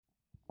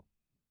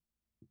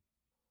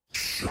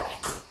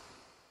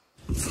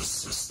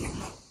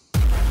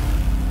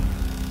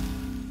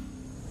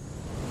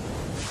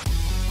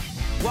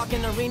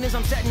Walking arenas,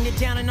 I'm shutting it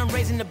down and I'm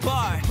raising the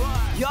bar.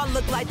 Y'all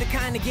look like the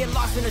kind to get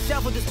lost in the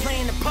shuffle, just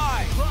playing the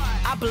part.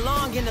 I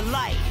belong in the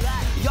light.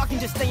 Y'all can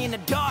just stay in the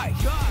dark.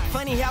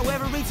 Funny how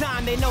every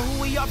time they know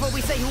who we are, but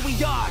we say who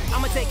we are.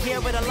 I'ma take care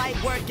of the light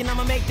work and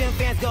I'ma make them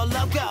fans go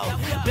loco.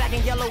 Black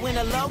and yellow in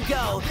the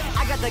logo.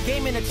 I got the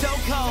game in the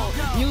chokehold.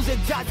 Music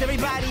drops,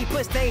 everybody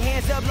puts their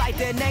hands up like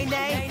the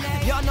nay-nay.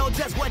 Y'all know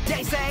just what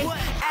they say.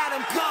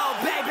 Adam Cole,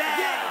 baby.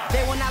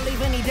 They will not leave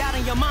any doubt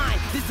in your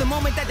mind. This is the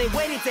moment that they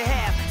waited to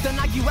have. They'll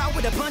knock you out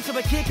with a punch or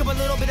a kick or a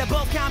little bit of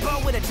both, combo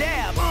with a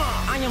jab.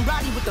 I am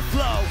Roddy with the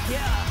flow.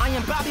 I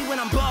am Bobby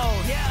when I'm bold.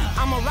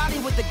 I'm a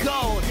Roddy with the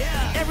gold.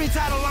 Every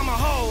title I'ma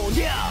hold.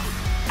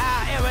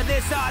 Our era,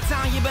 this our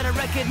time, you better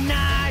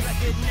recognize.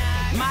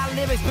 My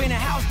lyrics bring the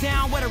house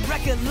down where the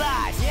record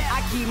lies.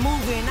 I keep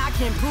moving, I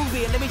can prove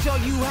it. Let me show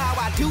you how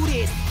I do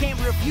this. Can't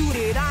refute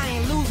it, I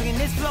ain't losing.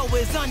 This flow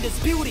is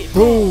undisputed.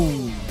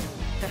 Boom.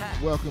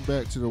 Welcome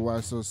back to the Why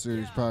So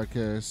Serious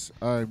podcast.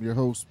 I'm your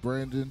host,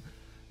 Brandon,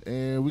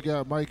 and we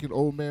got Mike and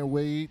Old Man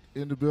Wade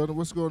in the building.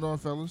 What's going on,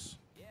 fellas?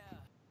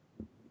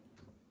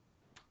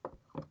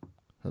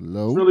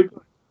 Hello? It's really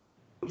good.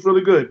 It's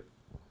really good.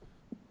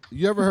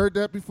 You ever heard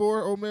that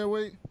before, Old Man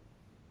Wade?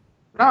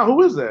 Nah,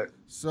 who is that?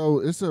 So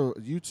it's a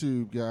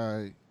YouTube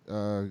guy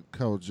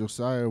called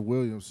Josiah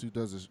Williams who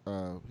does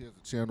he has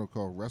a channel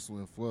called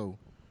Wrestling Flow,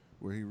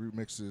 where he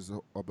remixes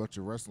a bunch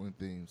of wrestling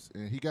themes.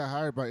 And he got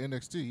hired by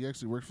NXT. He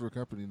actually works for a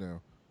company now.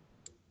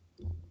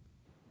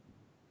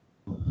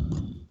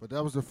 But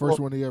that was the first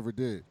one he ever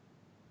did.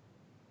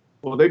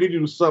 Well, they need to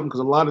do something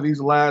because a lot of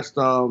these last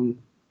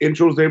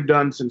intros they've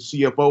done since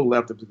CFO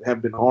left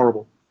have been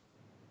horrible.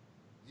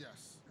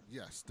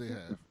 Yes, they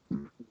have.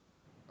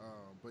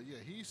 But yeah,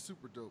 he's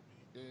super dope.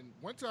 And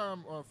one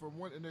time from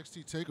one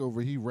NXT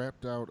TakeOver, he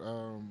rapped out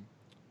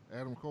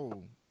Adam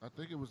Cole. I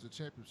think it was the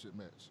championship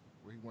match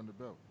where he won the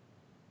belt,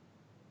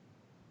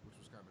 which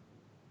was kind of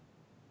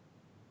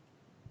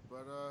cool.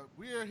 But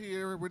we are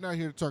here. We're not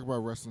here to talk about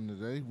wrestling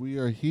today. We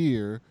are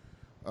here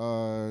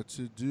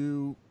to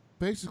do.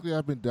 Basically,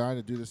 I've been dying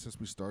to do this since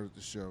we started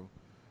the show.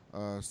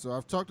 So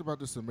I've talked about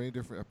this in many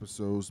different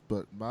episodes,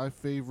 but my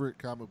favorite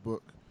comic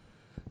book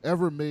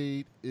ever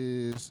made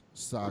is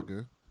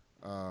Saga.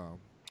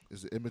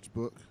 It's an Image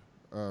book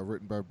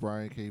written by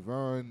Brian K.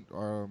 Vaughan,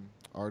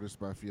 artist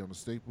by Fiona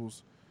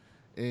Staples.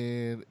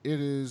 And it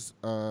is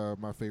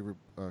my favorite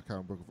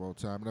comic book of all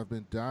time. And I've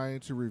been dying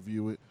to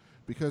review it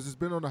because it's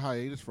been on a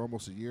hiatus for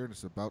almost a year and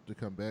it's about to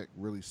come back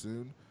really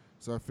soon.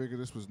 So I figured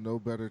this was no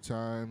better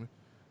time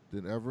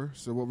than ever.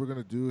 So what we're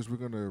going to do is we're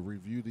going to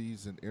review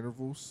these in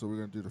intervals. So we're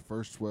going to do the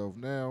first 12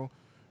 now.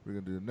 We're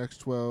going to do the next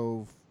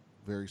 12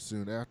 very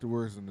soon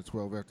afterwards, and the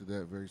 12 after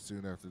that very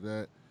soon after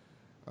that.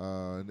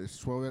 And it's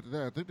 12 after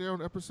that. I think they're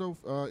on episode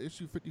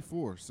issue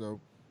 54. So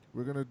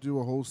we're going to do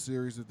a whole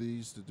series of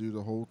these to do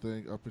the whole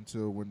thing up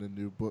until when the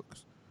new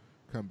books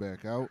come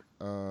back out.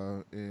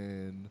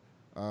 And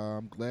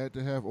I'm glad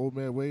to have Old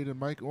Man Wade and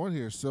Mike on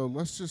here. So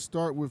let's just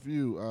start with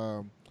you.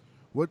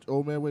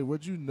 Old Man Wade, what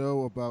did you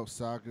know about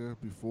Saga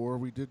before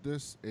we did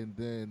this? And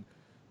then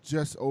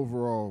just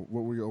overall,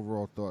 what were your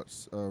overall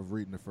thoughts of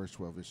reading the first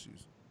 12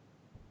 issues?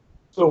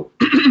 So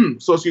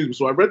excuse me.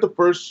 So I read the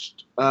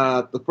first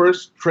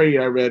trade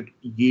I read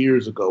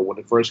years ago when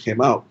it first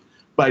came out,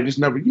 but I just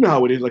never. You know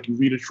how it is. Like you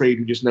read a trade,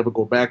 you just never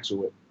go back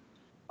to it.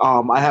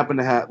 I happened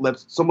to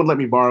someone let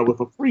me borrow it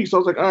for free, so I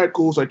was like, all right,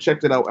 cool. So I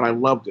checked it out and I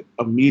loved it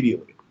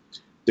immediately.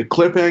 The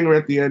cliffhanger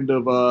at the end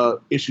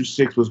of issue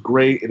 6 was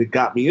great and it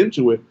got me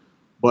into it,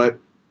 but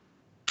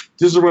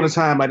this is around a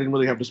time I didn't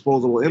really have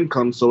disposable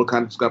income, so it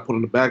kind of just got put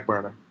on the back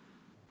burner.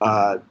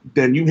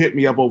 Then you hit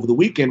me up over the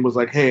weekend, was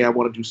like, hey, I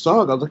want to do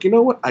Saga. I was like, you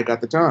know what? I got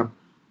the time.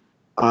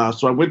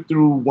 So I went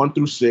through 1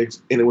 through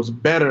 6, and it was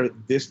better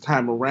this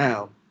time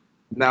around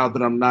now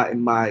that I'm not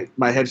in my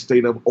head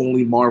state of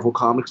only Marvel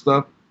comic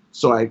stuff.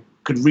 So I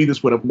could read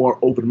this with a more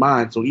open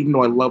mind. So even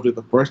though I loved it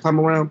the first time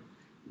around,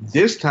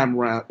 this time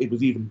around, it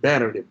was even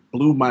better. It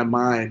blew my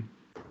mind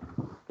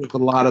with a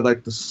lot of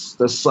like the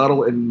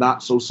subtle and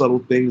not so subtle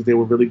things they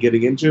were really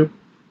getting into.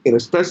 And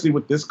especially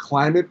with this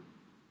climate,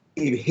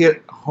 it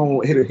hit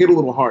home, hit a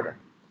little harder.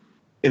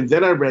 And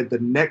then I read the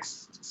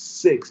next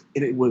 6,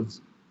 and it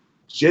was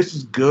just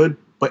as good,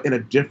 but in a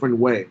different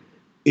way.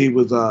 It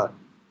was really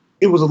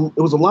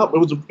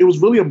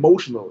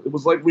emotional. It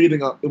was like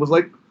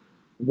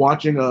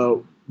watching a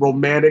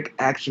romantic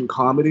action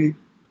comedy.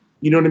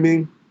 You know what I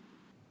mean?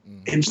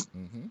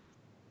 Mm-hmm. And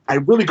I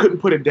really couldn't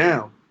put it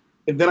down.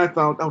 And then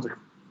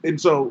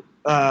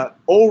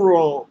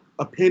overall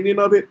opinion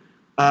of it,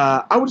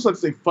 I would just like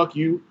to say fuck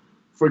you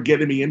for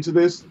getting me into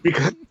this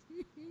because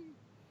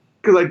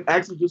I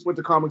actually just went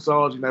to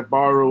Comixology and I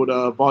borrowed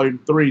volume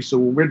 3. So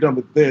when we're done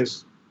with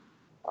this,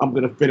 I'm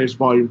gonna finish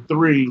volume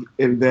 3,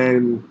 and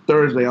then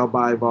Thursday I'll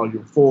buy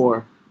volume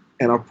 4,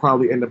 and I'll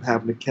probably end up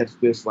having to catch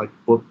this like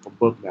book for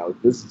book now.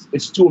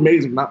 It's too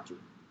amazing not to.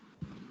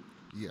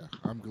 Yeah,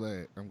 I'm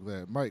glad.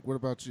 Mike, what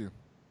about you?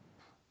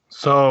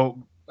 So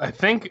I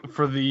think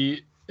for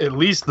the at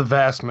least the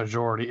vast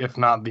majority, if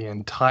not the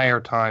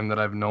entire time that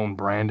I've known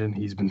Brandon,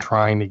 he's been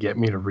trying to get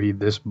me to read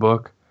this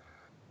book.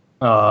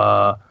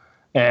 Uh,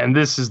 and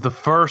this is the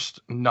first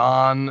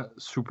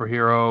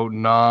non-superhero,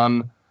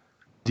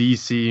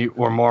 non-DC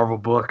or Marvel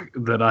book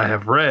that I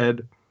have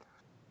read,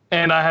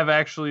 and I have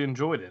actually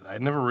enjoyed it. I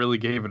never really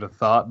gave it a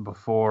thought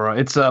before.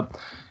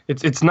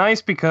 It's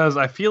nice because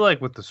I feel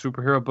like with the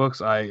superhero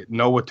books, I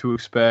know what to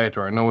expect,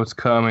 or I know what's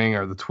coming,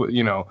 or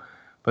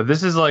but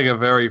this is like a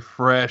very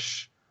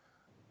fresh,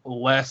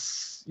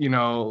 less,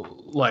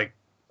 like,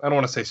 I don't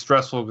want to say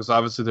stressful because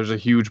obviously there's a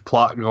huge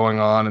plot going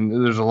on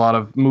and there's a lot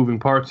of moving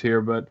parts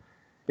here, but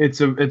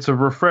it's a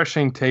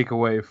refreshing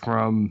takeaway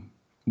from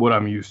what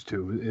I'm used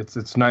to.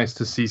 It's nice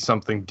to see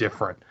something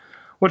different,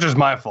 which is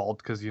my fault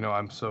because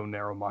I'm so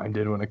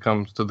narrow-minded when it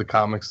comes to the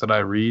comics that I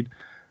read,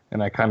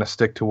 and I kind of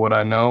stick to what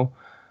I know.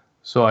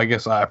 So I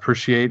guess I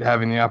appreciate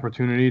having the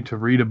opportunity to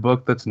read a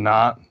book that's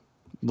not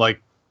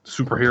like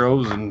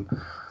superheroes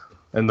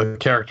and the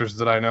characters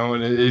that I know,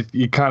 and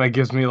it kind of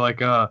gives me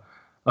like a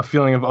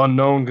feeling of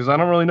unknown because I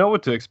don't really know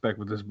what to expect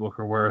with this book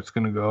or where it's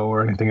going to go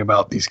or anything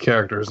about these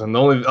characters. And the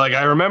only, like,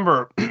 I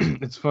remember,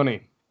 it's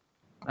funny,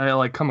 I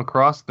like come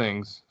across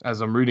things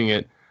as I'm reading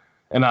it,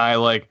 and I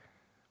like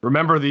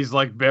remember these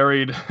like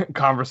buried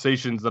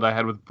conversations that I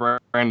had with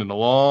Brandon a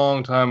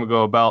long time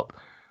ago about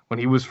when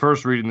he was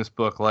first reading this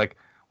book. Like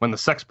when the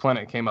Sex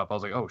Planet came up, I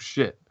was like, oh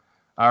shit,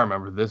 I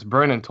remember this.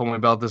 Brandon told me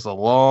about this a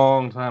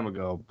long time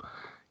ago,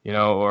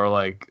 or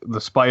like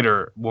the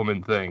Spider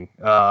Woman thing.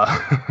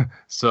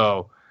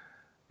 So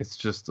it's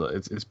just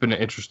it's been an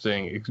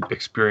interesting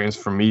experience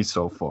for me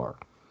so far.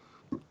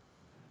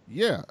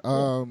 Yeah.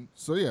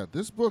 So yeah,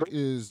 this book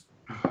is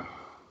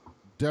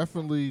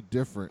definitely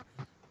different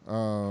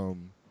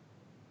than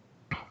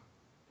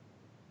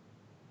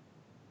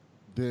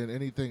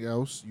anything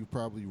else you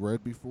probably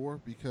read before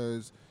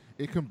because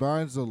it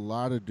combines a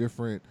lot of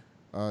different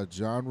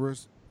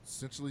genres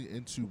essentially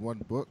into one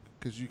book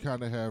because you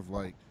kind of have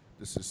like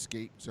this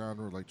escape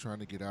genre, like trying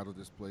to get out of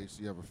this place.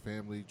 You have a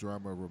family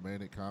drama,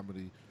 romantic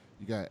comedy.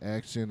 You got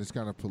action. It's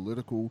kind of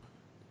political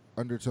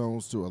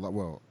undertones to a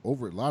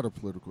lot of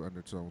political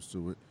undertones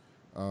to it,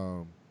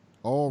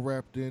 all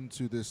wrapped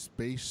into this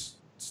space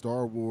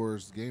Star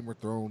Wars Game of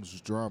Thrones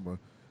drama,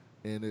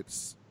 and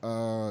it's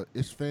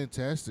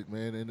fantastic,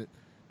 man. And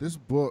this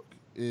book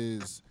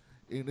is,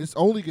 and it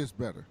only gets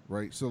better,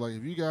 right? So like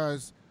if you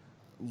guys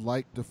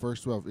like the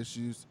first 12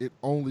 issues, it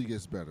only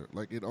gets better.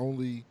 Like it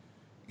only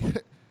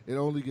it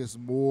only gets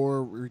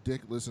more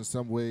ridiculous in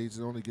some ways.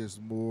 It only gets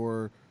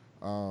more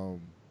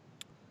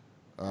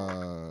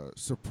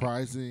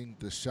surprising.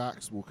 The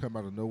shocks will come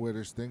out of nowhere.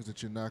 There's things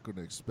that you're not going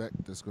to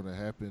expect that's going to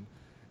happen,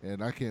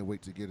 and I can't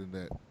wait to get in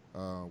that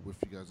with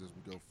you guys as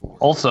we go forward.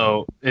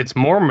 Also, it's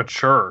more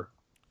mature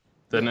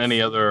than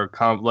any other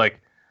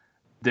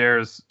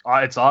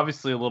it's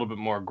obviously a little bit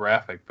more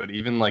graphic, but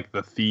even like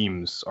the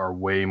themes are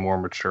way more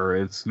mature.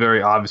 It's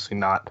very obviously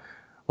not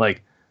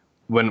like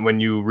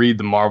when you read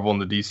the Marvel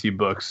and the DC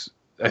books,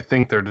 I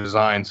think they're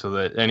designed so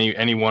that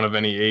anyone of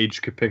any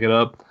age could pick it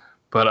up.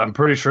 But I'm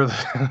pretty sure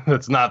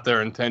that's not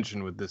their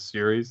intention with this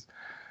series.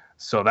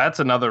 So that's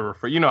another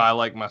I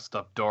like my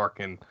stuff dark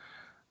and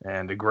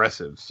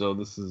aggressive. So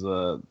this is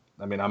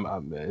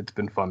it's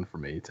been fun for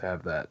me to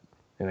have that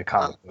in a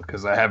comic book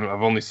because I've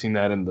only seen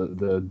that in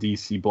the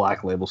DC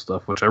Black Label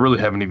stuff, which I really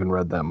haven't even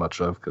read that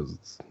much of because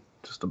it's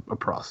just a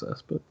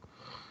process. But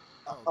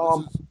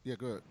yeah,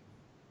 go ahead.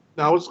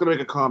 Now I was just gonna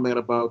make a comment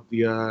about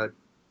the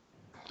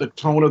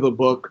tone of the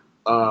book.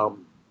 You're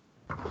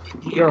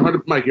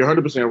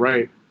 100%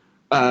 right.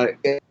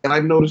 And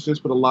I've noticed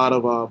this with a lot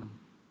of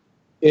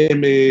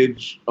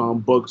image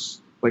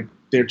books, like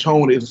their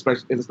tone is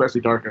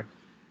especially darker.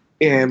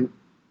 And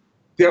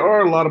there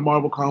are a lot of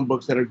Marvel comic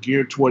books that are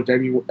geared towards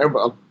everyone,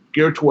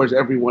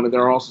 and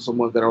there are also some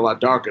ones that are a lot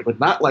darker, but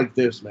not like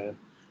this, man.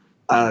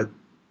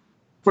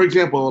 For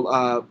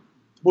example,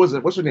 what's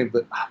her name?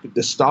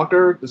 The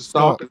Stalker. The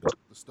Stalker.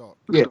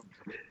 Yeah,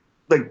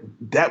 like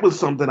that was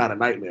something out of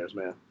nightmares,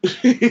 man.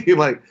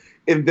 Like,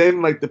 and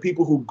then like the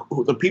beings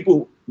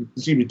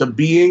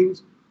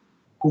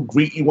who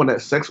greet you on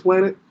that sex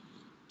planet,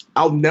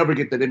 I'll never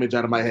get that image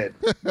out of my head.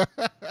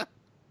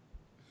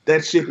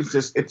 That shit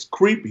is it's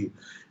creepy.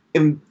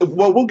 And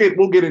we'll get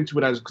into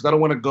it because I don't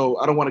want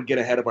to get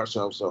ahead of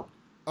ourselves. So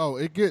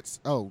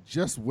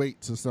just wait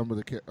till some of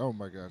the oh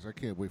my gosh, I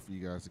can't wait for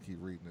you guys to keep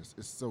reading this.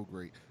 It's so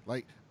great.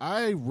 Like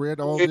I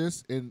read all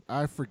this and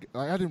I forget.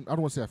 I don't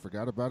want to say I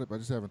forgot about it, but I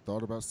just haven't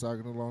thought about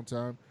Saga in a long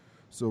time.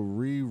 So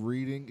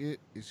rereading it,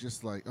 it's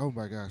just like, oh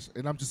my gosh,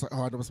 and I'm just like,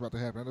 oh, I know what's about to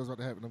happen.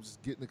 I'm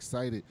just getting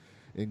excited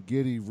and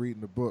giddy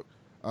reading the book.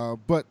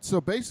 But so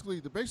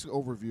basically, the basic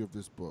overview of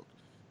this book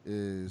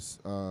is.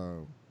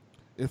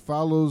 It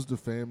follows the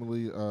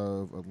family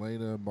of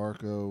Elena,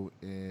 Marco,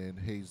 and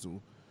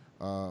Hazel.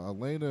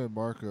 Elena and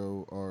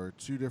Marco are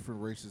two different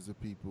races of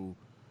people,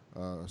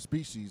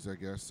 species, I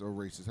guess, or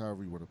races,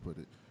 however you want to put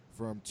it,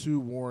 from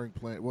two warring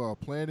planets. Well, a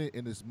planet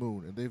and its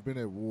moon, and they've been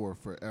at war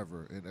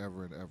forever and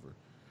ever and ever.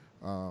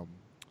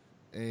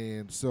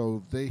 And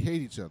so they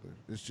hate each other.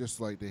 It's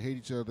just like they hate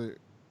each other.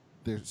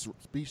 Their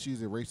species,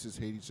 their races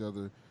hate each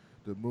other.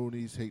 The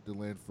Moonies hate the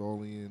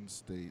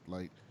Landfallians. They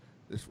like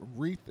it's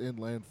Wreath and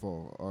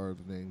Landfall are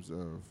the names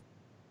of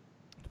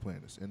the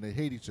planets, and they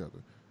hate each other.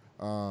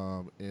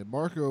 And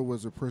Marco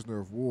was a prisoner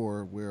of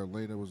war, where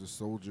Elena was a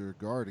soldier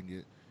guarding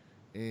it,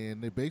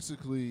 and they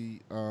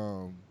basically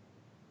fell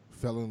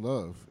in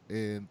love,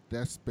 and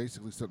that's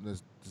basically something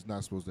that's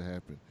not supposed to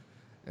happen.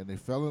 And they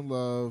fell in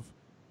love,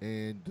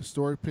 and the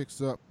story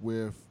picks up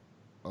with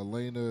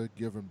Elena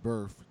giving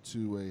birth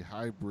to a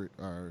hybrid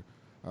or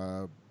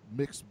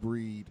mixed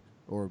breed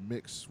or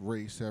mixed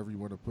race, however you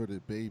want to put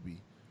it, baby,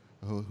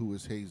 who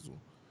is Hazel.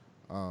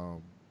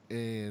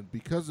 And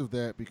because of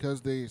that,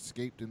 because they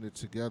escaped in it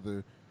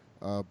together,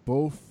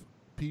 both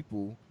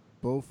people,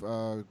 both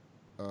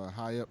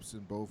high ups in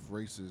both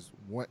races,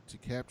 want to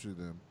capture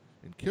them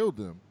and kill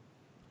them,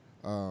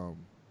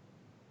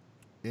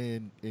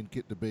 and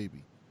get the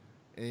baby.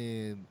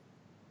 And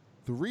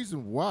the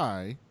reason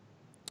why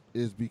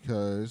is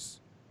because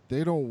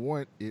they don't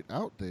want it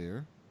out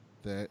there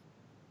that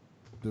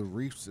the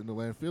Reefs and the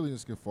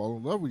Landfillians can fall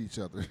in love with each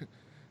other,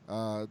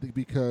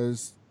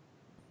 because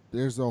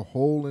there's a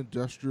whole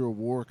industrial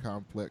war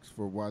complex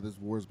for why this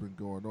war has been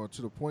going on,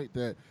 to the point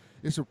that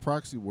it's a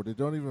proxy war. They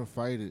don't even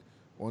fight it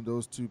on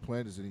those two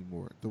planets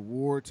anymore. The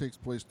war takes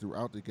place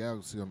throughout the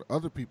galaxy on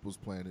other people's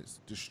planets,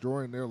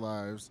 destroying their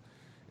lives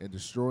and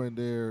destroying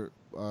their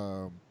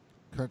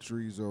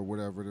countries or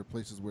whatever, the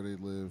places where they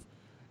live,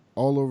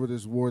 all over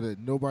this war that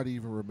nobody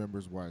even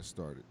remembers why it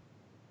started.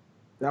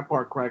 That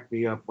part cracked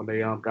me up when they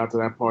got to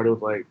that part. It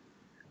was like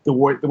the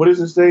war. What does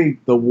it say?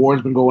 The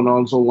war's been going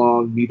on so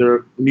long.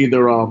 Neither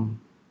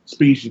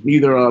species,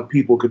 neither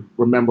people could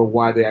remember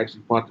why they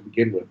actually fought to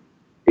begin with.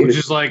 Which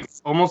is like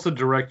almost a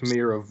direct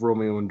mirror of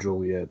Romeo and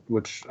Juliet,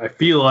 which I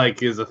feel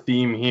like is a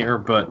theme here,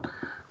 but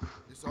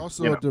it's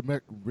also a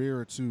direct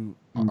mirror to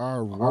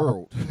our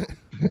world.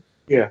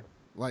 Yeah.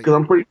 Because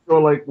I'm pretty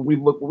sure, like, when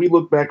we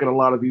look back at a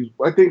lot of these,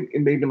 I think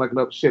it maybe like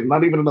another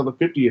not even another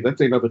 50 years. Let's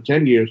say another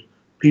 10 years.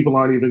 People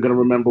aren't even going to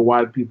remember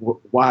why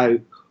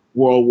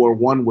World War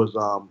I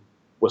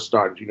was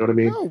started. You know what I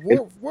mean?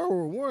 No,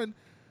 World War I.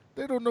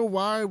 They don't know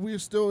why we're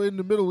still in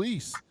the Middle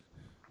East.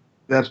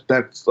 That's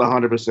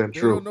 100%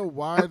 true. They don't know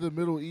why the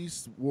Middle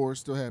East war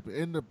still happened.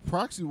 And the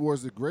proxy war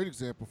is a great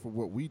example for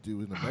what we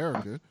do in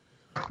America.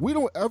 We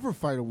don't ever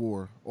fight a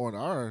war on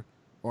our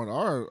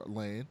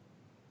land.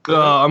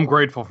 I'm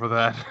grateful for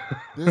that.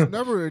 There's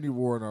never any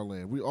war in our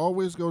land. We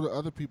always go to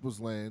other people's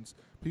lands,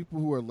 people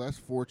who are less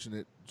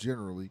fortunate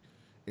generally,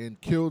 and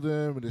kill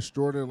them and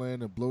destroy their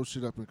land and blow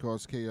shit up and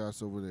cause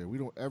chaos over there. We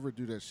don't ever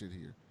do that shit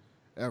here,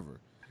 ever.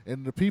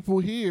 And the people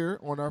here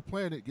on our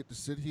planet get to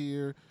sit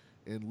here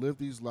and live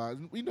these lives.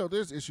 And we know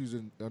there's issues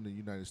in the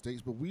United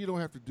States, but we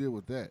don't have to deal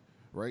with that,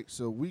 right?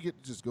 So we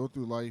get to just go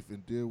through life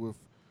and deal with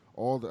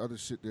all the other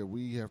shit that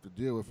we have to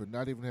deal with and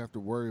not even have to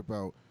worry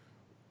about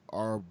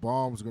our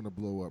bombs going to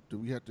blow up. Do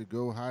we have to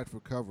go hide for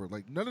cover?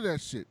 Like, none of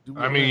that shit.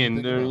 I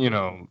mean,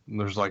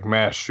 there's like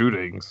mass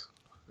shootings.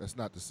 That's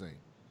not the same.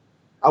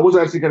 I was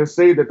actually going to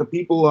say that the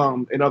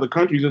people in other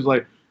countries is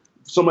like,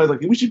 somebody's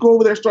like, we should go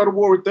over there and start a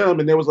war with them.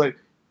 And they was like,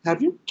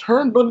 have you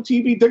turned on the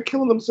TV? They're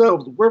killing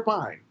themselves. We're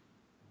fine.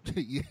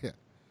 Yeah.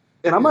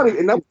 And I'm not,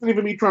 and that wasn't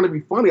even me trying to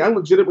be funny. I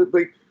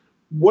legitimately like,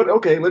 what?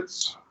 Okay,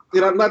 let's,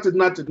 not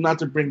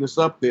to bring this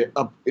up in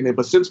it,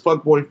 but since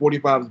Fuckboy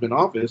 45 has been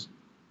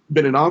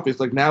in office,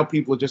 like now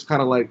people are just kind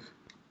of like,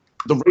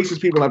 the racist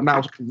people have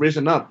now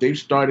risen up. They've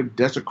started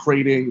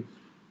desecrating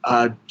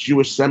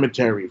Jewish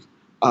cemeteries.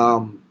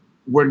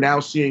 We're now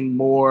seeing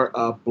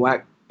more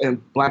black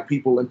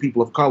people and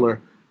people of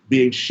color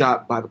being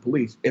shot by the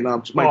police. And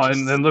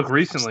and then look,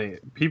 recently,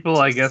 people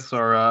I guess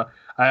are.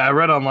 I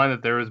read online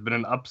that there has been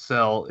an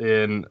upsell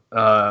in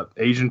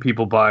Asian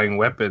people buying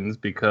weapons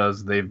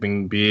because they've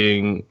been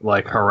being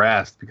like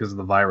harassed because of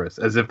the virus,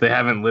 as if they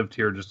haven't lived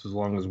here just as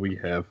long as we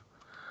have.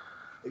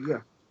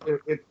 Yeah, and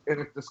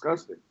it's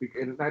disgusting,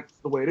 and that's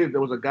the way it is.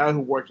 There was a guy who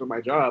works on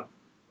my job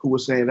who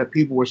was saying that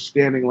people were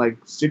standing like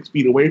 6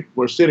 feet away,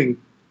 standing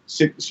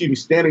 6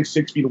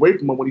 feet away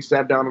from him when he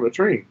sat down on a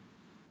train.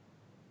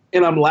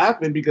 And I'm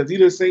laughing because these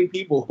are the same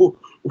people who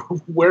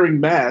are wearing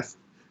masks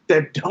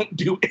that don't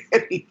do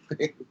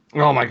anything.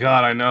 Oh my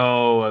God, I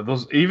know.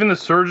 Even the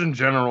Surgeon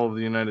General of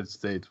the United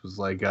States was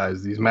like,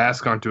 guys, these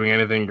masks aren't doing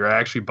anything. You're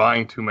actually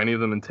buying too many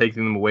of them and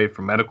taking them away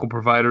from medical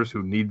providers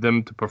who need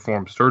them to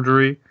perform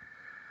surgery.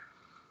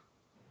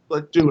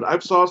 Like, dude, I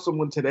saw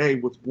someone today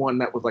with one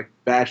that was like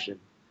fashion.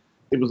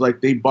 It was like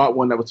they bought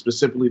one that was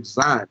specifically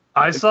designed.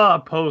 I saw a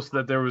post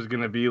that there was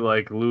going to be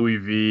like Louis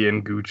V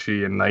and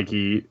Gucci and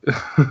Nike.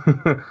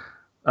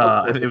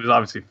 It was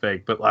obviously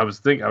fake, but I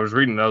was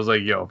reading it. I was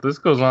like, yo, if this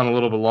goes on a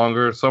little bit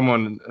longer, this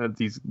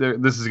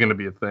is going to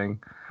be a thing.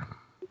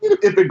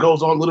 If it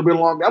goes on a little bit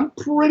longer, I'm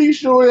pretty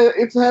sure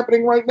it's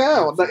happening right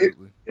now.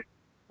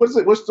 What's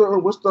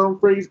the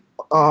phrase?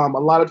 A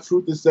lot of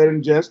truth is said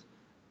in jest.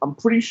 I'm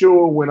pretty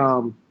sure when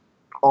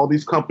all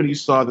these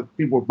companies saw that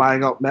people were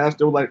buying out masks,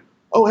 they were like,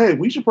 oh, hey,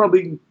 we should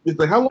probably, it's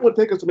like, how long would it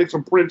take us to make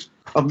some prints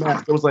of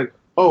masks? It was like,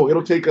 oh,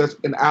 it'll take us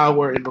an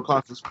hour and it'll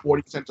cost us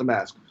 40 cents a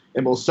mask,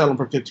 and we'll sell them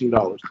for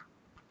 $15.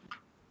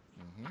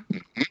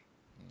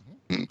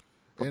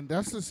 And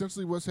that's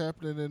essentially what's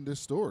happening in this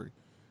story.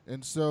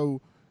 And so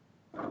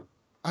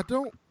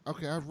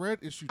I've read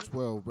issue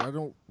 12, but I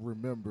don't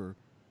remember.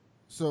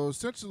 So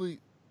essentially,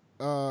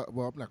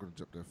 well, I'm not going to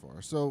jump that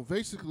far. So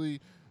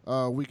basically,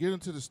 we get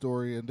into the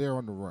story, and they're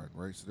on the run,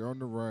 right? So they're on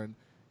the run,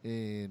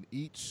 and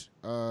each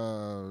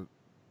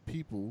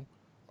people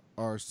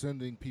are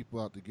sending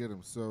people out to get them.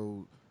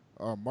 So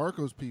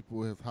Marco's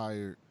people have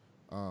hired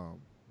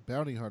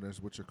bounty hunters,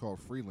 which are called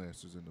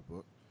freelancers in the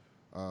book.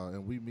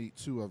 And we meet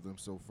 2 of them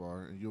so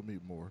far, and you'll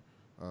meet more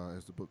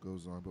as the book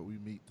goes on. But we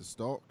meet the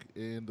Stalk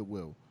and the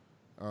Will.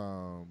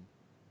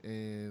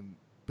 And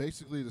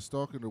basically, the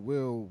Stalk and the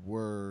Will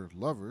were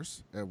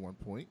lovers at one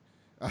point.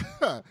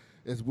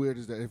 As weird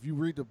as that. If you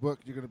read the book,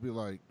 you're going to be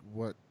like,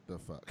 what the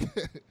fuck?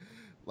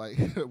 Like,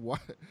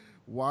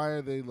 why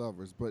are they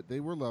lovers? But they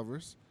were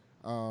lovers.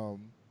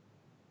 And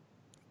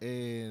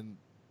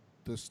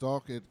the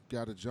Stalk had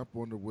got to jump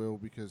on the Will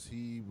because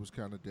he was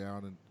kind of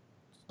down and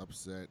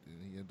upset,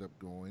 and he ended up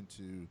going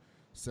to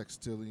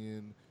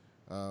Sextillion,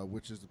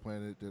 which is the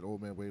planet that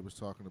Old Man Wade was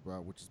talking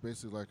about, which is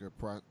basically like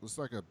it's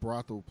like a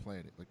brothel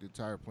planet. Like the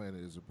entire planet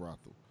is a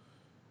brothel.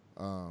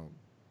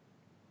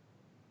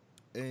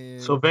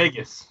 And So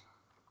Vegas.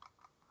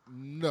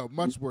 No,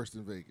 much worse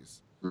than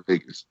Vegas.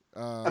 Vegas.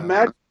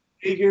 Imagine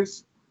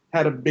Vegas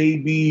had a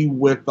baby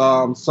with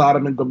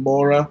Sodom and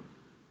Gomorrah,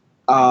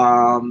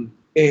 and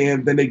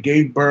then they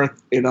gave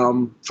birth in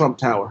Trump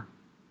Tower.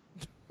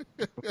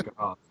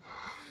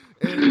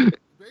 And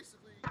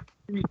basically,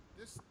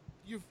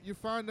 you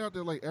find out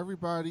that like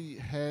everybody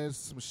has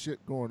some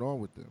shit going on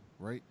with them,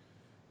 right?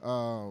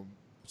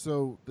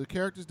 So the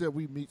characters that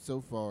we meet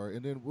so far,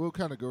 and then we'll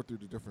kind of go through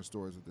the different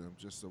stories of them,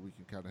 just so we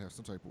can kind of have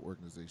some type of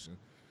organization.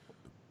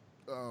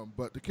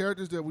 But the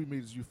characters that we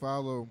meet is you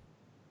follow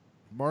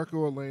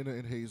Marco, Elena,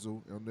 and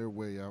Hazel on their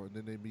way out, and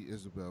then they meet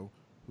Isabel,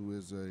 who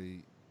is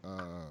a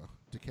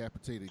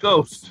decapitated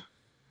ghost.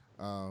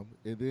 And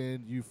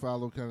then you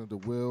follow kind of the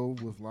Will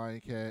with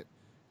Lion Cat,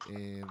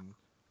 and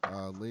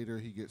later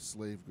he gets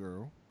Slave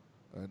Girl,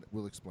 and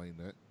we'll explain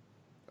that.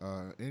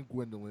 And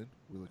Gwendolyn,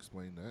 we'll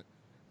explain that.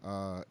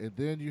 And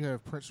then you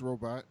have Prince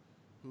Robot,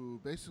 who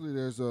basically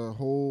there's a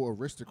whole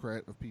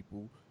aristocrat of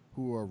people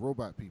who are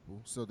robot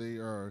people. So they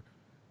are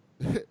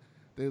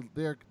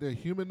they're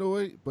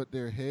humanoid, but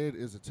their head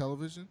is a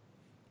television.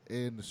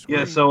 And the screen.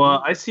 Yeah, so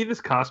I see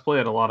this cosplay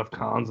at a lot of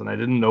cons, and I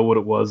didn't know what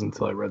it was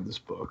until I read this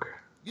book.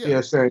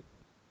 Yeah, same.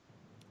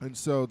 And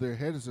so their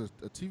head is a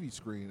TV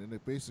screen, and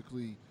it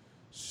basically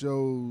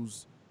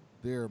shows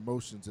their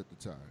emotions at the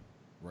time,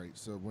 right?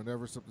 So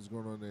whenever something's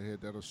going on in their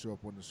head, that'll show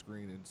up on the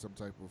screen in some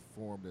type of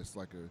form that's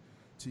like a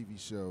TV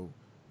show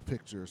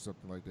picture or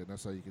something like that. And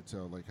that's how you can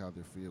tell like how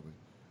they're feeling.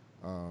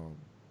 And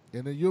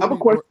then you'll I have a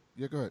question.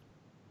 Yeah, go ahead.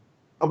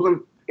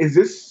 Is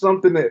this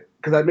something that,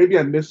 because maybe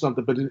I missed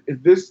something, but is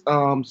this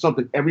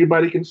something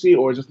everybody can see,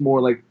 or is this more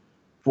like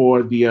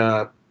for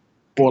the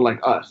for like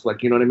us,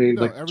 like, you know what I mean?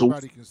 No, like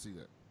everybody can see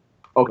that.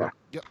 Okay.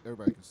 Yep,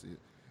 everybody can see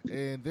it,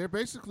 and they're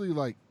basically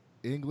like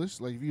English.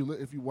 Like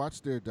if you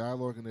watch their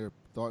dialogue and their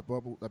thought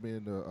bubble,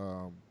 in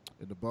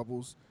the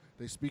bubbles,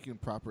 they speak in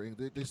proper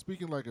English. They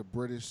speak in like a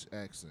British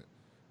accent,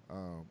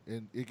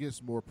 and it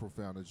gets more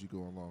profound as you go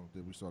along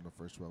than we saw in the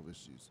first 12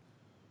 issues.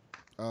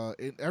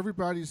 And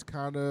everybody's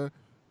kind of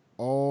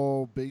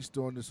all based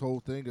on this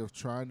whole thing of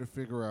trying to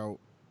figure out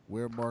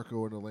where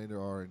Marco and Elena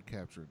are and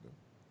capturing them.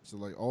 So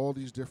like all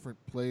these different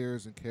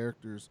players and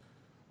characters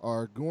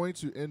are going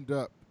to end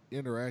up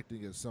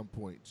interacting at some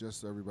point,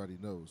 just so everybody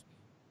knows,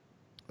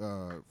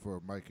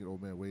 for Mike and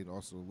Old Man Wade and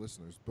also the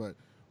listeners. But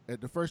at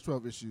the first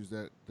 12 issues,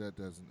 that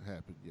doesn't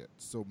happen yet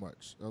so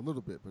much. A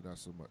little bit, but not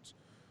so much.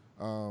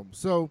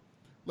 So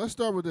let's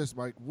start with this,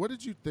 Mike. What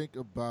did you think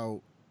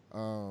about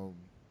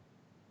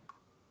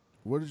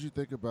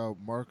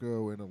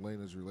Marco and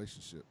Elena's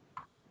relationship,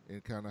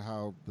 and kind of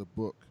how the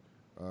book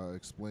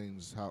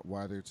explains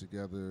why they're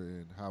together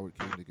and how it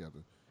came together,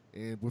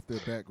 and with their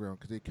background,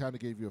 because they kind of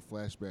gave you a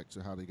flashback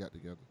to how they got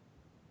together.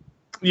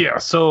 Yeah,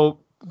 so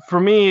for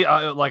me,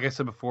 like I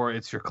said before,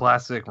 it's your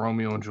classic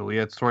Romeo and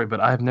Juliet story, but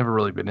I've never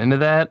really been into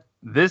that.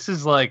 This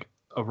is like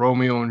a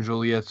Romeo and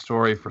Juliet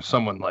story for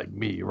someone like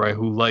me, right,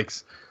 who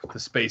likes the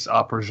space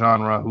opera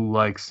genre, who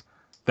likes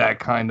that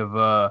kind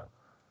of,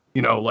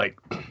 like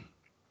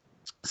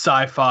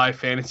sci-fi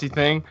fantasy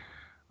thing.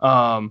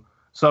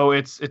 So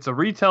it's a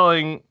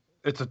retelling.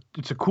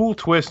 It's a cool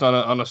twist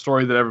on a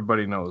story that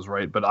everybody knows,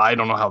 right? But I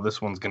don't know how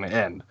this one's going to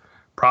end.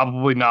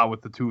 Probably not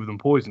with the two of them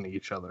poisoning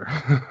each other.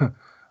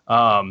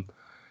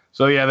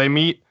 So yeah, they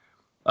meet.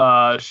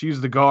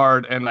 She's the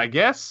guard, and I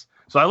guess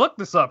so. I looked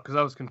this up because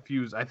I was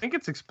confused. I think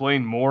it's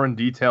explained more in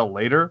detail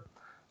later,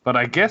 but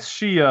I guess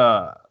she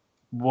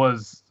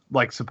was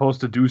like supposed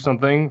to do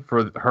something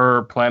for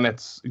her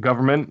planet's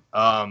government,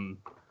 and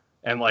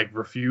like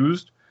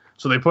refused.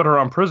 So they put her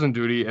on prison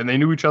duty, and they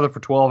knew each other for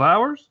 12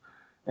 hours.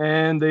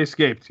 And they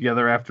escaped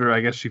together after, I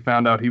guess, she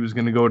found out he was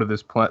going to go to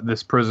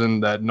this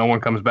prison that no one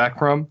comes back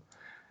from.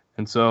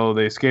 And so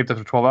they escaped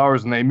after 12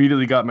 hours, and they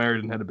immediately got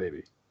married and had a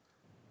baby.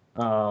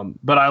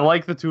 But I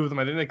like the two of them.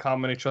 I think they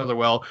complement each other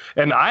well.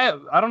 And I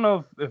don't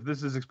know if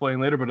this is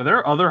explained later, but are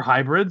there other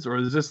hybrids, or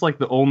is this like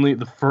the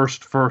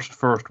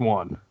first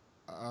one?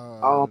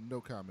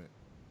 No comment.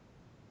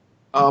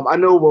 I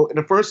know. Well, in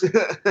the first,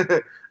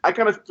 I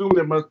kind of assume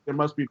there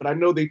must be, but I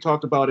know they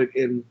talked about it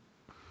in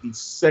the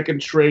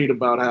second trade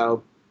about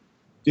how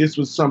this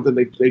was something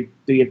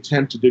they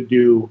attempted to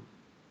do,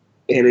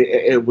 and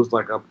it was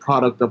like a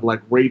product of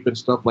like rape and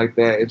stuff like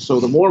that. And so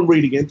the more I'm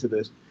reading into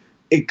this,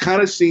 it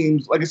kind of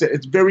seems, like I said,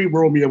 it's very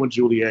Romeo and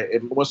Juliet.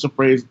 And what's the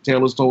phrase?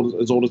 Taylor's told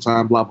us all the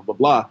time, blah blah blah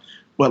blah.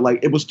 But like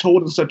it was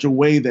told in such a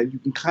way that you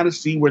can kind of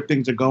see where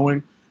things are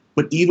going.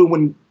 But even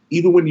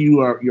when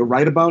you're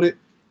right about it,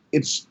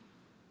 it's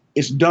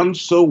done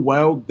so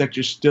well that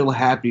you're still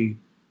happy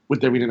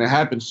with everything that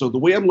happens. So the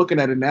way I'm looking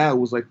at it now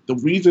was like the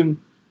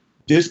reason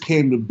this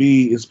came to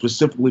be is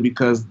specifically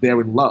because they're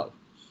in love.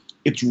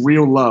 It's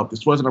real love.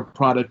 This wasn't a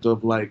product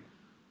of like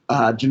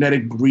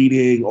genetic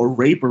breeding or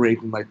rape or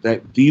anything like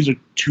that. These are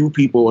two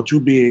people or two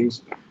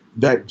beings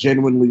that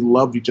genuinely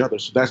love each other.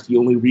 So that's the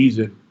only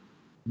reason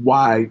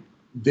why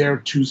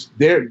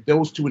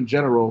those two in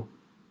general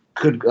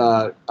could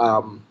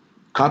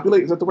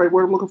copulate. Is that the right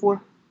word I'm looking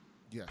for?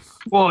 Yes.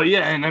 Well,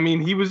 yeah, and I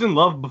mean, he was in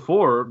love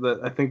before. That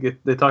I think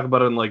they talk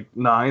about it in like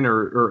 9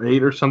 or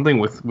 8 or something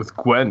with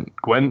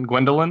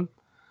Gwendolyn.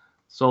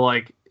 So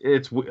like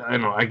it's, I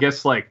don't know. I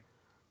guess like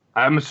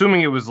I'm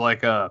assuming it was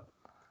like I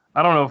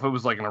don't know if it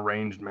was like an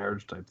arranged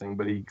marriage type thing,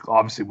 but he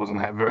obviously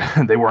wasn't happy.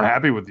 They weren't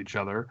happy with each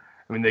other.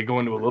 I mean, they go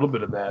into a little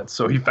bit of that.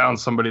 So he found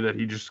somebody that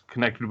he just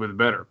connected with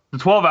better. The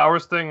 12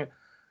 hours thing,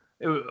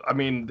 I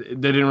mean,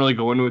 they didn't really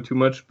go into it too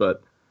much,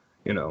 but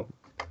you know.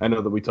 I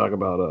know that we talk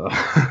about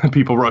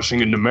people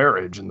rushing into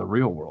marriage in the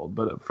real world,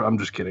 but I'm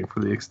just kidding. For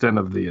the extent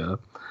of the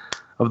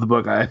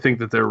book, I think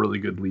that they're really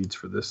good leads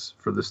for this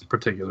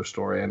particular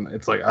story, and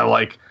it's like I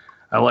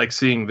like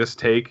seeing this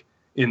take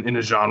in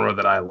a genre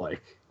that I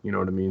like. You know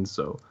what I mean?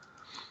 So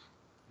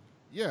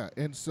yeah,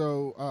 and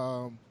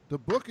so the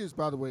book is,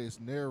 by the way, it's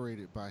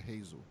narrated by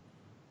Hazel,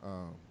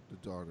 the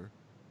daughter.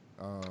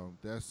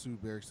 That's who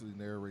basically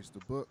narrates the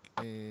book,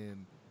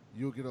 and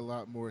you'll get a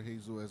lot more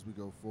Hazel as we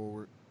go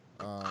forward.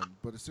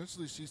 But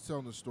essentially, she's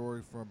telling the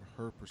story from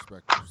her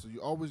perspective. So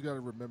you always got to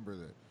remember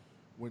that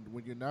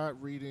when you're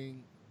not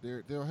reading,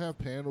 they'll have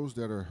panels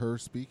that are her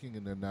speaking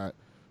and they're not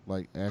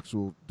like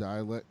actual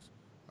dialect.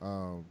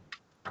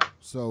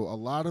 So a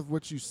lot of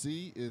what you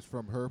see is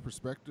from her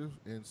perspective,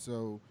 and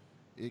so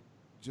it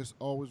just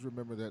always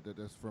remember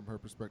that's from her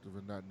perspective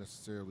and not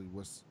necessarily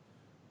what's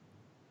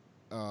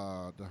the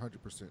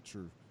 100%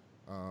 truth.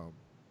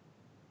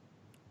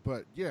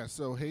 But yeah,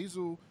 so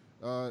Hazel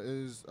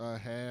is a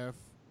half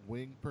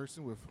winged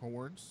person with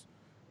horns.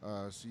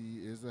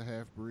 She is a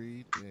half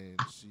breed, and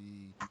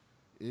she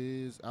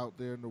is out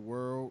there in the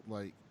world,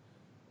 like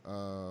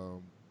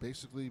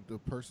basically the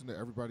person that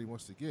everybody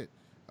wants to get.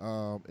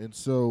 And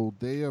so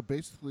they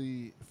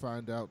basically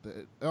find out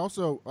that.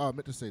 Also, I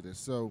meant to say this.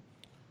 So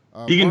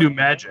he can do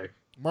magic.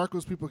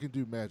 Marco's people can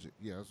do magic.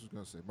 Yeah, I was just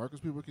gonna say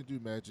Marco's people can do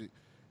magic,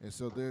 and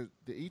so they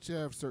each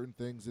have certain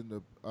things. In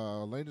the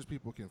Elena's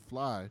people can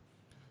fly.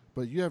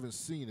 But you haven't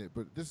seen it,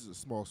 but this is a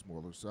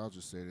spoiler, so I'll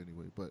just say it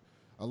anyway. But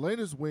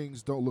Elena's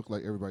wings don't look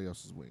like everybody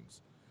else's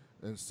wings.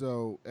 And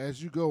so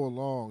as you go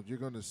along, you're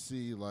going to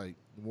see, like,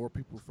 more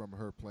people from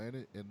her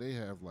planet, and they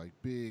have, like,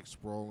 big,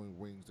 sprawling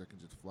wings that can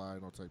just fly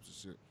and all types of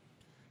shit.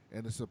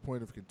 And it's a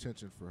point of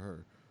contention for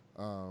her.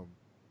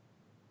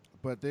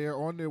 But they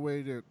are on their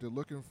way. They're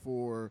looking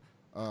for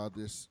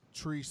this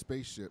tree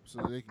spaceship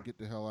so that they can get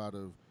the hell out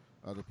of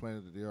the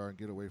planet that they are and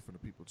get away from the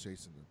people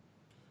chasing them.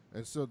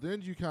 And so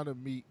then you kind of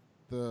meet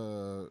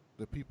the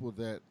people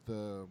that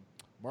the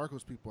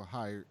Marco's people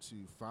hired to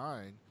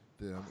find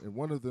them, and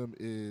one of them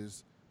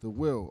is the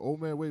Will. Old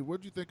man Wade,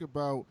 what do you think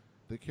about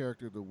the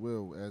character the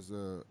Will as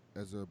a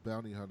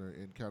bounty hunter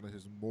and kind of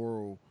his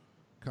moral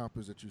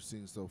compass that you've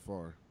seen so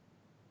far?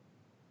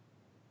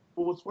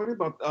 Well, what's funny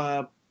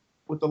about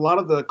with a lot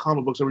of the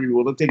comic books I read,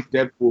 well, let's take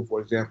Deadpool for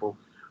example.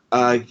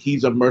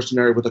 He's a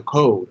mercenary with a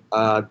code.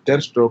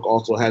 Deathstroke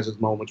also has his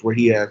moments where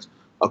he has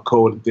a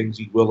code and things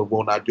he will and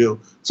will not do.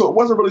 So it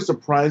wasn't really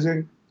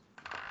surprising.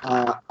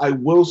 I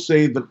will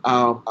say that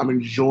I'm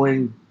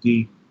enjoying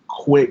the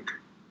quick,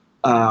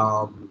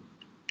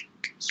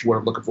 that's what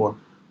I'm looking for,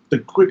 the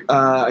quick,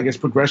 I guess,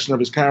 progression of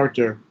his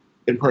character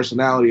and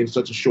personality in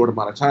such a short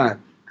amount of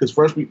time. Because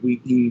first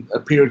he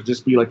appeared to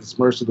just be like this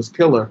merciless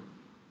killer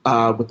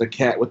with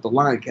the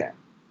lion cat.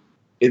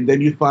 And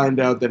then you find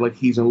out that like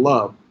he's in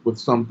love with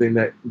something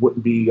that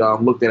wouldn't be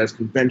looked at as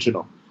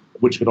conventional,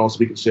 which could also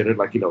be considered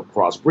like,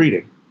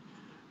 crossbreeding.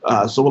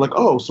 So we're like,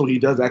 oh, so he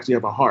does actually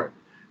have a heart.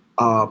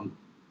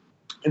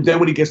 And then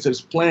when he gets to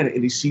this planet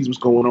and he sees what's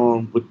going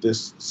on with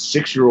this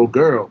 6-year-old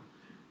girl,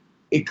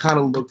 it kind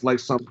of looked like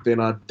something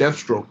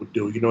Deathstroke would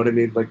do. You know what I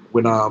mean? Like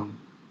when, or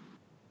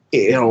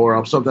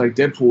something like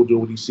Deadpool would do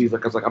when he sees,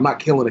 like, I was like, I'm not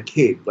killing a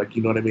kid. Like,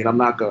 you know what I mean? I'm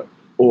not going to,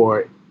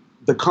 or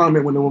the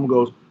comment when the woman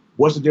goes,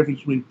 what's the difference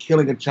between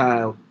killing a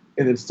child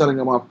and then setting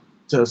them up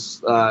to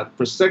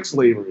for sex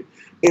slavery.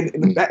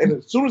 And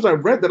as soon as I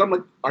read that, I'm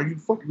like, are you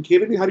fucking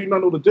kidding me? How do you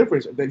not know the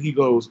difference? And then he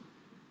goes,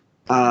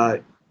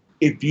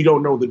 if you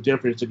don't know the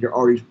difference, then you're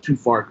already too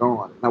far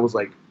gone. And I was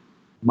like,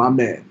 my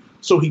man.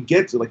 So he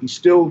gets it. Like he's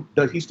still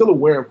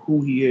aware of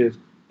who he is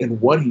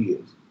and what he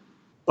is.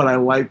 But I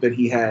like that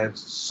he has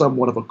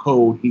somewhat of a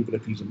code, even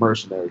if he's a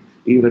mercenary,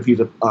 even if he's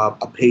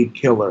a paid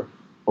killer,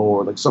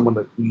 or like someone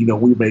that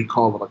we may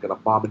call him like an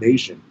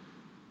abomination.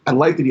 I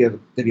like that he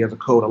has a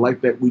code. I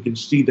like that we can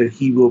see that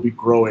he will be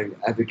growing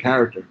as a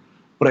character.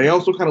 But I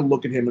also kind of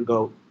look at him and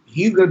go,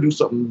 he's going to do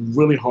something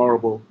really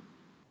horrible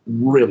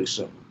really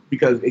soon,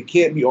 because it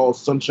can't be all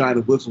sunshine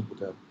and whistles with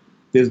him.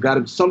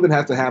 Something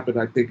has to happen,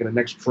 I think, in the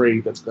next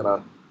trade that's going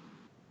to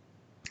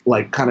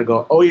like kind of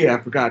go, oh yeah, I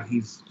forgot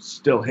he's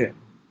still him.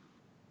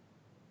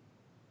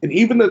 And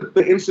even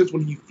the instance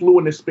when he flew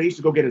into space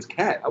to go get his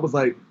cat, I was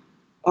like,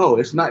 oh,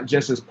 it's not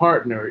just his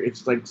partner.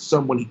 It's like it's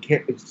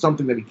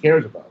something that he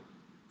cares about.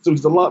 So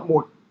he's a lot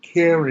more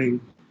caring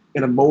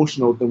and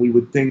emotional than we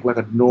would think like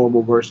a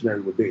normal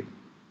mercenary would be.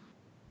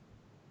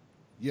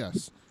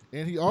 Yes.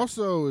 And he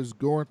also is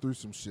going through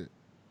some shit.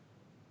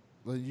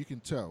 Like you can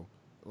tell.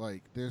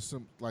 Like there's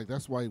some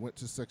that's why he went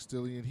to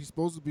Sextillion. He's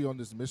supposed to be on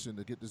this mission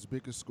to get this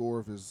biggest score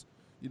of his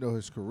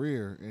his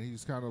career, and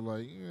he's kind of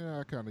like, yeah,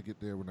 I kind of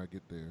get there when I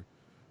get there.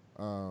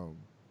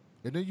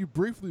 And then you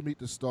briefly meet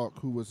the Stalk,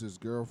 who was his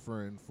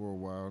girlfriend for a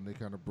while, and they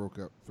kind of broke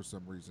up for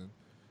some reason.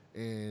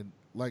 And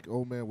like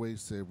Old Man Wade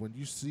said, when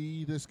you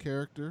see this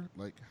character,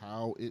 like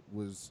how it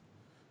was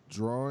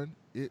drawn,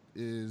 it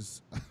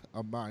is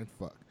a mind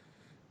fuck.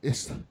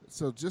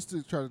 So just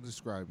to try to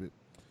describe it,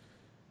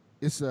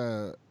 it's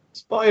a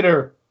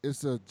spider.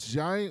 It's a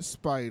giant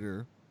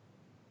spider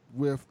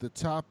with the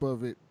top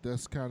of it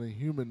that's kind of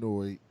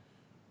humanoid,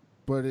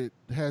 but it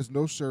has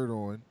no shirt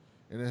on,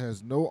 and it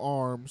has no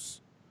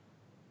arms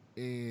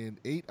and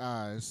 8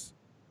 eyes,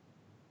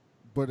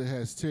 but it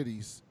has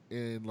titties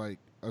and like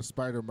a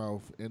spider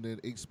mouth and then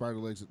 8 spider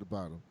legs at the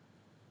bottom.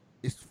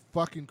 It's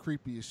fucking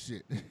creepy as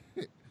shit.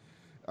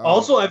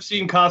 Also, I've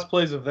seen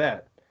cosplays of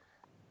that.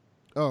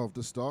 Oh,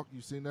 the Stalk?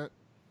 You seen that?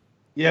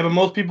 Yeah, but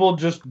most people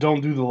just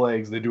don't do the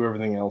legs. They do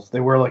everything else. They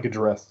wear like a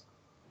dress.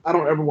 I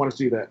don't ever want to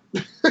see that.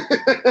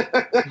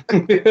 I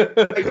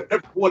don't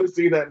ever want to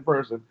see that in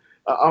person.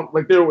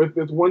 Like if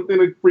there's one thing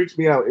that freaks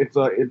me out, it's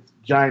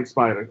giant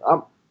spiders.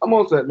 I'm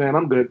all set, man.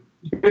 I'm good.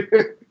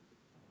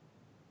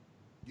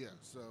 Yeah,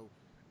 so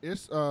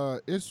it's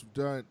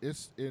done.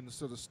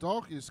 So the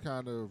Stalk is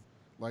kind of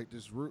like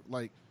this root.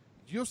 Like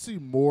you'll see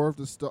more of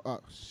the Stalk. Oh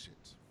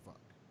shit, fuck.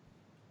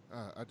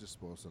 I just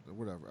spoiled something.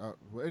 Whatever.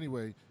 Well,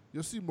 anyway,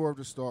 you'll see more of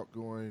the Stalk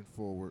going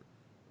forward.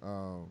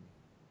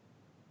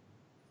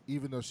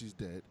 Even though she's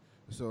dead.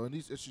 So in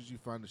these issues, you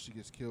find that she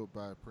gets killed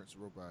by Prince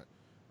Robot.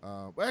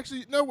 But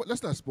actually, no,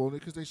 let's not spoil it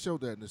because they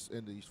showed that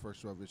in these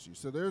first 12 issues.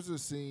 So there's a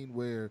scene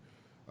where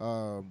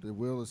the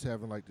Will is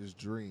having like this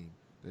dream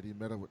that he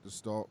met up with the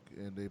Stalk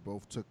and they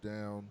both took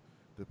down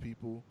the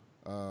people.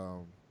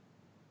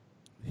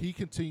 He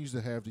continues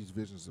to have these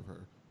visions of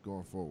her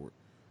going forward.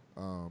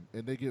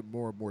 And they get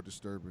more and more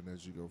disturbing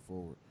as you go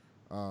forward.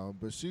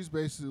 But she's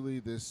basically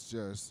this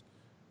just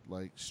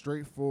like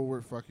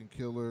straightforward fucking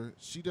killer.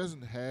 She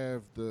doesn't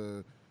have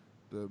the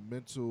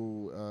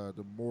mental,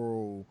 the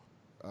moral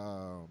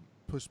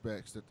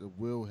pushbacks that the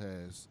Will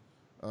has.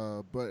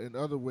 But in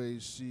other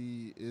ways,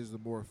 she is the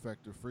more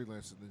effective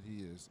freelancer than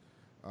he is.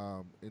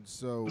 And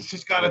so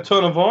she's got a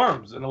ton of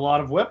arms and a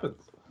lot of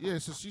weapons. Yeah,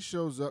 so she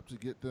shows up to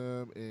get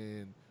them,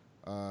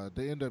 and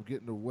they end up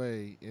getting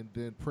away. And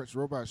then Prince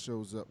Robot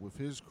shows up with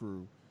his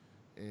crew,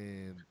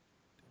 and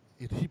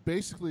he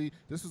basically,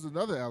 this is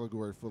another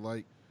allegory for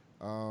like,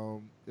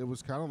 it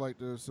was kind of like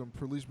there's some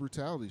police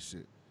brutality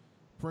shit.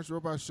 Prince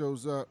Robot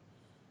shows up,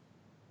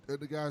 and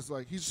the guy's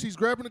like, he's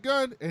grabbing a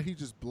gun, and he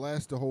just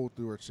blasts a hole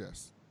through her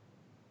chest.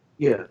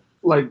 Yeah,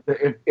 like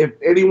if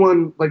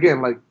anyone,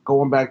 again, like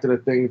going back to the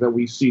things that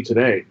we see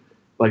today,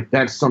 like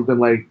that's something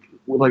like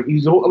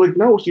he's like,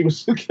 no, she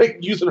was like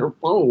using her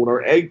phone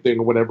or egg thing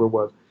or whatever it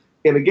was.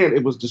 And again,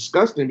 it was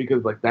disgusting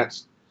because like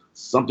that's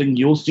something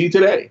you'll see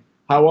today.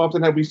 How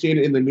often have we seen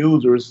it in the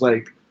news where it's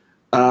like,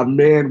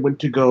 man went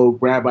to go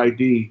grab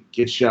ID,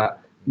 get shot.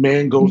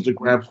 Man goes to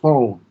grab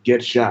phone,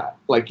 get shot.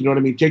 Like, you know what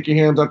I mean? Take your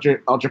hands out your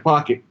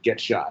pocket,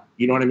 get shot.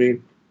 You know what I mean?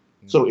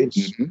 Mm-hmm. So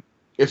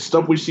it's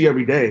stuff we see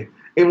every day.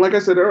 And like I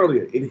said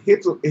earlier, it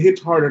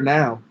hits harder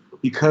now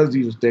because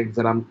these are things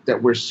that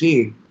we're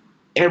seeing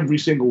every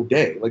single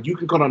day. Like you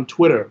can go on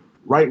Twitter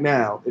right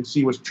now and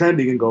see what's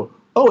trending and go,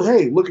 oh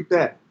hey, look at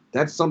that.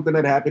 That's something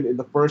that happened in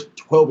the first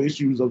 12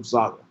 issues of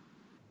Saga.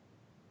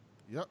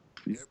 Yep.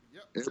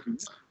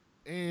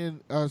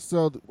 And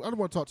so I don't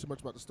want to talk too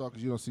much about the Stalk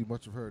because you don't see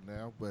much of her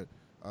now, but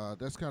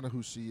that's kind of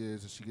who she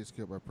is, and she gets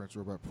killed by Prince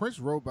Robot. Prince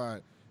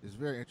Robot is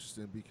very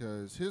interesting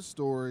because his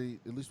story,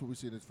 at least what we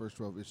see in his first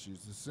 12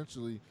 issues,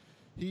 essentially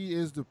he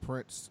is the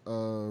prince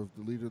of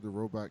the leader of the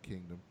Robot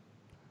Kingdom.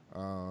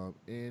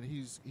 And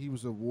he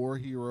was a war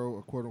hero,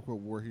 a quote-unquote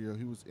war hero.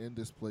 He was in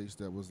this place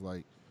that was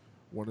like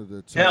one of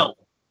the... Hell.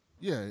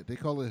 Yeah, they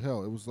call it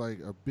hell. It was like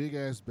a big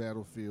ass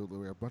battlefield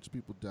where a bunch of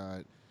people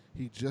died.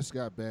 He just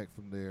got back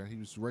from there. He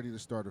was ready to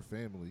start a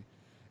family,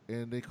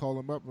 and they call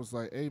him up and was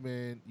like, "Hey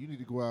man, you need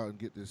to go out and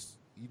get this.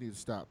 You need to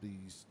stop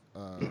these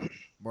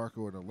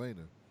Marco and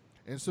Elena."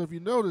 And so if you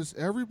notice,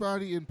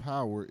 everybody in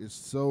power is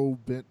so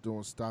bent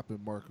on stopping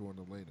Marco and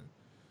Elena,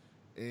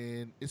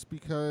 and it's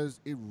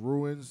because it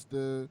ruins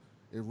the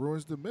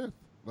myth.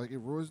 Like it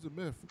ruins the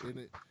myth,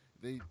 and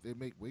they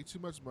make way too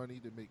much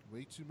money. They make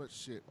way too much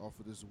shit off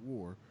of this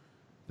war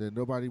that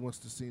nobody wants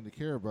to seem to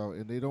care about,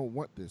 and they don't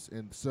want this.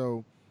 And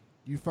so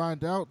you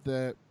find out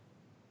that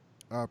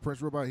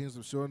Prince Robot ends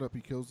up showing up.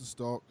 He kills the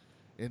Stalk,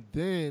 and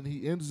then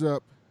he ends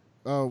up.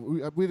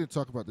 We didn't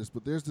talk about this,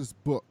 but there's this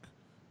book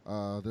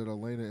that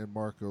Elena and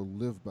Marco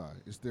live by.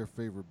 It's their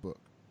favorite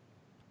book,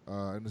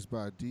 and it's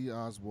by D.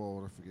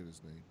 Oswald. I forget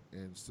his name.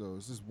 And so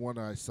it's this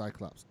one-eyed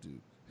Cyclops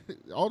dude.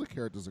 All the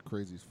characters are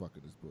crazy as fuck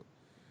in this book.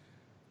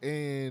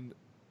 And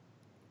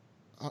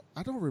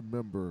I don't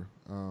remember.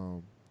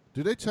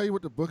 Did they tell you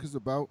what the book is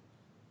about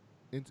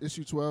in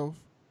issue 12?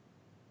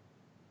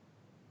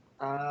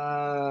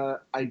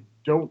 I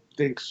don't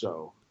think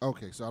so.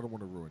 Okay, so I don't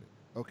want to ruin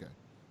it. Okay.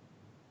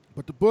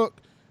 But the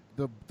book,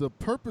 the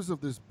purpose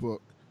of this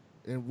book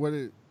and what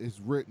it is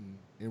written,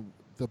 and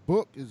the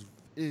book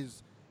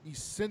is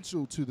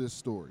essential to this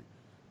story.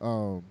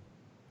 It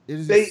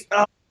is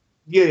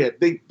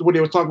when they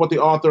were talking about the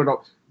author and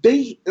all,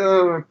 they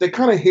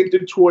kind of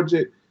hinted towards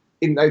it,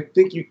 and I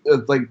think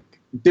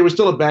there was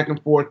still a back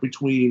and forth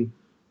between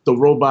the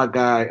robot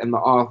guy and the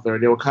author.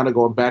 They were kind of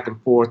going back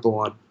and forth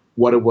on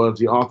what it was.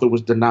 The author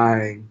was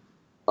denying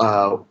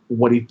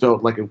what he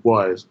felt like it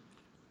was.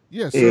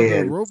 Yeah,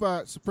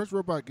 so Prince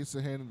Robot gets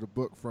a hand in the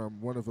book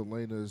from one of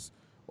Elena's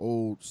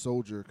old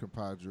soldier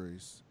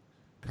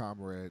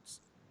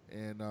comrades,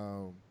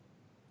 and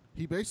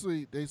he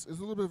basically it's a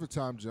little bit of a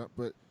time jump,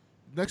 but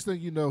next thing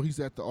you know, he's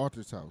at the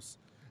author's house.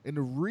 And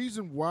the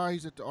reason why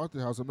he's at the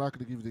author's house, I'm not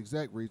going to give you the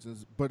exact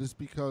reasons, but it's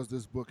because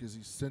this book is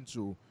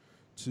essential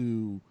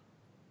to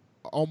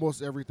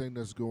almost everything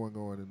that's going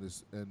on in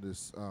this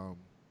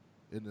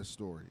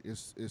story.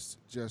 It's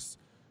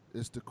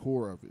the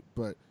core of it.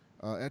 But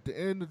at the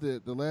end of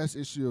the last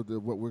issue of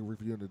what we're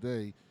reviewing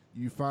today,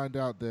 you find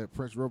out that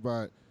Prince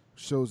Robot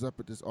shows up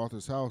at this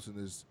author's house and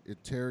is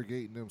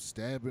interrogating them,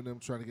 stabbing them,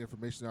 trying to get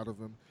information out of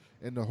him.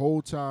 And the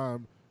whole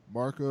time,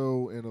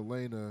 Marco and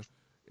Elena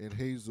and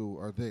Hazel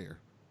are there,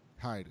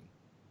 hiding.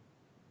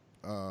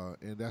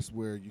 And that's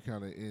where you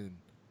kind of end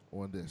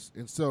on this.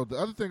 And so the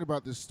other thing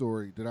about this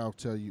story that I'll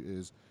tell you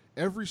is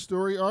every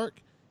story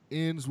arc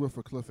ends with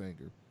a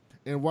cliffhanger.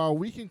 And while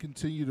we can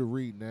continue to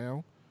read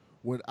now,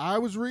 when I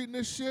was reading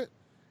this shit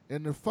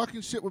and the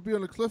fucking shit would be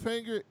on a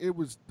cliffhanger, it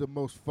was the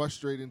most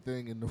frustrating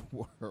thing in the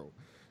world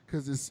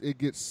because it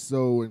gets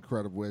so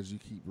incredible as you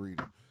keep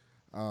reading.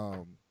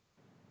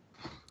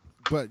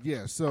 But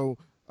yeah, so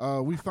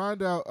we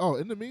find out. Oh,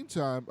 in the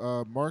meantime,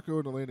 Marco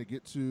and Elena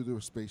get to the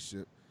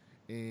spaceship,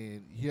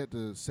 and he had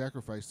to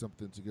sacrifice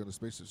something to get on the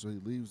spaceship, so he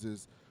leaves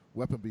his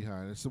weapon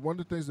behind. And so one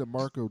of the things that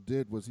Marco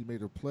did was he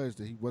made a pledge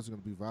that he wasn't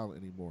going to be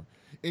violent anymore.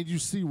 And you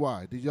see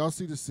why. Did y'all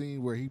see the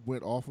scene where he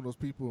went off on those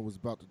people and was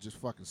about to just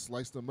fucking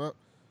slice them up?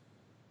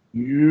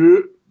 Yeah.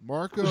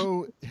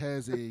 Marco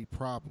has a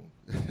problem,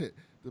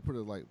 to put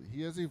it lightly.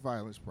 He has a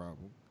violence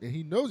problem, and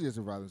he knows he has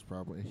a violence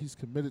problem, and he's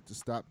committed to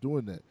stop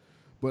doing that.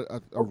 But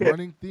a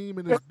running theme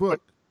in his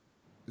book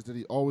is that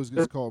he always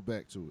gets called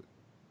back to it.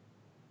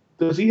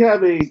 Does he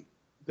have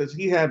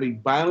a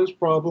violence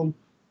problem,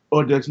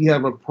 or does he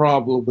have a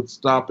problem with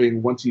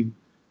stopping once he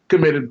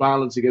committed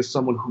violence against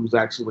someone who's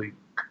actually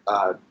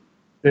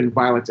been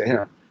violent to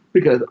him?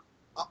 Because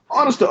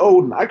honest to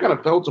Odin, I kind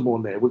of felt him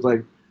on there. It was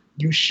like,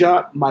 you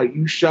shot my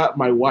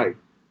wife.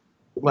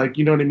 Like,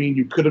 you know what I mean?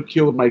 You could have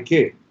killed my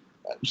kid.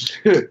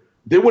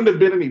 There wouldn't have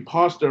been any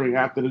posturing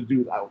after the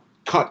dude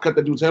cut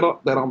the dude's head off,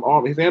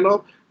 his hand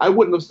off. I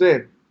wouldn't have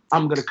said,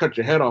 I'm going to cut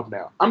your head off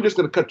now. I'm just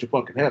going to cut your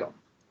fucking head off.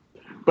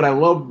 But I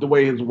love the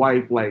way his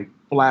wife, like,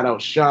 flat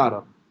out shot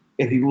him.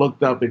 And he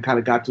looked up and kind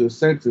of got to his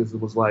senses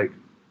and was like,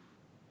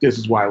 this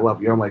is why I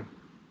love you. I'm like,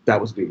 that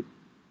was deep.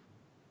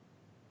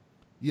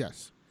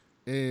 Yes.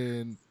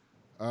 And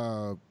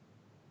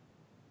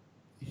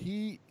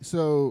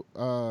so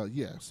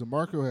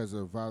Marco has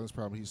a violence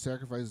problem. He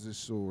sacrifices his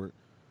sword.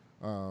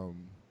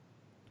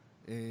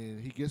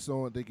 And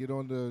they get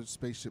on the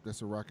spaceship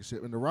that's a rocket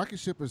ship. And the rocket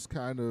ship is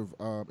kind of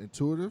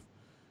intuitive.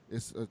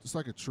 It's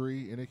like a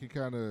tree, and it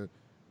kind of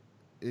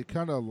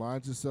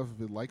aligns itself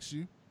if it likes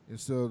you. And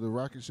so the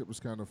rocket ship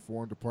was kind of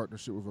formed a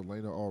partnership with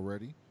Elena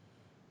already.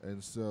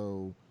 And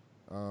so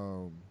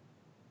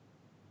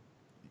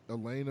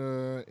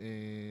Elena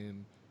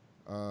and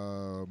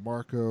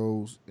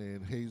Marcos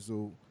and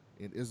Hazel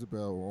and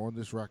Isabel are on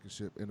this rocket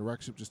ship, and the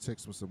rocket ship just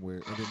takes them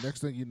somewhere. And the next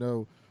thing you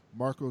know,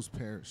 Marco's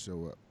parents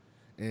show up.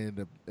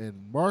 And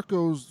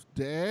Marco's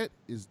dad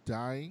is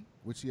dying,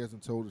 which he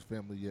hasn't told his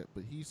family yet,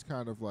 but he's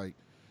kind of like,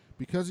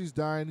 because he's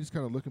dying, he's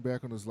kind of looking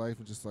back on his life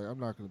and just like, I'm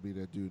not going to be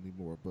that dude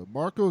anymore. But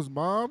Marco's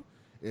mom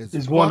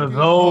is one of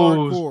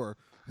those. Hardcore.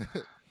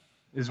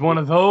 is one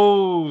of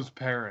those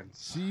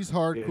parents. She's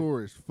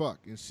hardcore as fuck,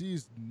 and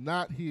she's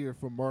not here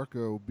for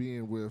Marco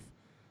being with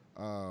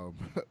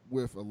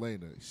with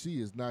Elena.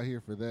 She is not here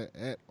for that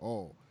at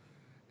all.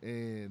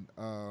 And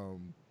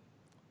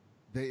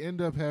they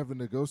end up having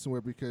to go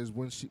somewhere because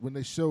when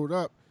they showed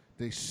up,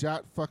 they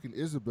shot fucking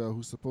Isabel,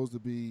 who's supposed to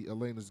be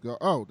Elena's girl.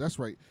 Oh, that's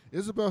right.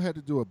 Isabel had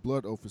to do a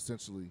blood oath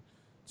essentially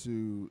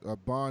to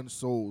bond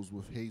souls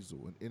with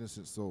Hazel, an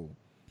innocent soul.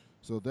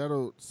 So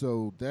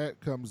that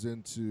comes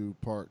into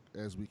part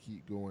as we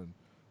keep going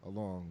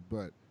along.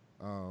 But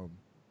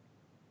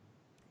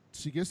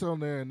she gets on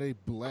there and they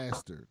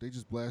blast her. They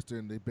just blast her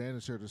and they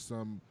banish her to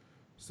some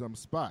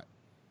spot.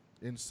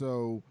 And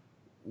so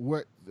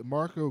what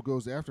Marco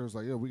goes after is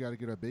like, yo, we got to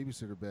get our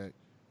babysitter back.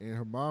 And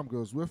her mom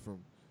goes with him.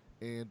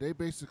 And they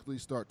basically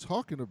start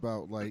talking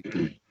about, like,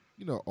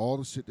 you know, all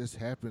the shit that's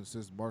happened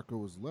since Marco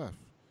was left.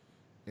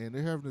 And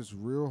they're having this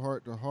real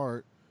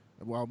heart-to-heart.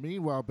 While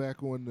meanwhile,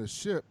 back on the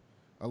ship,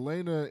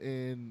 Elena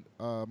and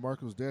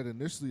Marco's dad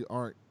initially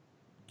aren't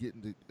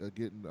getting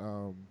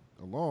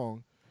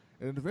along.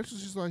 And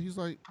eventually he's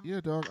like, yeah,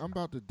 dog, I'm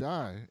about to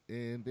die.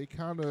 And they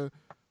kind of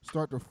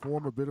start to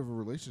form a bit of a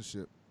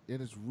relationship.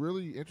 And it's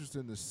really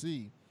interesting to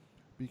see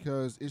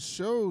because it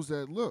shows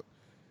that, look,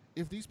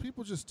 if these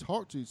people just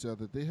talk to each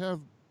other, they have,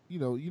 you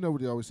know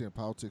what they always say in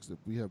politics, that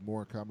we have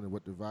more in common than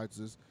what divides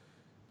us.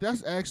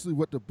 That's actually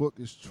what the book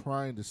is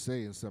trying to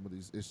say in some of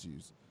these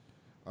issues.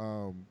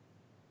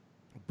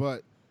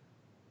 But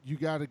you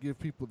got to give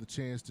people the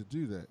chance to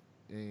do that.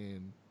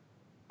 And,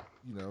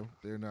 you know,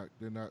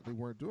 they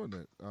weren't doing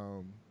that.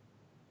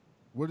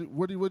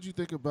 What do you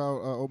think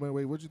about, oh man,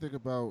 wait, what do you think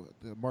about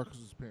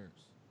Marcus's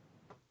parents?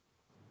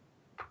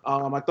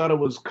 I thought it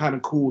was kind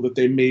of cool that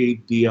they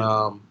made the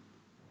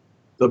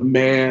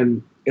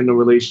man in the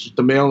relationship,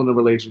 the male in the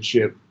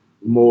relationship,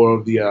 more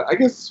of the I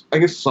guess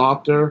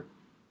softer,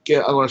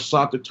 or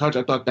softer touch.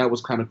 I thought that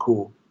was kind of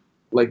cool.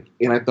 Like,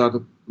 and I thought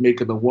that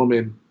making the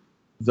woman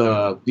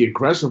the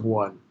aggressive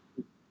one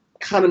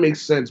kind of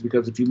makes sense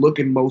because if you look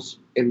in most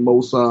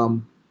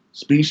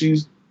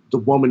species, the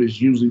woman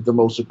is usually the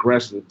most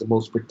aggressive, the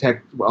most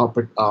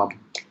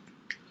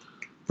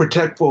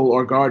protectful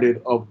or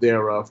guarded of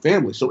their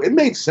family. So it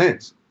makes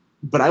sense.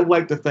 But I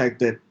like the fact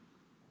that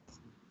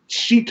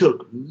she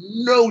took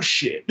no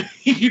shit.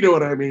 You know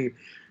what I mean?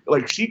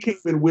 Like, she came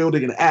in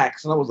wielding an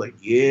axe, and I was like,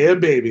 yeah,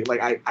 baby.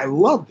 Like, I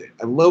loved it.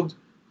 I loved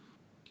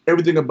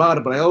everything about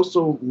it, but I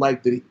also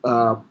liked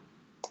that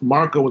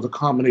Marco was a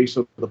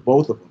combination of the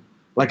both of them.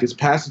 Like, his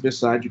pacifist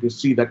side, you can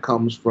see that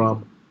comes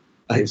from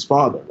his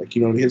father, like,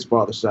 you know, his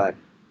father's side.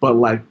 But,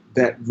 like,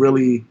 that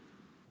really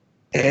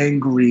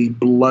angry,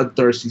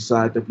 bloodthirsty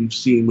side that we've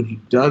seen when he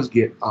does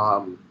get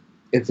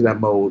into that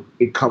mode,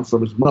 it comes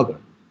from his mother.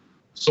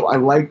 So I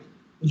like,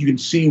 you can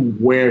see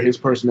where his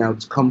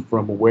personalities come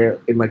from, and where,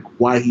 and like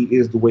why he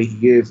is the way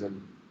he is,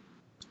 and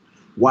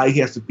why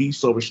he has to be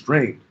so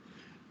restrained.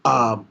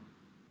 And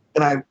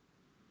I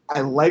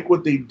like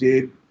what they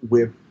did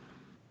with,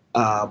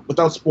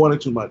 without spoiling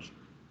too much,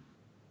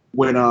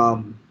 when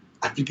I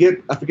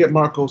forget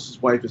Marcos'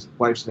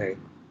 wife's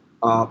name.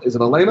 Is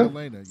it Elena?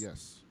 Elena,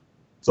 yes.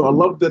 So I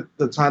love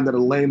the time that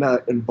Elena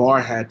and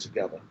Bar had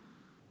together.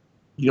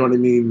 You know what I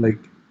mean? Like,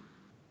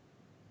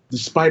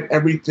 despite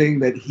everything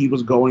that he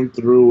was going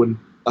through and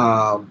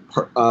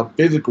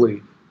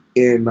physically,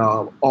 in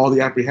all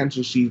the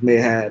apprehensions she may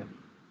have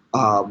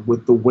had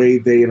with the way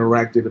they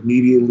interacted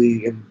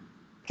immediately, and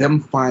them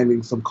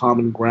finding some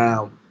common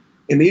ground,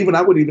 and even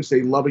I would even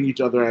say loving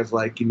each other as,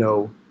 like, you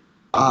know,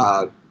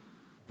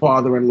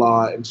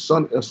 father-in-law and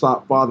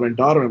father and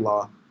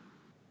daughter-in-law.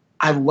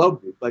 I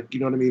loved it. Like, you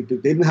know what I mean? They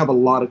didn't have a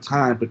lot of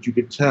time, but you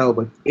could tell,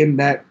 like, in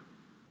that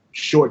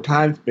short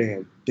time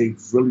span, they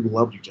really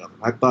loved each other.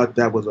 I thought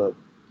that was a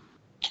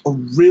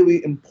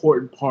really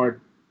important part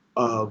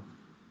of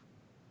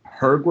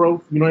her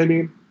growth. You know what I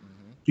mean?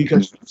 Mm-hmm.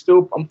 Because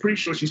I'm pretty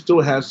sure she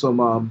still has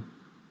some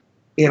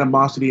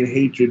animosity and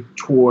hatred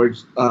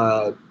towards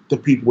the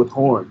people with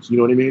horns. You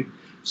know what I mean?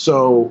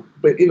 So,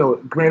 but, you know,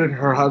 granted,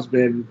 her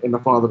husband and the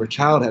father of her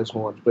child has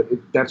horns, but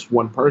that's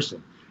one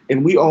person.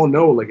 And we all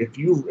know, like, if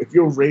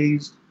you're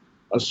raised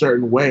a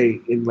certain way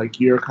and, like,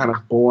 you're kind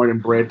of born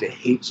and bred to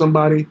hate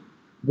somebody,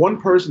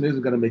 one person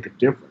isn't going to make a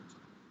difference,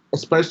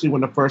 especially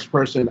when the first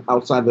person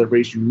outside of the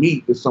race you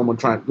meet is someone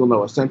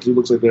essentially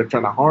looks like they're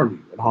trying to harm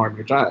you and harm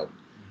your child.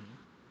 Mm-hmm.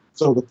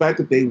 So the fact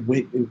that they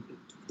went, and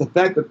the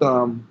fact that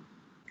the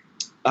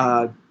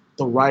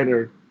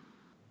writer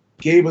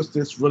gave us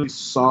this really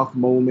soft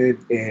moment,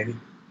 and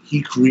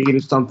he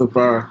created something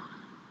for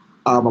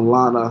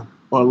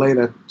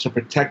Elena to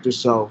protect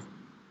herself,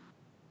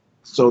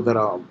 so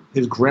that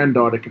his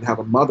granddaughter can have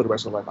a mother the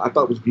rest of her life. I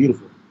thought it was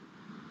beautiful.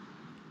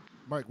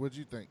 Mike, what did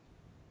you think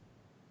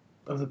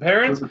of the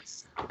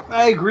parents?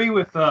 I agree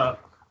with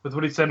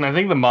what he said, and I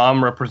think the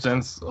mom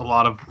represents a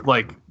lot of,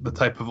 like, the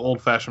type of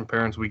old-fashioned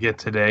parents we get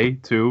today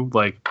too,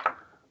 like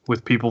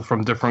with people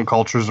from different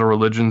cultures or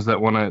religions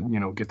that want to, you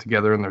know, get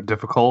together and they're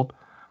difficult.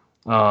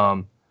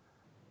 It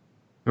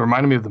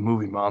reminded me of the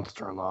movie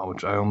Monster-in-Law,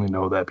 which I only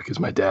know that because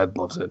my dad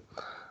loves it.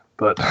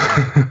 But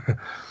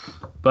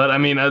but I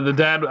mean, the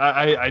dad.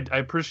 I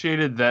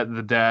appreciated that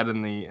the dad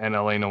and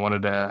Elena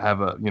wanted to have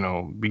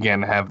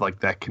began to have like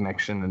that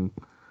connection,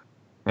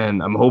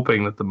 and I'm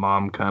hoping that the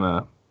mom kind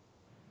of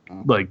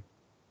like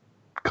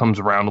comes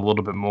around a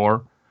little bit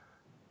more.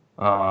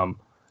 And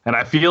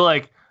I feel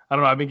like, I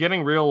don't know, I've been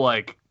getting real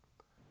like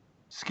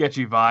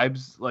sketchy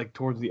vibes like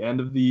towards the end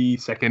of the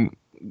second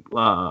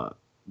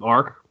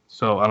arc.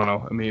 So I don't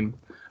know. I mean,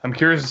 I'm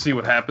curious to see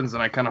what happens,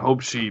 and I kind of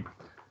hope she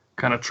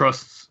kind of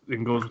trusts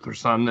and goes with her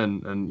son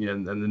and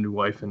the new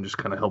wife and just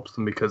kind of helps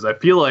them, because I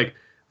feel like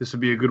this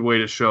would be a good way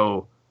to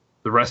show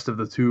the rest of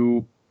the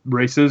two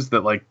races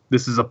that like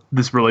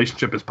this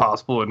relationship is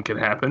possible and can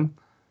happen.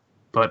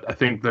 But I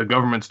think the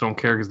governments don't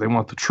care because they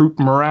want the troop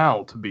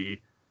morale to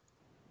be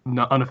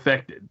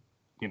unaffected,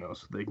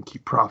 so they can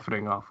keep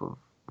profiting off of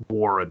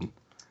war and,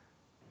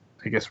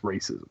 I guess,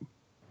 racism.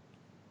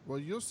 Well,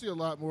 you'll see a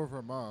lot more of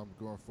her mom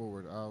going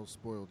forward. I'll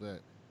spoil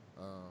that.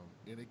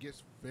 And it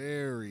gets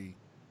very,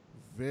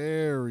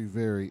 very,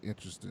 very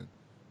interesting.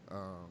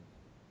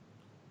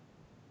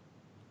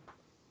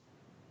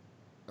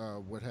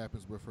 What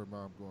happens with her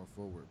mom going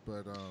forward.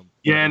 But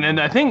yeah, and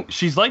I think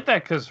she's like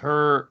that because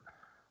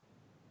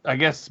I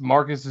guess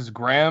Marcus's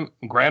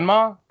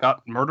grandma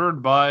got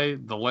murdered by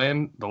the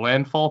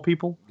landfall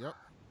people. Yep.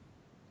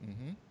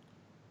 Mm-hmm.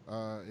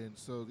 And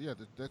so yeah,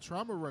 the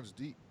trauma runs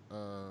deep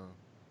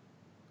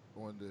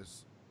on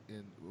this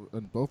in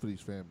both of these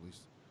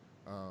families.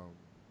 I'm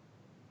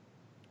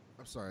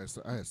sorry,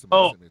 I had some.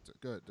 Go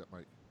ahead,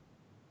 Mike.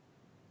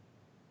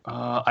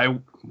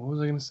 What was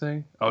I gonna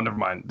say? Oh, never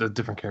mind. The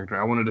different character.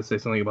 I wanted to say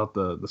something about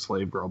the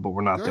slave girl, but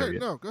we're not there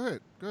yet. No, go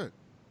ahead.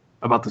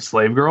 About the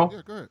slave girl?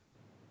 Yeah, go ahead.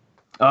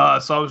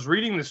 So I was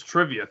reading this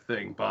trivia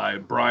thing by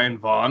Brian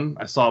Vaughn.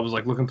 I was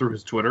like looking through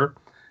his Twitter,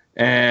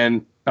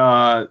 and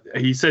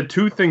he said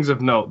two things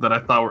of note that I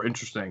thought were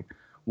interesting.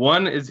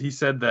 One is he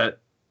said that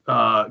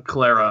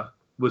Clara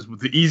was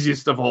the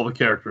easiest of all the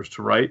characters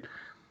to write,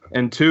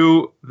 and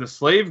two, the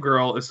slave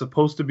girl is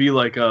supposed to be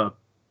like a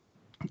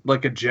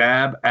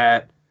jab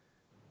at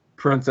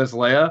Princess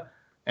Leia,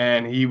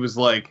 and he was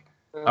like,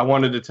 I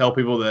wanted to tell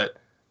people that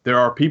there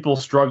are people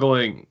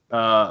struggling,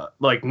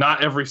 like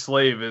not every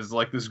slave is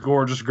like this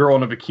gorgeous girl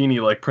in a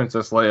bikini like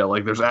Princess Leia.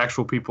 Like there's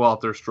actual people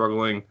out there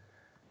struggling,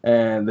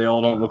 and they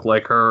all don't look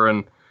like her,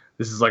 and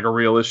this is like a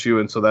real issue,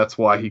 and so that's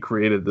why he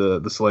created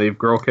the slave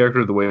girl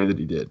character the way that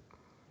he did.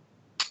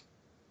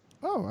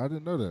 Oh, I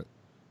didn't know that.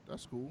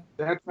 That's cool.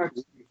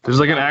 There's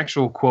like an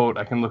actual quote.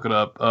 I can look it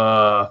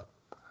up.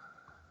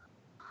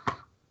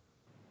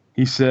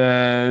 He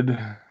stated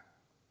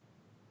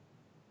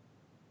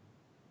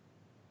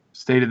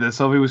that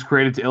Sylvie was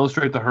created to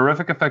illustrate the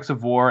horrific effects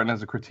of war and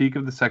as a critique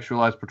of the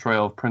sexualized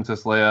portrayal of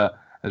Princess Leia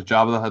as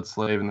Jabba the Hutt's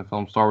slave in the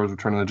film Star Wars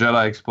Return of the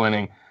Jedi,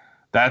 explaining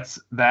that's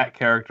that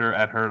character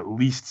at her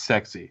least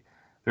sexy.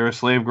 There are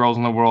slave girls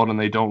in the world and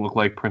they don't look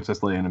like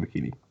Princess Leia in a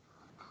bikini.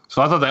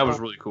 So I thought that was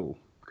really cool,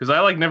 because I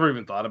like never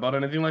even thought about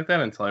anything like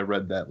that until I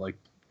read that like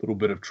little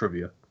bit of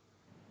trivia.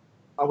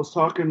 I was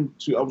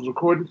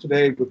recording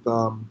today with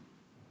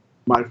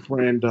my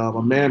friend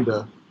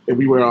Amanda, and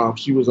we were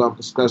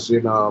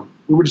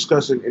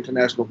discussing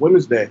International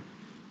Women's Day,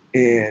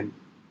 and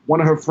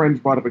one of her friends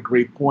brought up a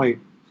great point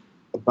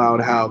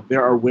about how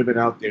there are women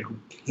out there who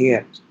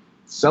can't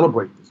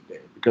celebrate this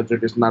day because they're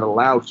just not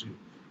allowed to.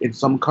 In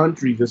some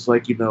countries, it's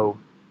like, you're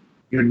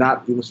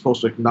not even supposed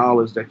to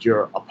acknowledge that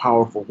you're a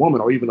powerful woman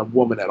or even a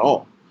woman at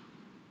all.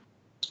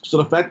 So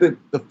the fact that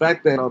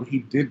he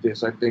did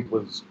this, I think,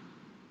 was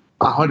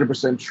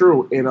 100%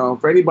 true. And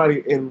for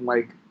anybody in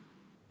like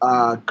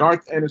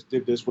Garth Ennis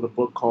did this with a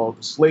book called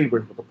The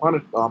Slavers, with a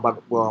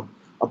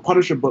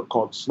Punisher book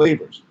called The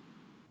Slavers.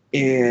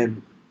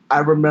 And I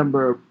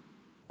remember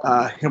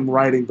him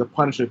writing The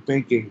Punisher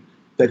thinking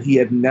that he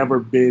had never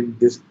been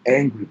this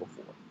angry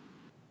before.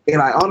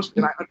 And I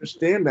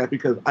understand that,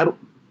 because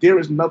there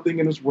is nothing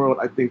in this world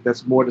I think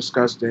that's more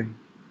disgusting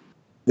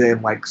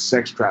than like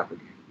sex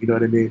trafficking. You know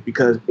what I mean?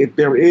 Because if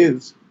there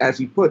is, as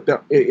he put,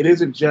 it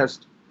isn't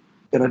just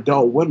an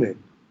adult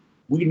women.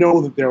 We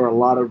know that there are a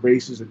lot of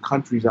races and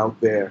countries out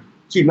there.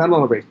 Not a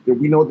lot of races.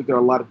 We know that there are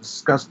a lot of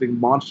disgusting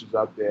monsters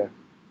out there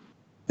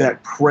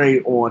that prey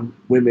on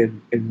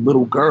women and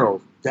little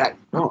girls that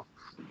young.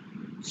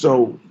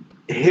 So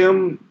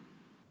him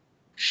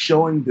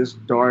showing this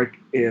dark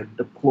and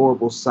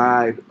deplorable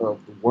side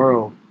of the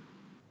world,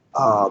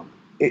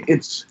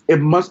 it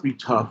must be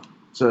tough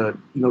to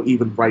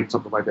even write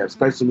something like that,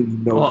 especially when you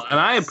know. Well, and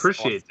I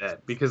appreciate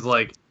that, because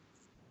like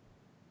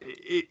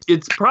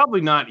it's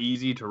probably not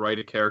easy to write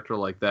a character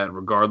like that,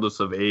 regardless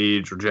of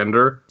age or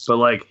gender. So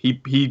like he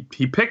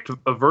picked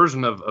a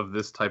version of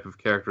this type of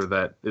character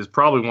that is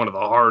probably one of the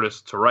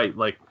hardest to write.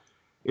 Like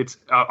it's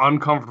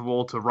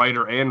uncomfortable to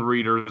writer and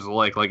readers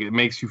alike. Like it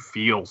makes you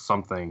feel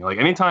something. Like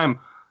anytime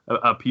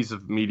a piece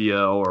of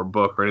media or a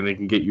book or anything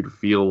can get you to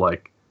feel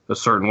like a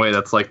certain way,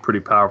 that's like pretty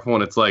powerful.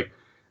 And it's like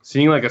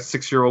seeing like a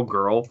 6-year-old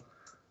girl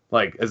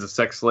like as a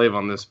sex slave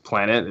on this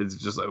planet, it's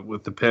just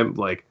with the pimp,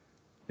 like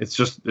it's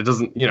just, it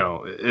doesn't, you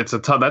know, that's a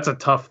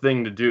tough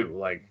thing to do.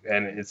 Like,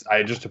 and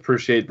I just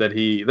appreciate that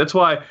that's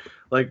why,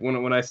 like,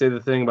 when I say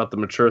the thing about the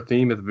mature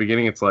theme at the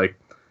beginning, it's like,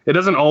 it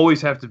doesn't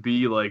always have to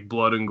be like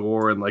blood and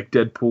gore and like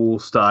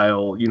Deadpool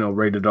style, you know,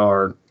 rated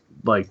R,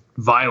 like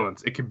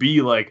violence. It could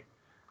be like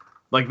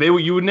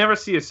you would never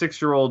see a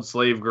 6-year-old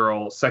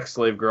sex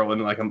slave girl in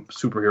like a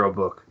superhero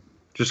book,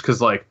 just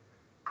because like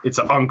it's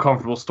an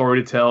uncomfortable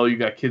story to tell. You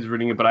got kids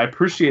reading it, but I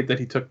appreciate that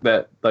he took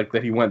that, like,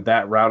 that he went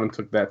that route and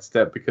took that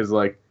step, because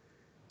like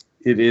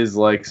it is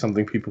like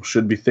something people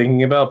should be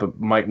thinking about, but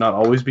might not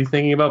always be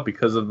thinking about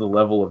because of the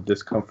level of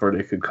discomfort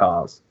it could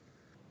cause.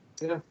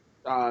 Yeah,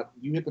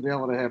 you hit the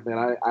nail on the head,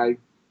 man.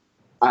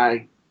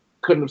 I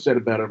couldn't have said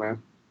it better,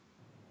 man.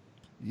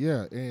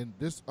 Yeah, and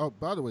this. Oh,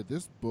 by the way,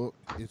 this book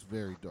is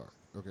very dark.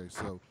 Okay,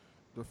 so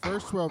the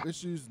first 12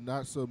 issues,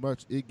 not so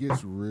much. It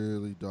gets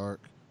really dark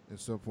at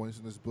some points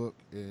in this book,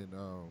 and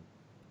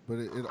but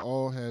it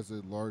all has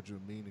a larger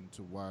meaning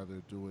to why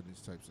they're doing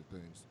these types of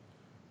things.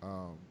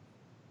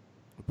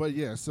 But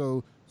yeah,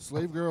 so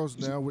Slave Girl's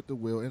now with the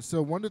will, and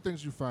so one of the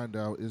things you find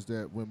out is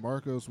that when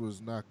Marcos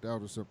was knocked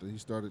out or something, he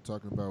started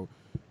talking about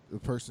the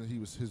person he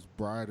was, his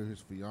bride or his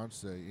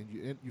fiance,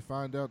 and you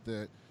find out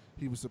that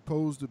he was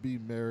supposed to be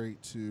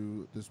married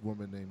to this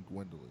woman named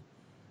Gwendolyn.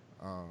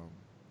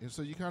 And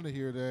so you kind of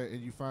hear that, and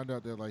you find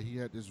out that like he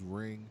had this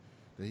ring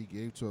that he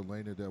gave to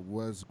Elena that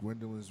was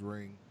Gwendolyn's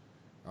ring,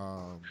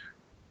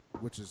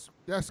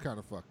 that's kind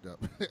of fucked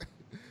up.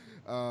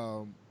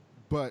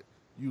 But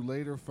you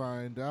later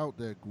find out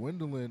that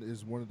Gwendolyn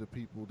is one of the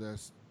people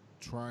that's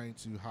hiring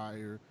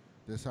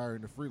the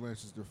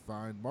freelancers to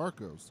find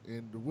Marcos.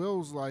 And the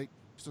will's like,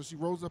 so she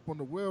rolls up on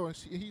the will, and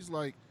he's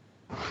like,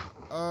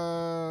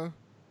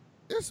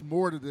 it's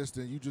more to this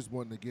than you just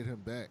wanting to get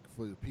him back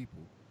for the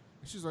people.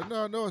 And she's like,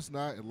 no, it's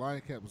not. And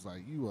Lion Cat was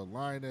like, you a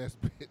lying ass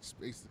bitch,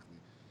 basically.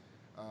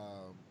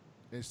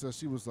 And so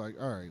she was like,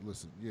 all right,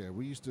 listen, yeah,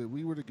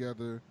 we were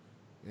together,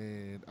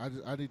 and I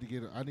gotta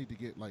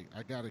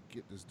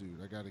get this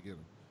dude. I gotta get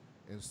him.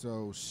 And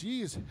so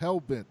she is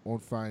hell-bent on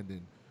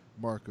finding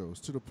Marcos,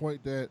 to the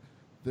point that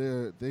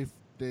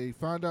they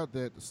find out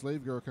that the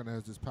slave girl kind of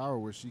has this power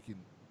where she can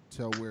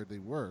tell where they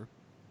were.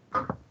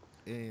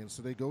 And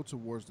so they go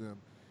towards them.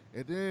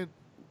 And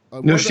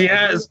then she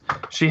has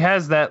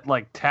that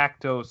like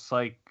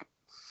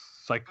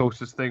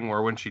psychosis thing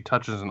where when she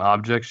touches an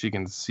object, she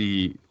can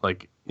see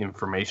like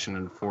information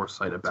and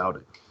foresight about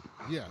it.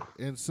 Yeah,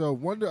 and so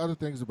one of the other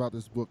things about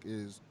this book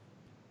is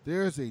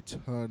there's a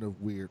ton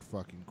of weird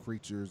fucking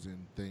creatures and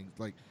things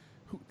like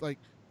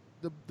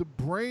the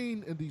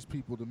brain in these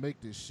people to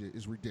make this shit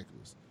is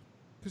ridiculous,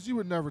 because you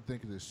would never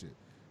think of this shit.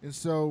 And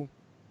so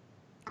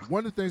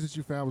one of the things that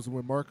you found was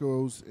when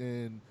Marcos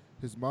and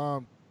his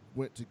mom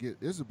went to get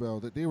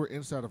Isabel, that they were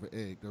inside of an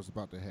egg that was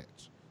about to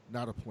hatch,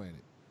 not a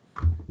planet.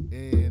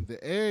 And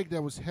the egg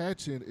that was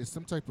hatching is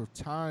some type of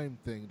time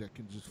thing that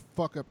can just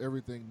fuck up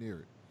everything near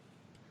it.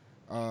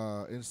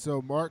 And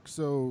so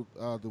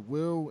the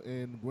Will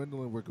and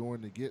Gwendolyn were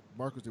going to get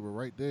Marcos. They were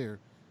right there.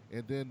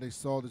 And then they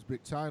saw this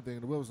big time thing.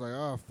 And the Will was like,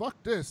 fuck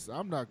this.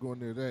 I'm not going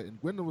near that. And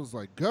Gwendolyn was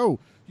like, go.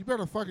 You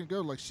better fucking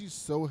go. Like, she's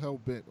so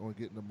hell-bent on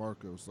getting to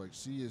Marcos. Like,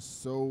 she is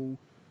so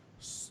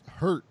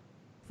hurt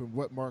from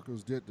what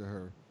Marcos did to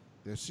her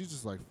that she's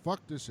just like, fuck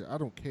this shit. I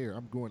don't care.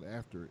 I'm going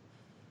after it.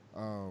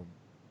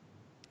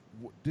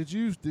 Did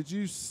you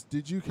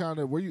kind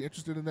of, were you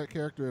interested in that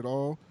character at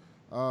all,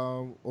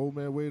 Old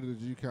Man Wade, or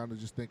did you kind of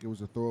just think it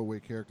was a throwaway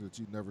character that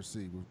you'd never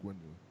see with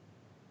Gwendolyn?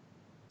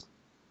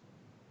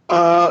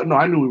 No,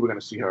 I knew we were going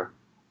to see her.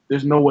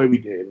 There's no way we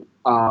did.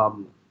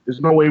 There's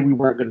no way we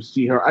weren't going to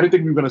see her. I didn't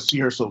think we were going to see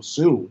her so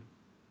soon.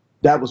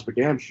 That was for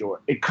damn sure.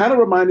 It kind of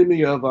reminded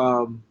me of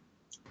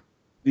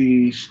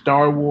the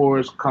Star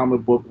Wars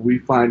comic book. We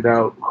find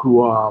out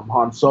who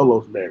Han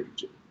Solo's married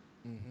to.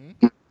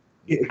 Mm-hmm.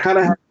 It kind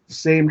of had the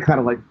same kind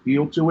of like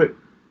feel to it.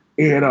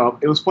 And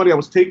it was funny. I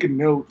was taking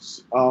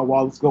notes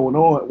while it's going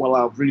on, while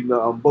I was reading the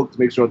book to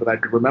make sure that I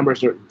could remember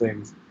certain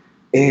things.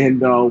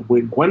 And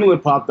when Gwendolyn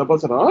popped up, I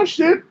said, "Oh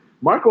shit,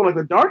 Marco like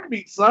the dark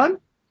meat, son."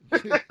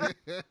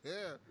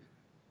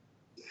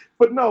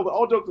 But no,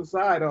 all jokes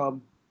aside,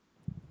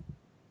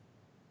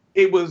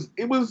 it was.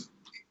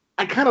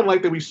 I kind of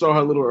like that we saw her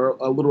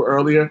a little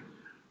earlier,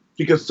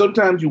 because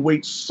sometimes you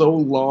wait so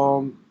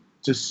long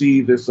to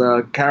see this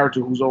character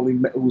who's only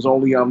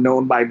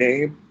known by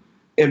name,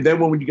 and then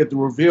when you get the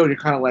reveal, you're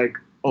kind of like,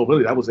 "Oh,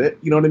 really? That was it?"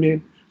 You know what I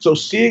mean? So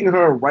seeing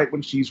her right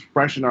when she's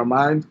fresh in our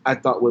minds, I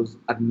thought was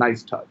a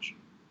nice touch.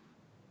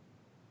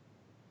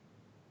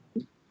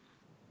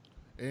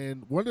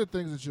 And one of the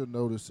things that you'll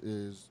notice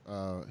is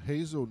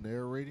Hazel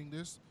narrating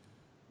this.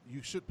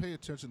 You should pay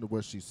attention to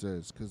what she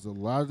says, because a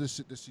lot of the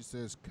shit that she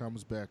says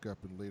comes back up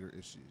in later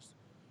issues.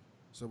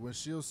 So when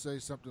she'll say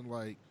something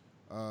like,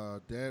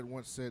 Dad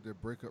once said that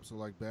breakups are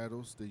like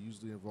battles, they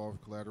usually involve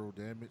collateral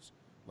damage,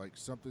 like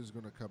something's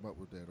going to come up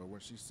with that. Or when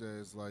she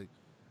says, like,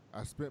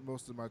 I spent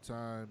most of my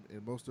time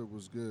and most of it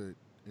was good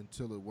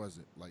until it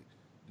wasn't. Like,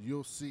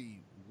 you'll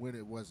see when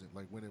it wasn't,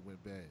 like when it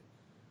went bad.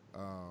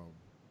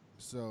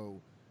 So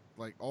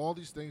Like all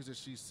these things that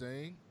she's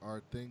saying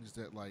are things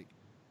that like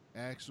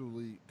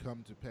actually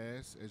come to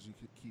pass as you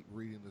keep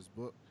reading this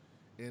book.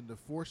 And the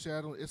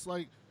foreshadowing, it's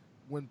like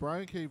when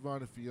Brian K.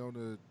 Vaughan and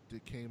Fiona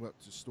came up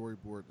to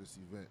storyboard this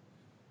event.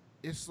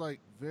 It's like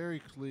very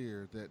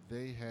clear that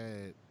they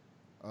had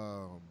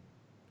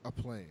a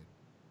plan,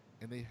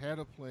 and they had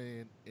a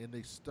plan, and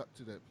they stuck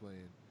to that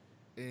plan.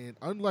 And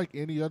unlike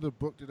any other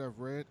book that I've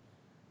read,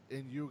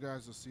 and you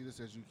guys will see this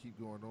as you keep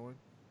going on,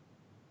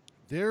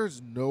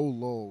 there's no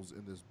lulls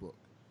in this book.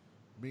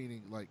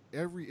 Meaning, like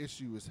every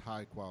issue is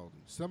high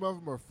quality. Some of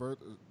them are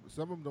further.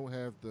 Some of them don't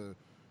have the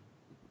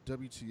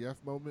WTF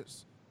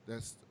moments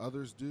that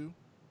others do,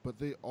 but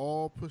they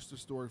all push the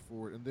story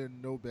forward, and there are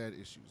no bad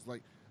issues.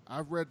 Like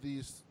I've read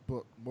these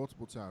book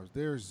multiple times.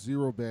 There's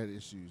zero bad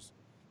issues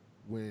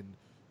when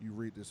you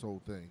read this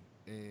whole thing,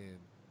 and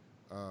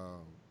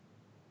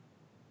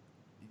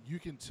you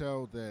can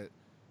tell that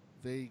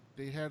they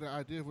had an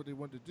idea of what they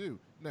wanted to do.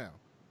 Now,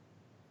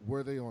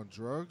 were they on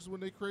drugs when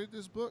they created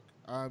this book?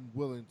 I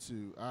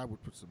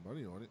would put some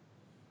money on it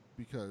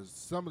because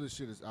some of the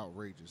shit is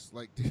outrageous.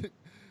 Like,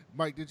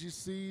 Mike, did you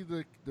see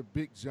the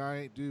big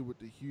giant dude with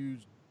the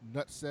huge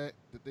nutsack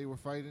that they were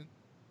fighting?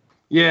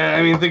 Yeah,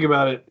 I mean, think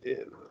about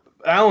it.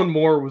 Alan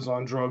Moore was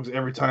on drugs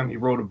every time he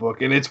wrote a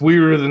book, and it's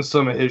weirder than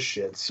some of his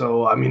shit.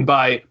 So, I mean,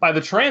 by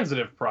the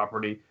transitive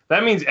property,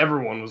 that means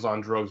everyone was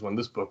on drugs when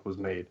this book was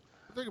made.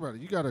 Think about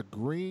it. You got a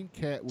green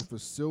cat with a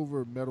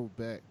silver metal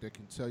back that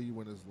can tell you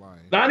when it's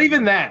lying. Not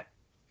even that.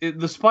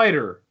 The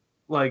spider.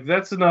 Like,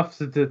 that's enough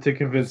to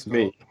convince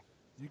me.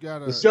 You got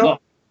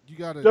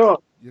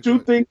two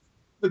things.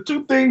 The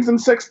two things in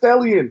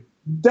Sextillion.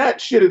 That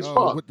shit is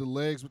fucked. With the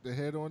legs with the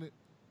head on it?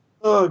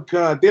 Oh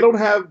god. They don't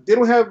have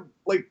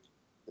like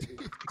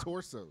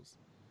torsos.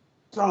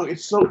 Dog,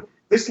 it's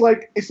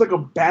like a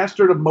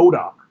bastard of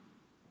MODOK.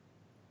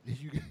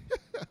 You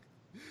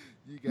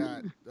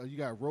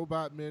got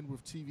robot men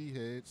with TV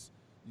heads.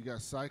 You got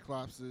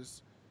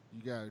cyclopses.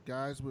 You got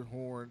guys with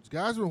horns.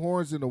 Guys with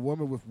horns and a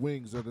woman with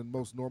wings are the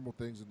most normal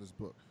things in this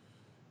book.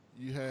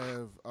 You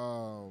have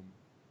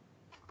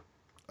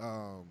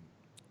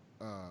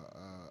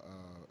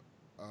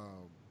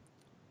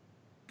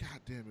God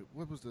damn it!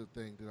 What was the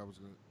thing that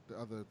the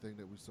other thing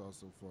that we saw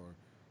so far?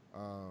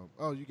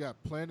 You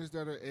got planets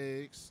that are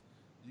eggs.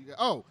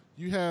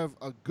 You have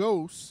a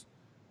ghost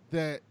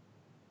that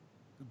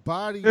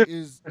body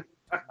is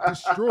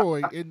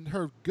destroyed and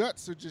her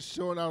guts are just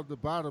showing out of the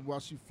bottom while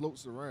she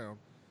floats around.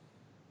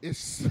 It's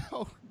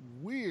so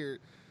weird.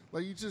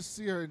 Like you just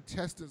see her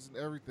intestines and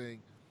everything.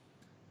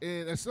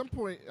 And at some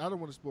point, I don't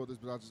want to spoil this,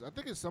 but I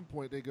think at some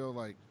point they go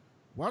like,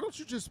 why don't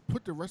you just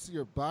put the rest of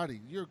your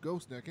body? You're a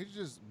ghost now. Can't you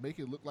just make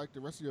it look like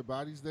the rest of your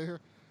body's there?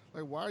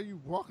 Like, why are you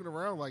walking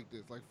around like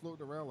this? Like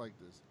floating around like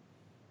this?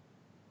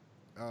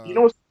 You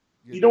know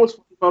what's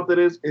funny about that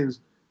is, and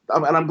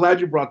I'm glad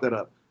you brought that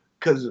up,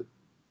 because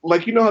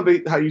like you know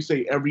how you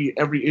say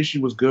every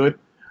issue was good.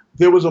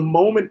 There was a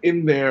moment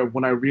in there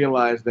when I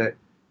realized that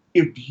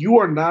if you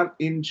are not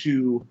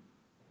into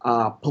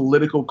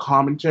political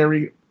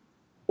commentary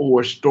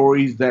or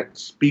stories that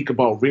speak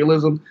about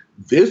realism,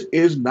 this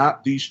is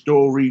not the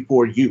story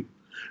for you.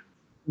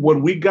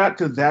 When we got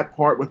to that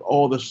part with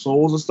all the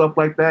souls and stuff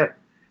like that,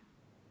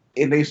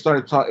 and they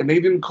started talking, and they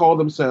didn't call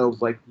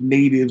themselves like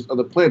natives of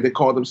the planet, they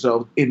called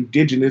themselves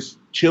indigenous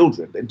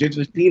children,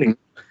 indigenous teenagers.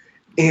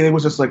 And it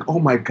was just like, oh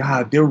my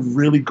God, they're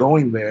really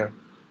going there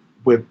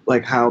with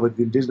like how the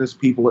indigenous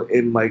people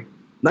in like,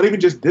 not even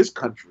just this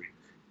country,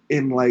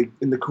 in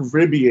the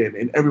Caribbean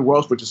and everywhere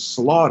else were just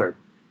slaughtered.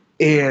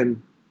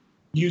 And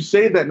you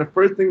say that, and the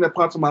first thing that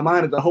pops in my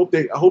mind is I hope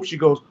she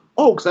goes,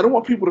 oh, because I don't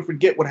want people to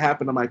forget what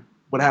happened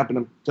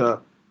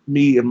to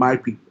me and my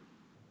people.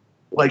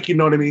 Like, you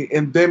know what I mean?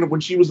 And then when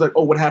she was like,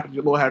 oh, what happened to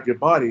your lower half of your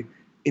body?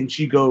 And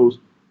she goes,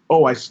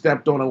 oh, I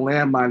stepped on a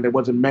landmine that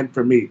wasn't meant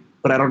for me,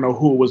 but I don't know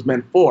who it was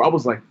meant for. I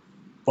was like,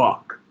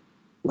 fuck.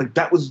 Like,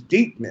 that was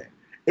deep, man.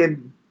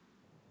 And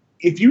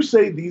if you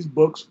say these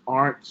books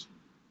aren't,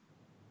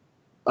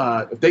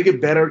 if they get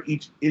better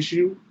each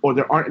issue, or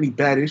there aren't any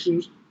bad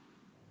issues,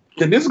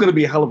 then this is going to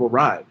be a hell of a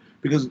ride.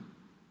 Because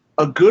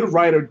a good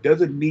writer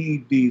doesn't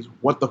need these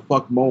what the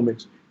fuck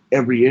moments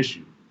every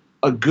issue.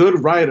 A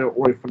good writer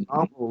or a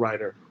phenomenal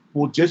writer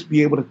will just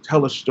be able to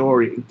tell a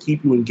story and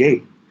keep you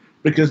engaged.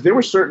 Because there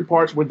were certain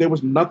parts where there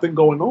was nothing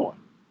going on.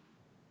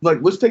 Like,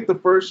 let's take part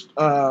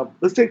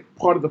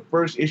of the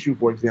first issue,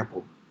 for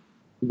example,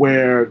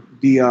 where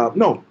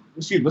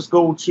let's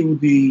go to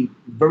the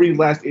very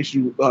last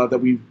issue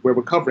that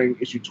we're covering,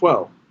 issue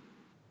 12,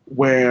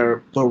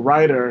 where the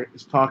writer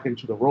is talking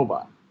to the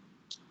robot.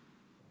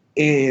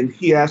 And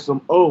he asks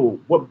him, oh,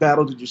 what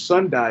battle did your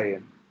son die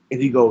in?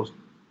 And he goes,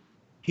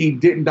 he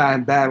didn't die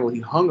in battle, he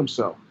hung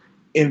himself.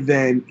 And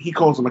then he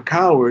calls him a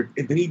coward,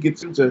 and then he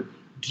gets into,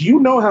 do you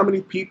know how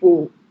many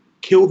people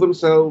kill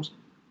themselves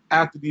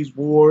after these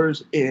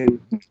wars,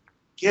 and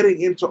getting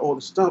into all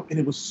the stuff? And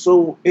it's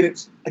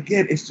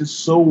just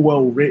so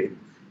well written.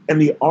 And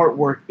the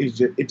artwork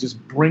it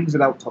just brings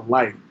it out to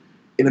life.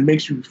 And it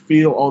makes you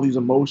feel all these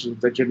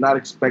emotions that you're not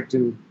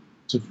expecting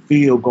to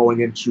feel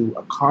going into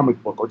a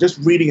comic book or just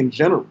reading in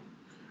general.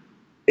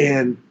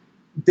 And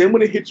then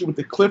when it hits you with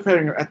the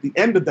cliffhanger at the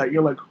end of that,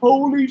 you're like,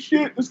 holy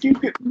shit, this keeps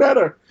getting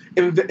better.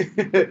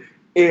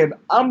 And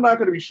I'm not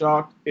going to be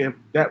shocked if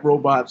that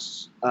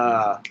robot's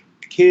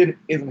kid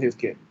isn't his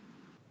kid.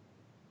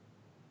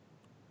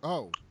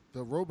 Oh,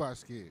 the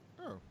robot's kid.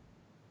 Oh.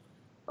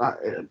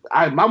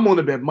 I'm willing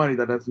to bet money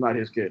that that's not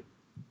his kid.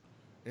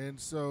 And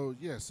so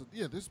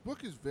this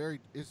book is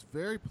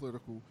very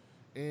political,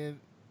 and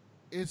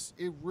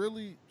it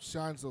really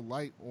shines a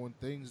light on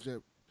things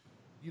that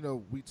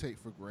we take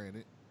for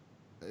granted,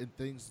 and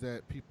things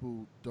that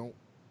people don't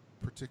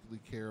particularly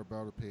care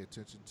about or pay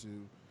attention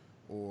to,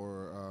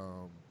 or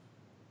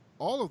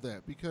all of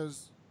that,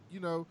 because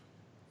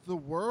the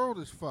world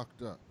is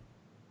fucked up.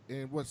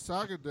 And what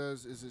Saga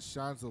does is it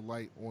shines a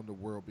light on the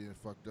world being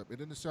fucked up, and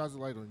then it shines a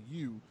light on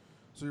you,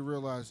 so you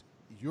realize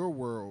your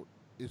world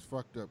is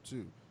fucked up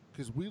too.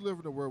 Because we live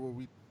in a world where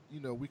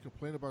we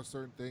complain about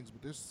certain things,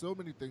 but there's so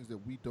many things that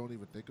we don't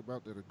even think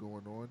about that are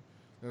going on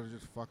that are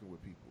just fucking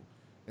with people.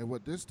 And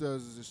what this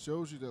does is it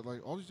shows you that like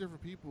all these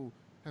different people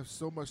have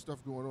so much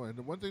stuff going on. And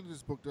the one thing that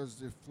this book does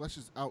is it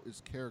fleshes out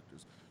its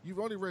characters. You've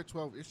only read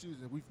 12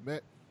 issues, and we've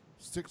met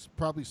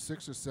probably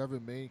 6 or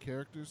 7 main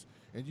characters,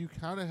 and you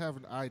kind of have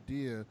an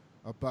idea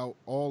about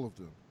all of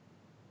them.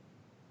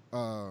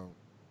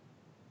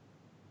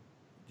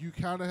 You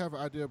kind of have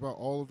an idea about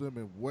all of them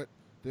and what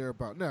they're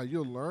about. Now,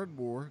 you'll learn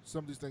more. Some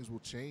of these things will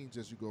change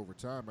as you go over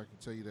time. I can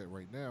tell you that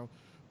right now.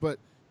 But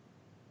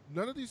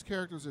none of these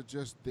characters are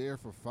just there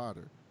for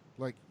fodder.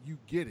 Like, you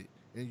get it,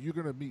 and you're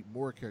going to meet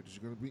more characters.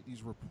 You're going to meet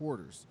these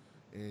reporters,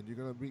 and you're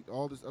going to meet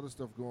all this other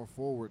stuff going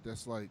forward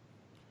that's like,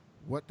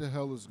 what the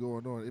hell is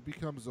going on? It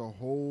becomes a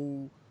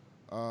whole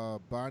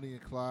Bonnie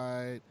and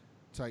Clyde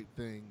type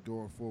thing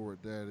going forward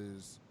that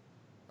is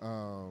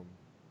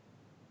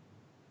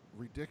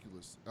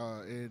ridiculous.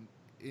 And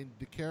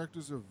the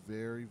characters are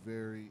very,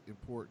 very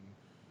important.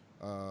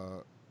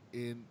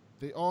 And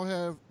they all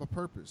have a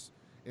purpose.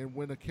 And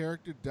when a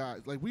character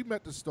dies, like we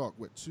met the Stalk,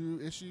 2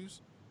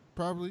 issues?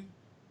 Probably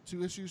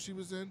 2 issues she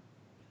was in.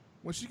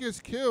 When she gets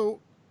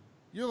killed,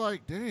 you're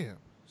like, damn,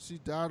 she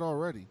died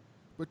already.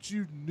 But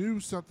you knew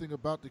something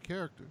about the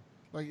character.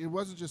 Like, it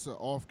wasn't just an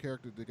off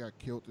character that got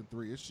killed in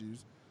 3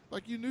 issues.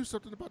 Like, you knew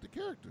something about the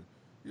character.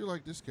 You're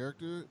like, this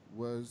character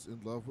was in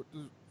love with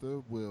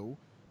the Will.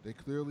 They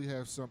clearly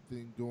have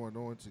something going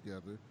on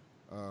together.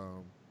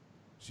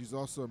 She's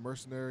also a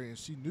mercenary, and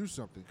she knew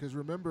something. Because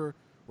remember,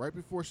 right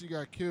before she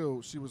got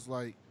killed, she was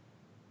like,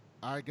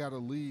 I got a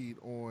lead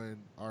on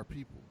our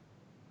people,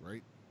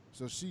 right?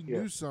 So she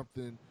knew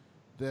something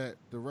that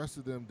the rest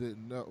of them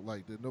didn't know,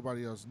 like, that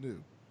nobody else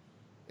knew.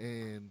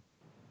 And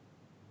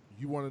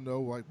you want to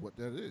know, like, what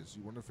that is.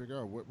 You want to figure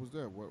out what was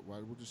that. Why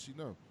did she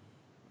know?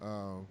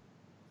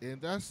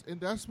 And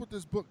that's what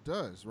this book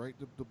does, right?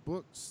 The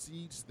book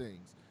seeds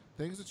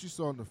things that you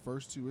saw in the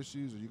first 2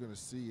 issues, or you're going to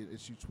see in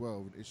issue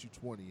 12, and issue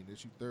 20, and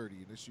issue 30,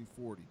 and issue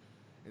 40,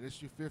 and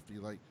issue 50.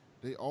 Like,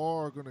 they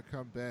all are going to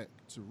come back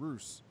to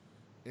roost.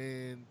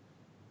 And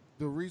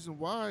the reason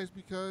why is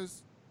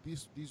because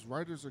these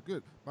writers are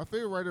good. My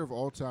favorite writer of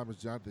all time is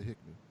Jonathan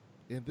Hickman,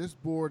 and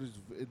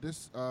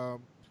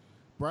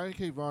Brian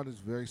K. Vaughan is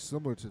very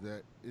similar to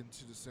that,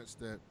 into the sense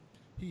that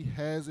he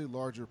has a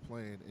larger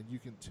plan, and you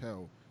can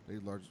tell that he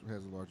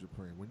has a larger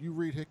plan. When you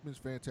read Hickman's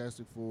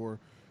Fantastic Four,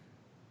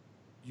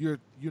 you're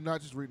not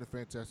just reading a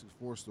Fantastic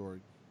Four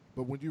story,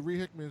 but when you read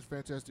Hickman's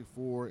Fantastic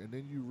Four, and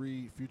then you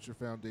read Future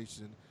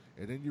Foundation,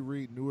 and then you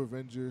read New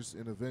Avengers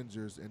and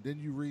Avengers, and then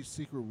you read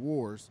Secret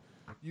Wars,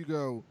 you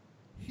go,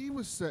 he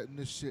was setting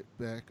this shit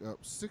back up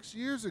 6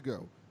 years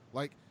ago.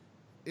 Like,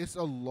 it's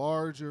a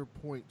larger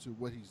point to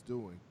what he's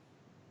doing.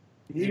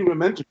 He even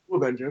mentioned New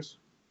Avengers.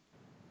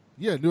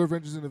 Yeah, New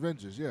Avengers and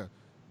Avengers, yeah.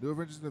 New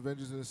Avengers and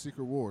Avengers and the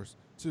Secret Wars,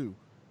 too.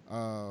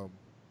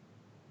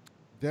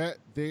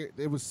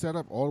 It was set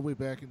up all the way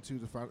back into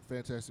the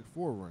Fantastic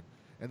Four run.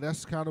 And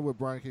that's kind of what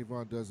Brian K.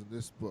 Vaughan does in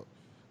this book.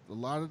 A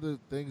lot of the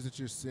things that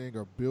you're seeing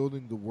are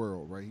building the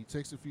world, right? He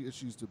takes a few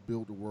issues to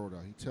build the world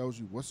out. He tells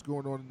you what's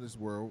going on in this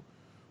world,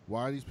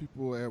 why these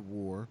people are at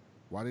war,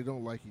 why they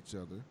don't like each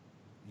other.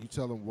 You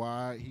tell him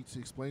why. He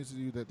explains to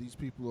you that these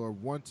people are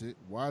wanted,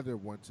 why they're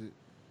wanted,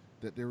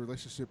 that their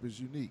relationship is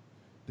unique.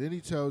 Then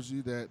he tells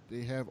you that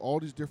they have all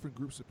these different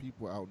groups of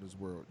people out in this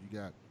world. You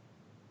got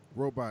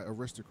robot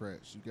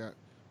aristocrats, you got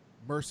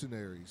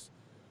mercenaries,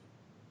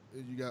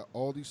 and you got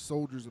all these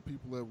soldiers and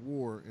people at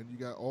war, and you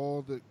got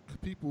all the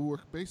people who are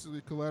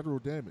basically collateral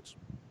damage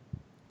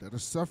that are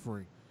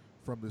suffering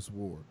from this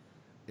war.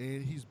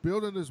 And he's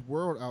building this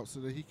world out so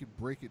that he can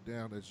break it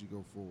down as you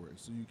go forward,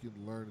 so you can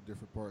learn the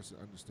different parts and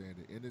understand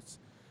it. And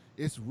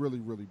it's really,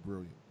 really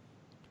brilliant.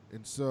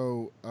 And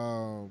so,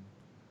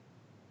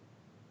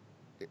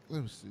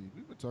 let me see.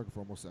 We've been talking for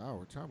almost an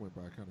hour. Time went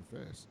by kind of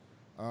fast.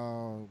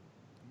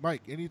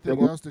 Mike,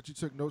 anything else that you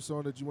took notes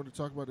on that you wanted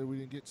to talk about that we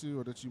didn't get to,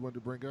 or that you wanted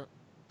to bring up?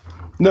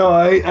 No,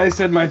 I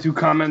said my 2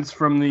 comments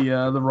from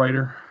the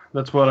writer.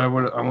 That's what I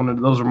wanted.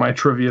 Those are my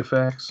trivia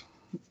facts.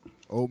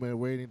 Old Man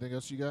Wade, anything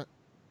else you got?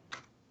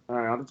 All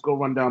right, I'll just go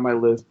run down my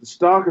list. The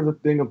stock is a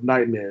thing of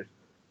nightmares.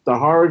 The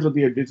horrors of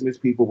the indigenous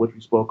people, which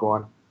we spoke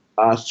on.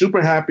 Super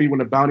happy when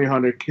the bounty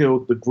hunter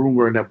killed the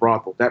groomer in that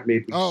brothel. That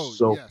made me Oh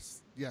so.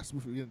 yes,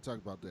 we didn't talk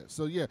about that.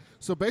 So yeah,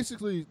 so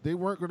basically they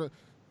weren't gonna.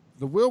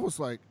 The Will was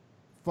like,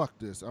 "Fuck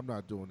this, I'm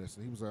not doing this,"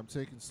 and he was like, "I'm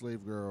taking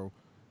Slave Girl,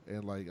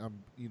 and like I'm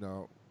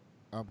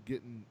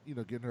getting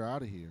her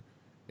out of here."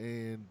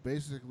 And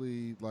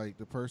basically, like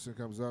the person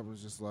comes up and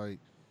is just like,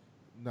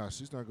 "Nah,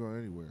 she's not going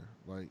anywhere.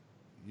 Like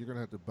you're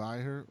gonna have to buy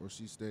her, or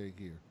she's staying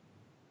here."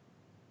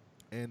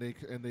 And they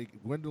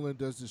Gwendolyn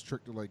does this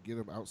trick to like get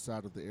him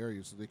outside of the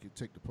area so they can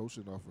take the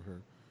potion off of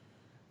her,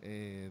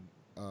 and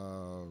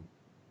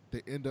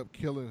they end up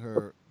killing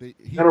her.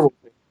 General,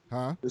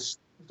 Huh?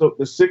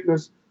 the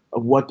sickness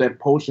of what that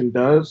potion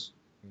does,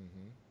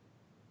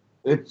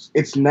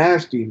 it's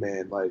nasty,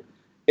 man. Like,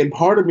 and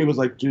part of me was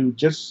like, dude,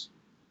 just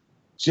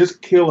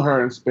kill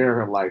her and spare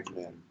her life,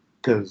 man.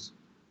 Because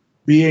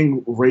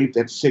being raped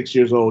at 6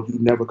 years old, you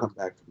never come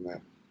back from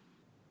that.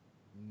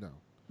 No.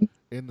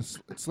 And the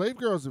Slave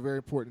Girl is a very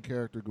important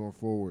character going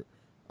forward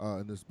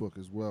in this book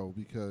as well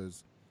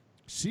because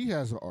she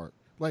has an arc.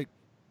 Like,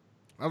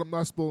 I'm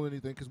not spoiling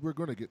anything because we're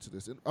going to get to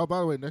this. And oh, by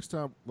the way, next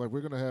time, like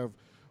we're going to have.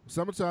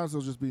 Sometimes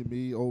it'll just be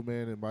me, Old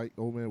Man, and Mike.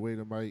 Old Man Wade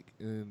and Mike,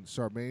 and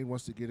Charmaine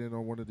wants to get in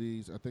on one of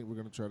these. I think we're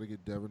going to try to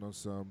get Devin on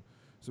some.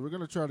 So we're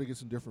going to try to get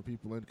some different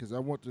people in because I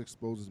want to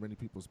expose as many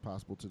people as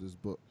possible to this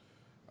book.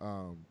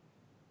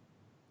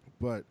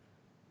 But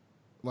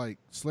like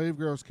Slave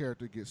Girl's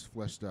character gets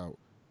fleshed out.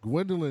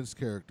 Gwendolyn's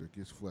character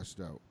gets fleshed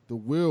out. The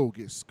Will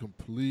gets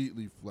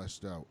completely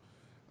fleshed out.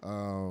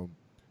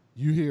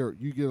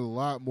 You get a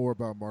lot more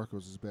about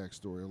Marcos'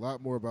 backstory, a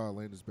lot more about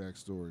Elena's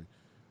backstory.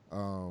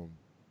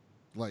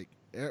 Like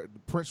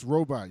Prince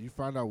Robot, you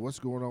find out what's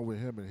going on with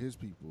him and his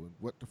people and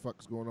what the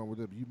fuck's going on with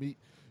them.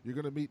 You're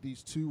gonna meet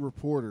these two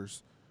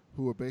reporters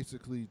who are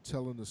basically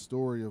telling the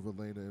story of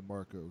Elena and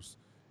Marcos.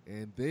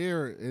 And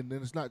they're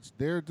not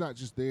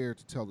just there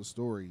to tell the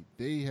story.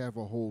 They have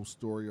a whole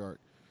story arc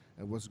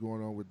and what's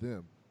going on with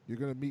them. You're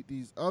gonna meet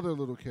these other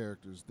little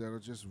characters that are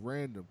just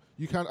random.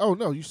 You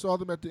saw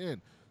them at the end.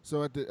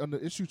 So on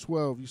the issue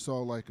 12, you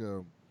saw what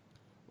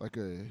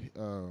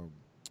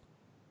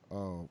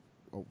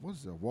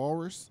is it, a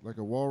walrus? Like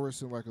a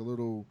walrus and like a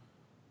little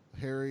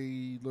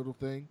hairy little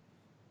thing.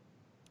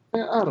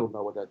 Man, I don't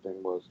know what that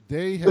thing was.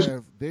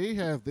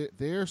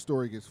 Their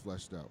story gets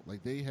fleshed out.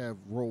 Like they have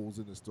roles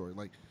in the story.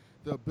 Like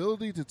the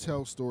ability to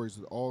tell stories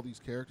with all these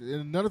characters,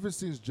 and none of it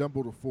seems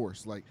jumbled or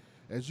forced. Like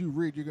as you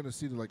read, you're gonna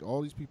see that like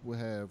all these people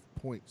have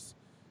points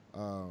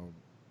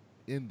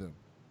in them.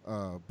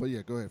 But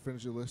yeah, go ahead,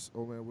 finish your list,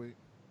 Old Man Wade.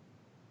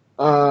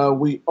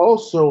 We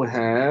also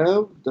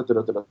have as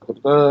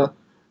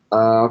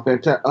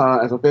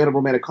a fan of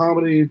romantic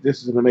comedies,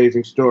 this is an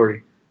amazing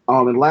story.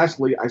 And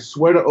lastly, I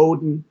swear to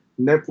Odin,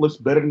 Netflix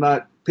better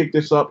not pick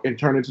this up and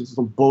turn it into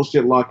some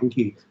bullshit Lock and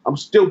Key. I'm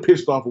still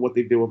pissed off at what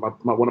they did with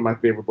one of my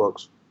favorite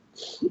books.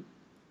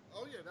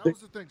 Oh yeah, that was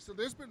the thing. So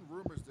there's been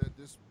rumors that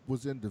this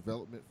was in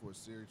development for a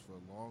series for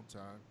a long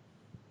time,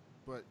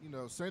 but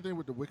same thing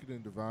with The Wicked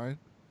and Divine,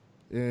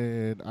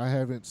 and I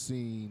haven't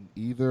seen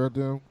either of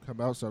them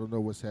come out, so I don't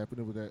know what's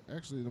happening with that.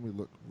 Actually, let me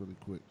look really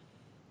quick.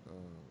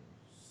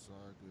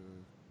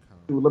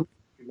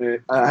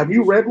 Have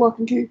you read Lock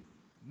and Key?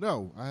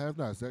 No, I have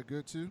not. Is that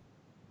good too?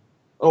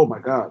 Oh my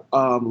god,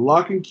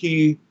 Lock and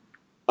Key.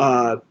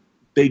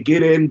 They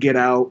get in, get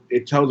out.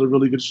 It tells a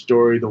really good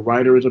story. The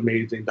writer is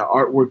amazing. The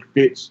artwork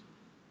fits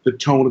the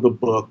tone of the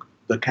book.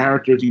 The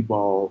characters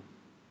evolve.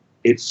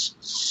 It's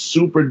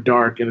super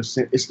dark in a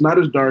sense. It's not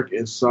as dark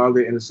as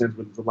Saga in a sense,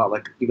 but it's a lot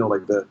like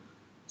like the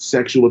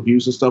sexual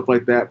abuse and stuff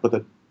like that. But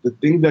the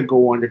things that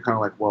go on, you're kind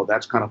of like, well,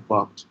 that's kind of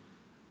fucked.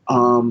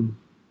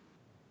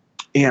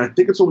 And I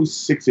think it's only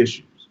 6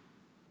 issues.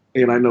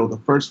 And I know the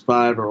first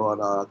 5 are on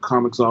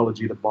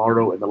Comixology to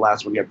borrow, and the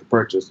last one you have to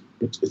purchase,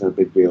 which isn't a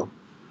big deal.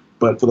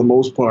 But for the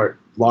most part,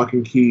 Lock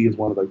and Key is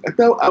one of the.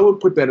 I would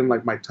put that in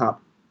like my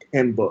top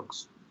 10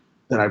 books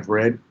that I've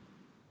read.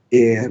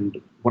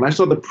 And when I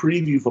saw the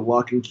preview for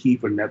Lock and Key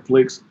for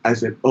Netflix, I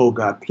said, "Oh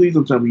God, please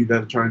don't tell me you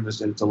guys are turning this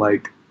into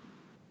like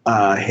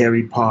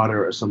Harry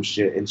Potter or some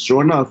shit." And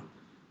sure enough,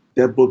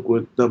 that book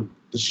was the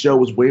show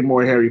was way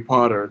more Harry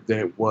Potter than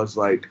it was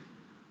like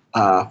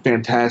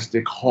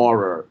fantastic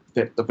horror.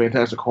 That the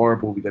fantastic horror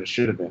movie that it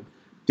should have been.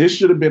 This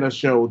should have been a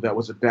show that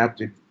was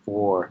adapted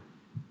for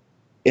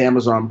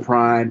Amazon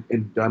Prime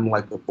and done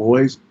like The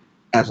Boys,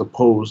 as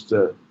opposed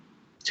to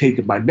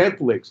taken by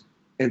Netflix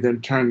and then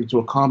turned into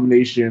a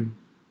combination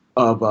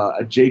of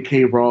a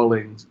J.K.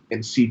 Rowling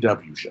and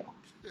CW show.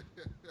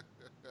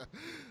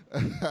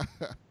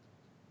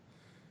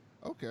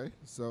 Okay,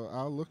 so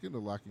I'll look into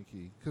Lock and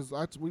Key because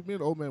me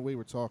and Old Man Wade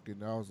were talking.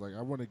 And I was like,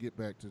 I want to get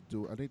back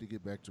to I need to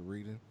get back to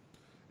reading,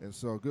 and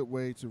so a good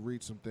way to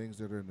read some things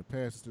that are in the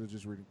past instead of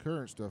just reading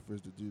current stuff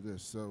is to do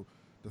this. So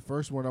the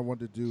first one I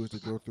wanted to do is to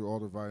go through all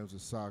the volumes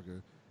of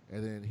Saga,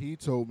 and then he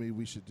told me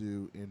we should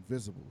do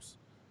Invisibles.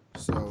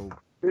 So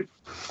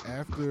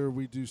after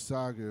we do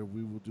Saga,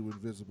 we will do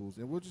Invisibles,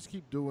 and we'll just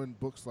keep doing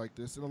books like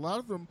this. And a lot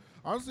of them,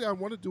 honestly, I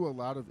want to do a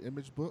lot of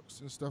Image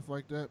books and stuff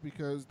like that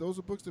because those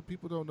are books that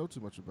people don't know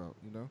too much about.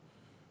 You know,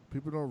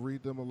 people don't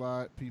read them a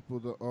lot.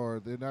 Or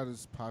they're not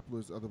as popular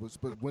as other books,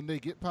 but when they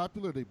get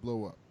popular, they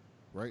blow up,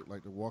 right?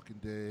 Like The Walking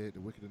Dead,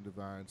 The Wicked and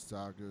Divine,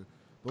 Saga.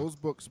 Those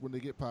books, when they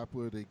get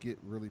popular, they get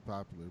really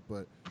popular.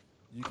 But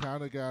you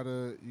kind of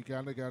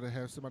gotta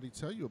have somebody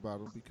tell you about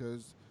them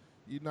because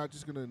you're not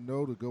just gonna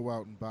know to go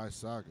out and buy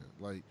Saga.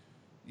 Like,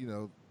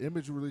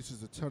 Image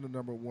releases a ton of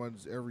number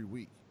ones every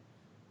week.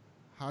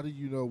 How do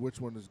you know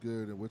which one is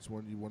good and which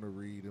one you want to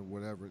read and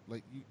whatever?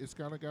 Like, it's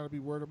kind of got to be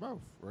word of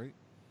mouth, right?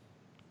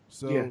 Yeah,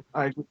 So,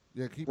 I agree.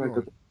 yeah, keep Like,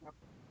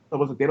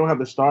 going. they don't have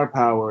the star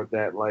power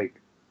that like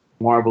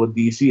Marvel and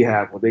DC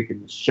have, where they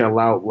can shell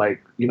out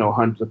like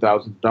hundreds of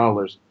thousands of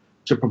dollars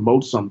to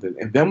promote something.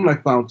 And then when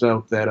I found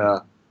out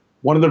that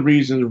one of the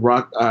reasons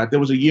there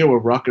was a year where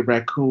Rocket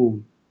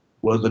Raccoon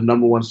was the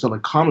number one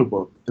selling comic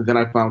book, and then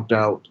I found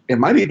out it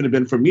might even have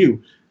been from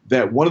you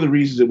that one of the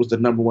reasons it was the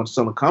number one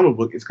selling comic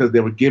book is because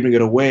they were giving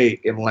it away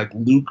in like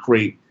Loot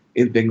Crate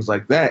and things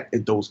like that,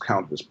 and those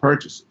count as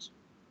purchases.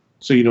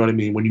 So you know what I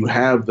mean? When you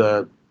have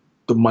the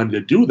money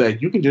to do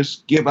that, you can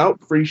just give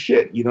out free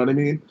shit. You know what I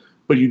mean?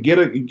 But you get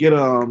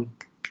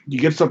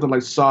something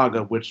like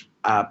Saga, which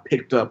I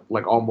picked up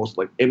like almost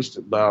like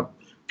instant.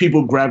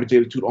 People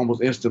gravitated to it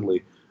almost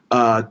instantly.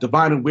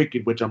 Divine and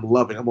Wicked, which I'm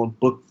loving. I'm on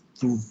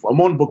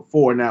book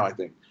 4 now, I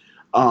think.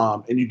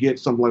 And you get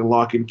something like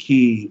Lock and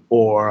Key,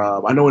 or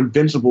I know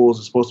Invincibles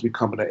is supposed to be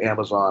coming to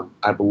Amazon,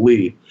 I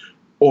believe,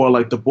 or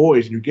like The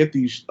Boys. And you get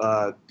these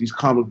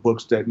comic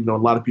books that a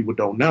lot of people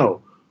don't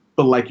know.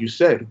 But like you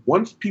said,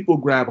 once people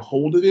grab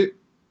hold of it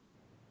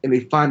and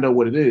they find out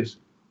what it is,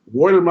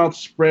 word of mouth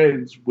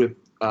spreads with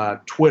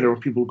Twitter.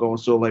 People going,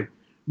 so like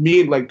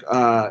me, like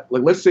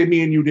let's say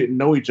me and you didn't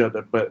know each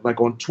other, but like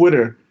on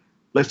Twitter,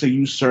 let's say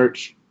you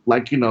search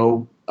like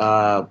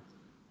The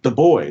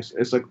Boys.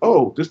 It's like,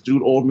 oh, this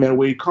dude, Old Man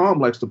Wade Calm,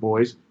 likes The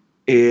Boys,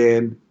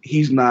 and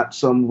he's not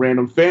some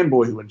random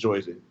fanboy who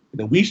enjoys it. And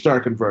then we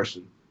start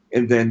conversing,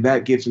 and then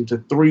that gets into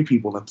 3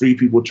 people, and 3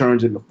 people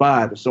turns into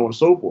 5, and so on and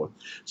so forth.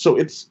 So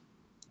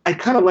I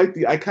kind of like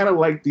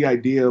the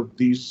idea of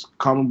these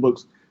comic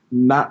books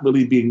not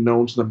really being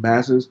known to the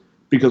masses,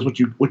 because what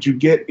you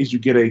get is you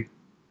get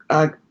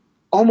a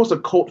almost a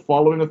cult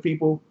following of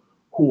people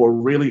who are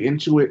really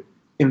into it,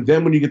 and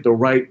then when you get the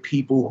right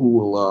people who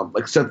will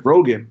like Seth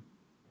Rogen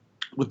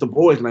with The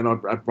Boys, and I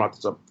know I've brought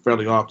this up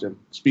fairly often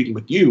speaking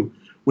with you,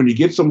 when you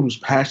get someone who's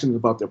passionate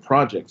about their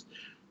projects,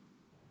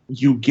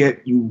 you get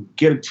a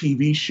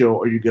TV show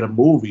or you get a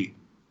movie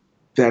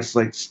that's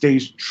like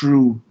stays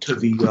true to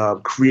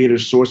the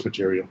creator's source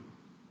material.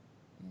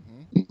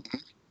 Mm-hmm.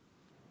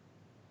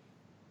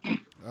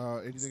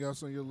 Anything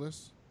else on your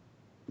list?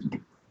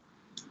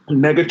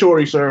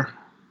 Negatory, sir.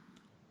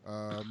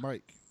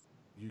 Mike,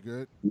 you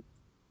good?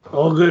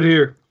 All good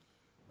here.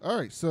 All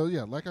right, so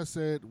yeah, like I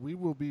said, we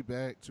will be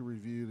back to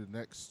review the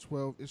next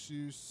 12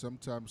 issues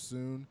sometime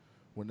soon,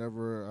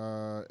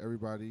 whenever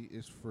everybody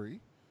is free.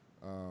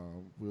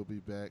 We'll be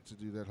back to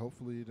do that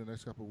hopefully the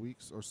next couple of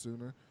weeks or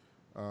sooner.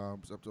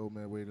 It's up to Old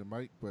Man Wade and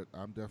Mike, but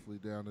I'm definitely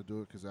down to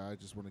do it because I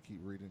just want to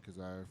keep reading because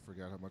I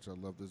forgot how much I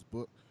love this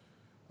book.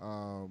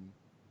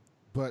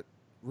 But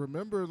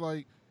remember,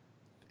 like,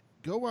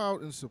 go out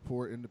and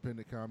support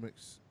independent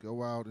comics.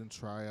 Go out and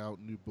try out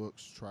new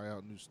books, try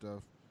out new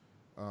stuff.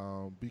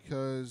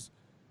 Because,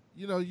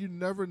 you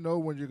never know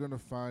when you're going to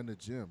find a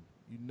gem.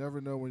 You never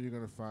know when you're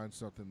going to find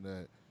something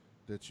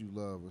that you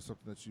love or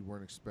something that you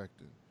weren't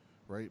expecting,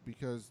 right?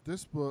 Because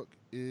this book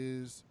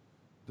is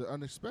the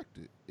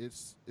unexpected.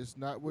 It's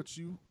not what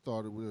you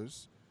thought it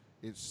was.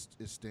 It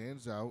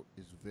stands out.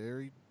 It's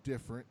very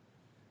different,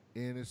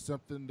 and it's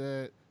something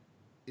that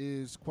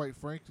is, quite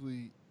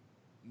frankly,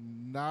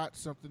 not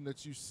something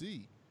that you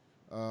see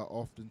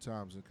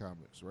oftentimes in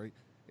comics, right?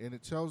 And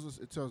it tells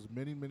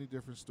many, many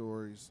different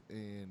stories,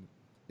 and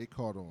it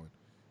caught on.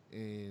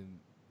 And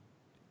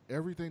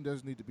everything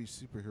doesn't need to be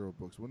superhero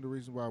books. One of the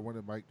reasons why I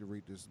wanted Mike to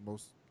read this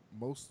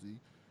mostly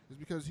is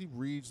because he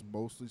reads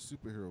mostly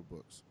superhero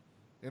books.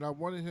 And I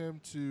wanted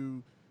him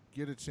to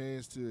get a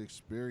chance to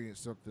experience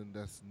something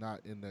that's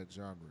not in that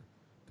genre.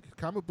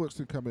 Comic books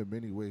can come in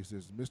many ways.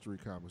 There's mystery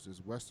comics,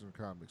 there's Western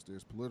comics,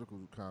 there's political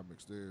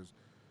comics, there's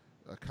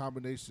a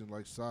combination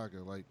like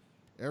Saga. Like,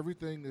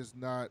 everything is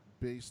not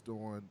based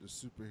on the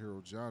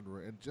superhero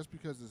genre, and just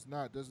because it's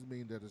not doesn't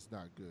mean that it's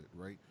not good,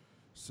 right?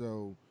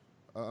 So,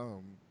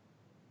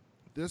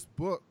 this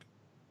book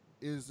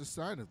is a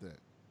sign of that.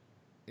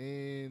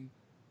 And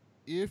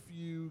if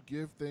you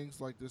give things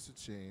like this a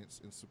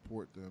chance and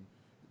support them,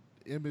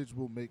 Image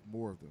will make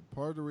more of them.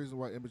 Part of the reason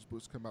why Image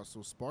books come out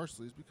so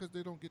sparsely is because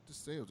they don't get the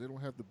sales. They don't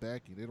have the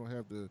backing. They don't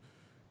have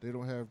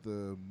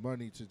the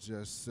money to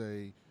just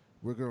say,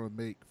 we're going to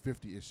make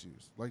 50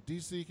 issues. Like,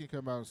 DC can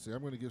come out and say, I'm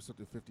going to give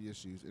something 50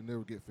 issues, and they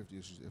will get 50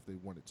 issues if they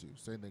wanted to.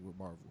 Same thing with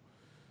Marvel.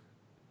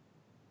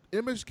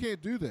 Image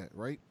can't do that,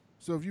 right?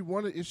 So if you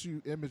want to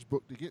issue Image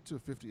book to get to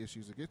 50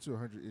 issues or get to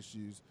 100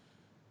 issues,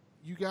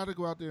 you got to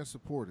go out there and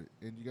support it,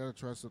 and you got to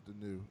try something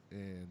new.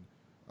 And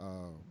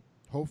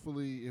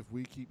hopefully, if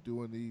we keep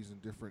doing these in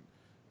different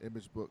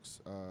image books,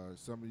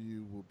 some of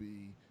you will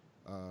be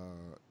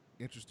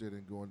interested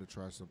in going to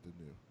try something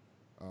new.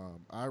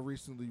 I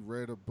recently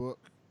read a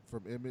book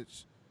from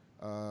Image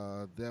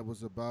that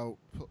was about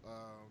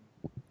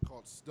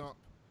called Stump.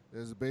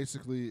 It's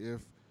basically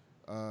if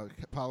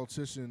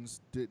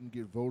politicians didn't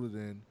get voted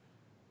in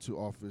to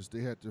office,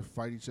 they had to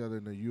fight each other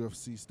in a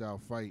UFC style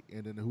fight,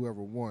 and then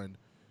whoever won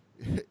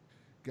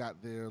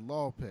got their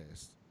law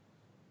passed.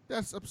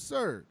 That's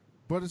absurd,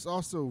 but it's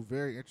also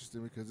very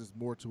interesting because there's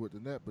more to it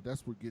than that. But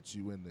that's what gets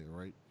you in there,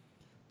 right?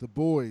 The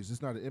Boys.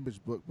 It's not an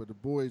Image book, but The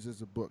Boys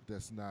is a book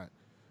that's not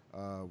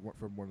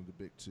from one of the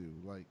big two.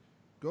 Like,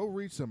 go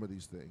read some of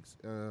these things.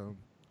 So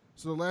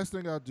the last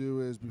thing I'll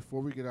do is,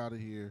 before we get out of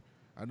here,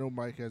 I know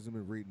Mike hasn't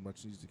been reading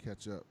much, needs to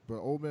catch up. But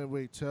Old Man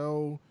Wade,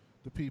 tell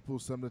the people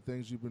some of the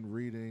things you've been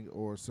reading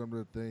or some of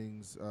the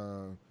things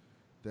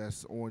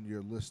that's on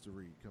your list to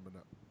read coming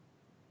up.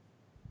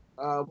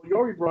 You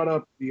already brought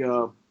up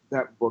the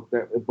that book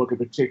in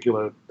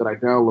particular that I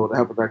downloaded. I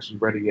haven't actually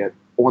read it yet.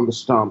 On the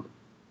Stump,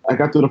 I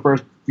got through the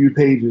first few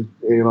pages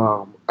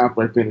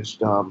after I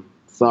finished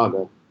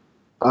Saga.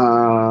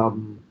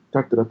 What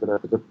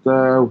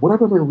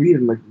have I been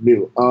reading like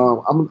new?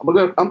 I'm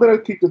gonna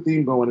keep the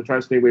theme going and try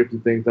to stay away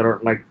from things that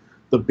aren't like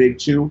the big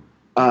two.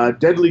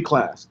 Deadly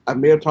Class. I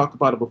may have talked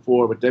about it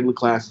before, but Deadly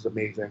Class is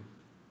amazing.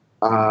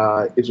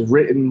 It's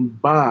written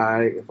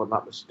by, if I'm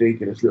not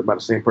mistaken, it's written by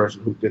the same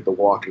person who did The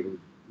Walking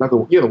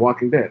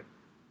Dead.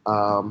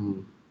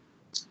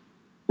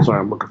 Sorry,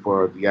 I'm looking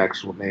for the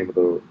actual name of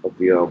the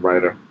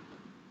writer.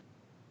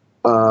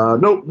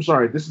 Nope, I'm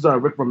sorry. This is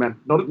Rick Remender.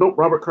 No,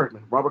 Robert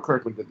Kirkman. Robert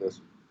Kirkman did this.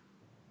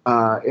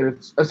 And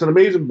it's an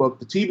amazing book.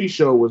 The TV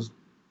show was,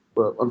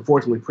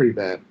 unfortunately, pretty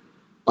bad.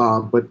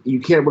 But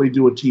you can't really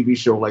do a TV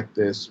show like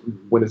this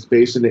when it's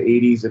based in the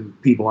 80s and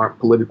people aren't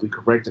politically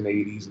correct in the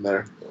 80s and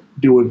they're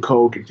doing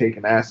coke and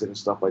taking acid and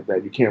stuff like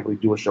that. You can't really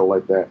do a show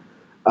like that.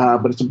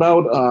 But it's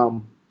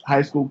about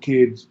high school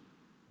kids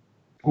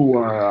who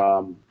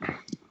are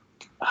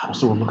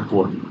what's the word I'm looking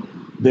for?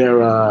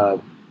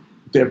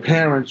 Their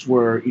parents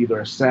were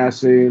either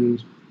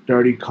assassins,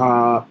 dirty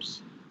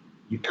cops,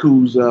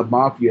 Yakuza,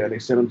 mafia, and they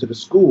sent them to the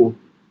school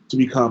to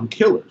become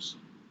killers.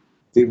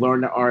 They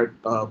learn the art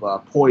of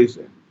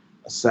poison,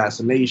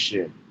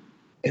 assassination,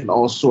 and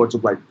all sorts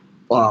of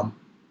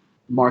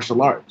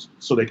martial arts,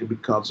 so they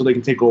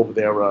can take over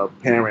their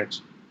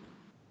parents'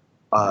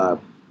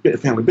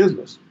 family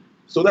business.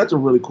 So that's a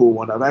really cool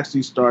one. I've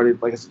actually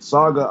started, like I said,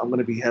 Saga. I'm going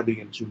to be heavy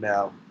into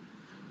now.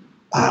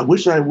 I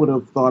wish I would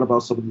have thought about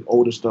some of the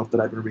older stuff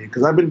that I've been reading,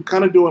 because I've been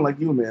kind of doing like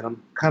you, man.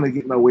 I'm kind of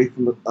getting away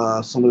from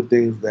some of the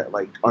things that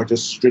like are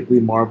just strictly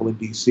Marvel and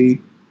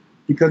DC,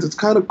 because it's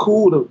kind of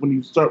cool to, when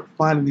you start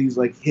finding these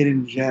like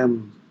hidden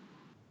gems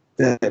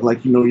that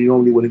like you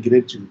normally wouldn't get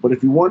into. But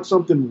if you want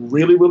something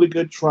really, really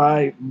good,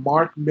 try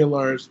Mark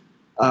Millar's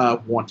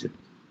Wanted.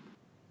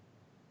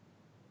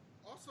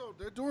 Also,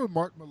 they're doing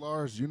Mark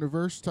Millar's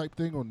universe type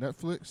thing on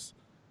Netflix.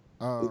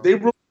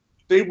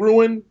 They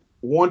ruined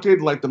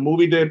Wanted like the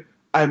movie did.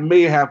 I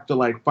may have to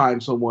like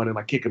find someone and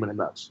like kick him in the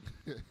nuts.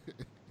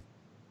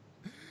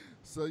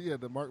 So yeah,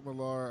 the Mark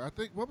Millar. I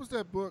think, what was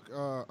that book?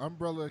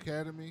 Umbrella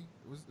Academy.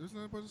 Isn't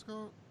that what it's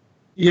called?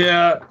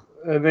 Yeah,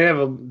 they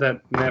have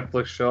that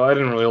Netflix show. I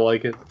didn't really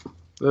like it.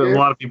 A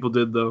lot of people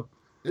did though.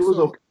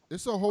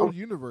 It's a whole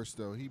universe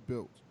though he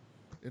built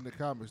in the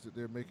comics that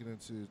they're making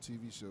into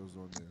TV shows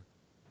on there.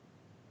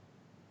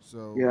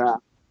 So yeah, I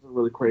wasn't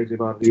really crazy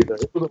about it either.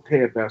 It was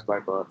okay at best, I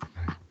thought.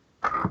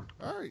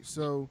 All right,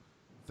 so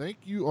thank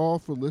you all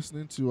for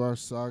listening to our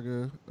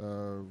Saga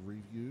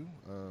review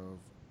of.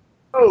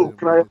 Oh,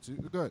 go ahead.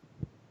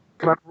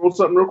 Can I roll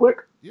something real quick?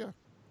 Yeah,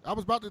 I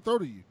was about to throw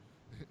to you.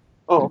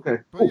 Oh, okay.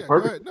 But yeah,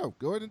 perfect.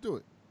 Go ahead and do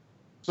it.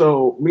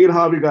 So me and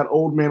Javi got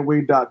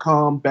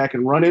oldmanwade.com back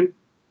and running,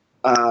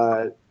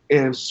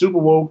 and Super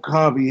Woke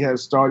Javi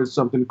has started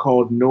something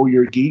called Know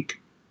Your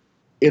Geek.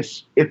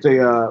 It's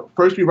a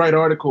first we write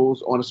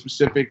articles on a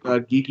specific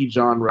geeky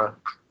genre,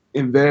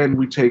 and then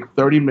we take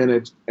 30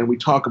 minutes and we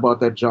talk about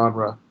that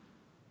genre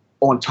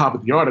on top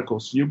of the article.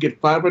 So you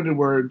get 500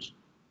 words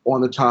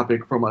on the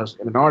topic from us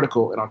in an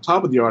article, and on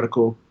top of the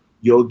article,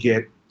 you'll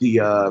get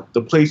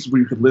the places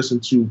where you can listen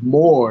to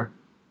more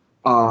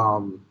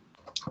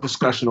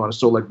discussion on it.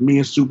 So like me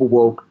and Super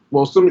Woke.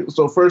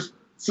 So first,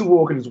 Super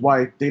Woke and his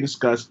wife, they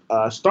discussed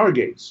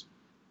Stargates.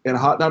 And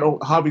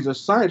Javi's a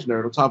science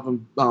nerd on top of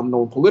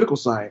knowing political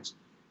science.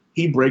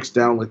 He breaks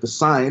down like the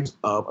science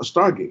of a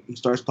Stargate. He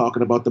starts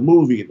talking about the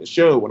movie and the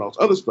show and all this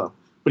other stuff.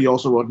 But he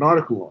also wrote an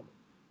article on it.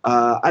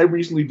 I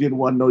recently did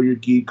one, Know Your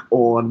Geek,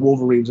 on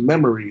Wolverine's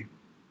memory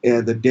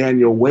and the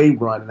Daniel Way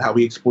run, and how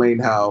he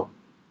explained how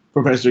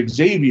Professor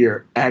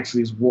Xavier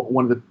actually is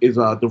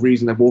the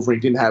reason that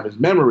Wolverine didn't have his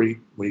memory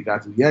when he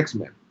got to the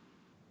X-Men.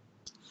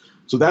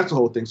 So that's the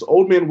whole thing. So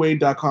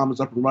oldmanwade.com is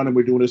up and running.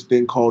 We're doing this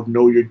thing called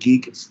Know Your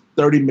Geek. It's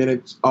 30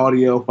 minutes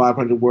audio,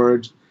 500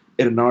 words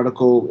in an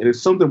article. And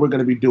it's something we're going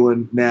to be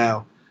doing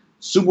now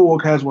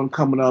Superwoke has one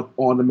coming up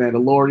on The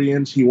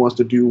Mandalorians. He wants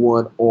to do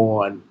one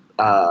on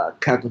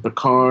Captain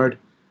Picard.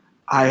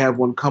 I have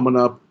one coming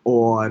up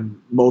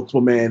on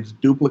Multiple Man's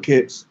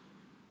Duplicates.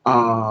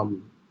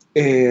 And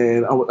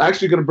I was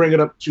actually going to bring it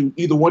up to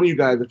either one of you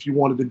guys if you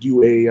wanted to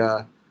do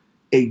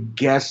a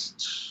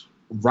guest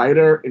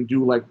writer and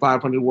do like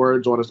 500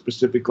 words on a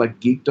specific like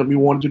geekdom you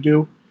wanted to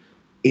do.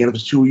 And if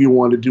it's two of you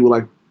want to do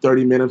like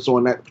 30 minutes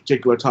on that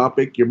particular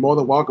topic, you're more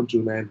than welcome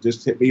to, man.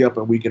 Just hit me up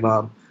and we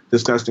can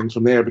discuss things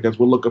from there, because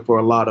we're looking for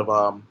a lot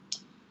of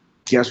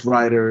guest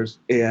writers.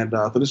 And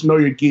for this Know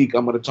Your Geek,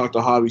 I'm going to talk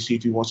to Harvey, see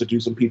if he wants to do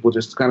some people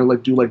just kind of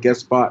like do like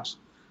guest spots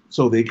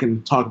so they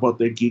can talk about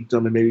their geekdom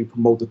and maybe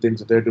promote the things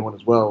that they're doing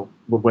as well,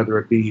 whether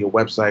it be a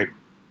website,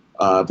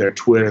 their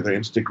Twitter, their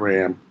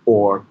Instagram,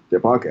 or their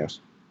podcast.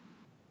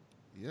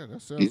 Yeah,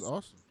 that sounds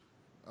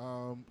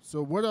awesome.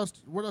 So what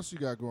else you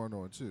got going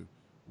on too?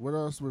 What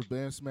else with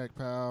Bam Smack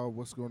Pow?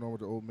 What's going on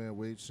with the Old Man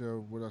Wade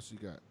show? What else you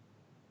got?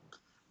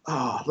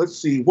 Let's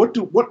see.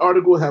 What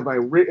article have I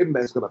written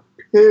that's gonna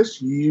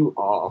piss you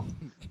off?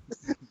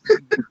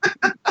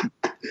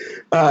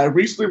 I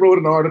recently wrote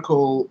an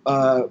article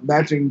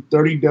matching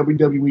 30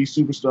 WWE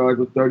superstars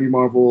with 30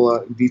 Marvel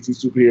and DC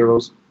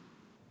superheroes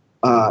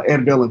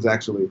and villains,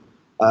 actually.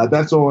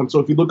 That's on. So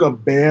if you look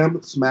up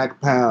Bam Smack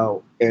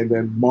Pow and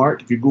then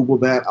Mark, if you Google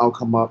that, I'll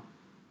come up.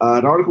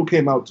 An article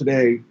came out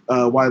today,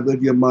 why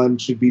Olivia Munn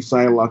should be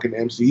Psylocke in the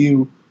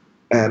MCU,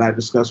 and I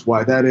discussed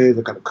why that is.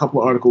 I got a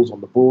couple of articles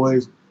on The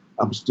Boys.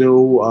 I'm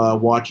still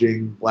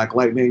watching Black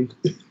Lightning.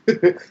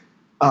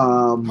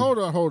 Hold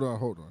on.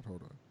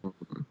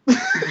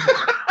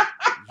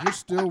 You're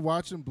still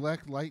watching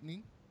Black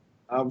Lightning?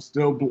 I'm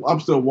still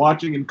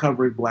watching and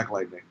covering Black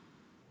Lightning.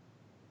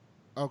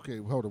 Okay,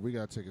 hold on. We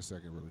gotta take a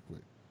second, really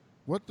quick.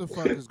 What the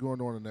fuck is going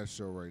on in that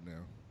show right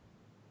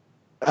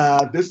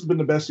now? This has been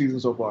the best season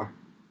so far,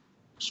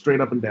 straight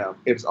up and down.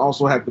 It's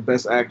also had the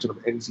best action of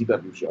any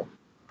CW show.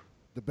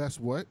 The best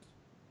what?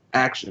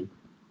 Action,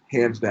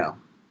 hands down.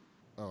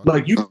 Oh,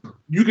 like you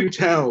can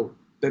tell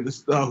that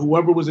this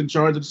whoever was in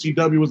charge of the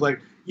CW was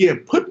like, yeah,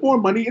 put more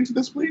money into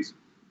this, please.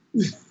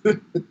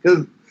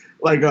 Because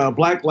like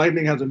Black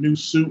Lightning has a new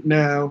suit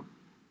now.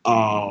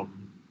 The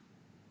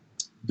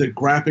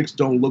graphics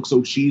don't look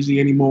so cheesy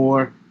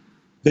anymore.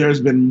 They've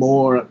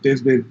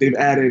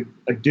added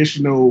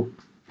additional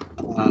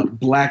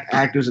black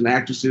actors and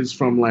actresses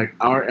from like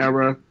our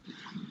era.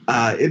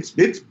 It's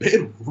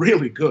been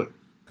really good.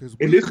 Because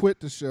we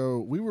quit the show.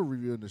 We were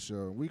reviewing the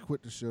show. And we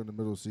quit the show in the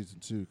middle of season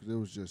 2 because it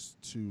was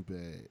just too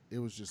bad. It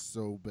was just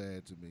so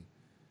bad to me.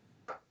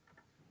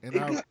 And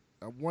I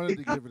wanted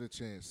to give it a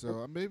chance.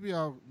 So maybe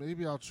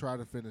I'll try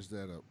to finish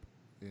that up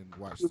and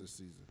watch this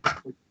season.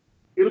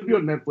 It'll be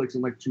on Netflix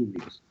in like 2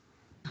 weeks.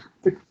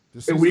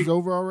 The season's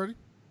over already?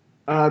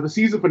 The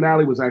season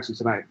finale was actually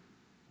tonight.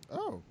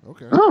 Oh,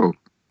 okay. Oh.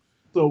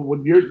 So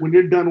when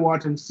you're done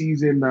watching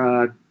season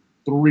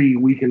 3,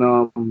 we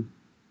can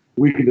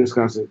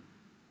discuss it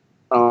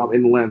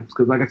in length,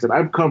 because like I said,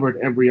 I've covered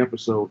every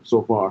episode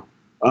so far.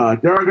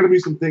 There are going to be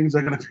some things that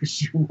are going to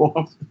piss you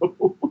off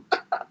though.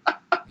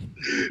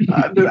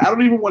 I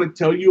don't even want to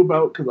tell you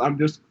about, because I'm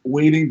just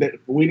waiting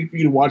for you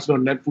to watch it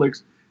on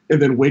Netflix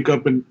and then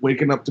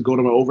waking up to go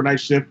to my overnight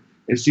shift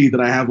and see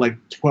that I have like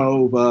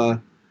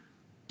 12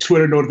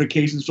 Twitter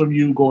notifications from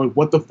you going,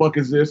 what the fuck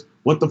is this?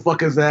 What the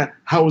fuck is that?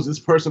 How is this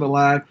person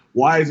alive?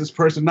 Why is this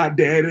person not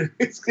dead?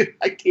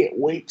 I can't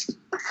wait.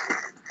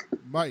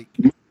 Mike,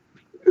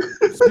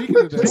 speaking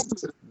of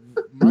that,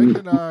 Mike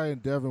and I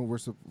and Devin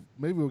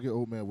maybe we'll get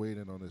Old Man Wade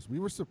in on this. We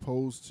were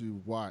supposed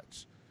to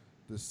watch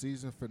the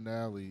season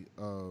finale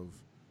of.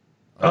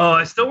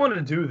 I still want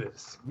to do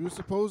this. We were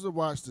supposed to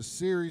watch the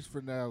series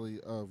finale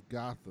of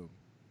Gotham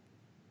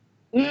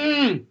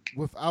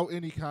without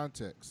any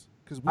context,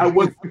 because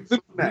we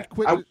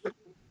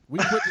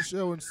quit the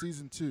show in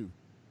season 2,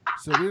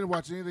 so we didn't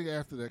watch anything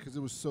after that because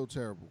it was so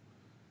terrible.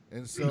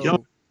 And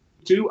so,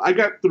 I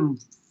got through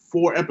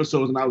 4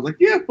 episodes and I was like,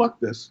 yeah, fuck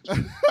this.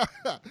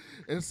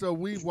 And so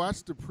we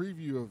watched the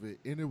preview of it,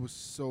 and it was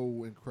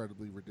so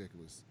incredibly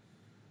ridiculous.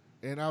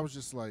 And I was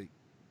just like,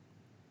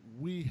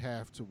 we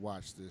have to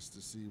watch this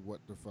to see what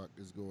the fuck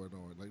is going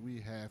on. Like,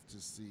 we have to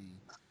see,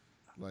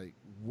 like,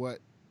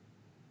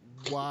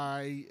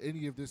 why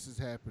any of this is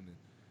happening.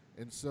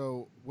 And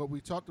so what we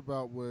talked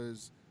about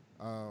was,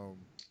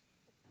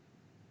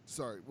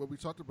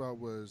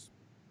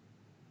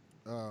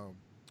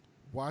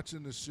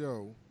 watching the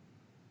show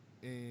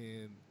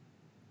and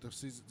the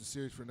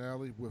series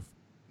finale with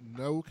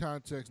no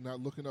context, not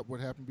looking up what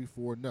happened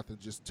before, nothing.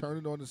 Just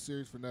turning on the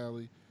series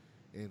finale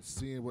and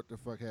seeing what the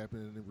fuck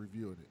happened and then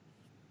reviewing it.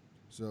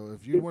 So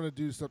if you want to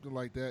do something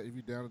like that, if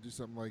you're down to do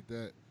something like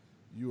that,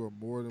 you are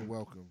more than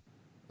welcome.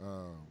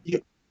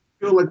 I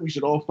feel like we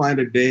should all find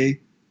a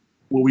day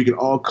where we can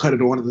all cut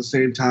it on at the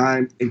same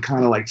time and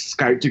kind of like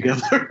Skype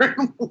together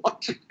and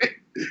watch it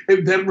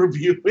and then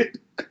review it.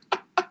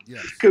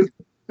 Yes. Because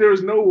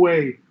there's no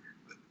way.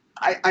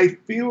 I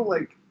feel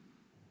like,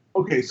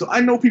 okay, so I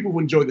know people who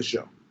enjoy the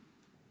show.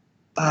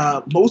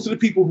 Most of the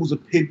people whose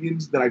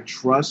opinions that I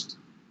trust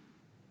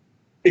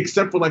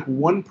except for like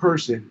one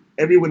person.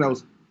 Everyone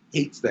else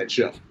hates that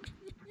show.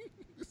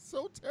 It's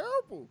so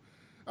terrible.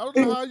 I don't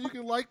know how you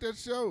can like that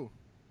show.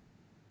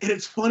 And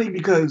it's funny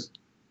because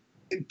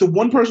the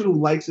one person who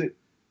likes it,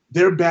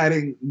 they're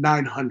batting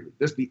 900.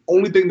 That's the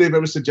only thing they've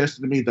ever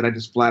suggested to me that I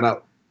just flat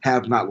out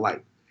have not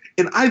liked.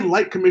 And I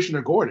like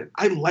Commissioner Gordon.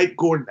 I like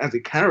Gordon as a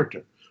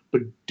character.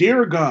 But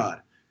dear God,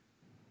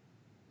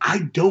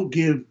 I don't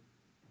give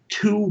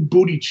two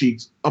booty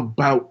cheeks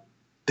about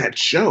that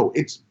show.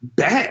 It's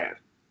bad.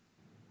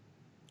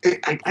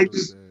 I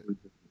just,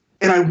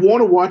 and I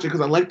want to watch it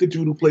because I like the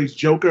dude who plays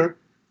Joker,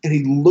 and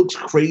he looks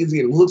crazy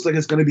and it looks like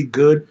it's going to be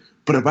good.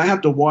 But if I have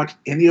to watch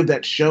any of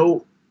that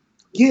show,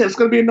 yeah, it's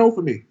going to be a no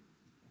for me.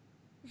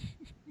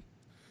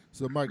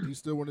 So, Mike, do you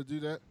still want to do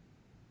that?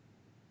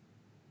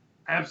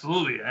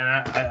 Absolutely. And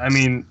I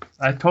mean,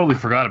 I totally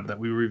forgot that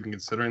we were even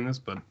considering this,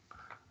 but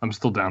I'm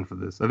still down for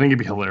this. I think it'd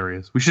be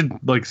hilarious. We should,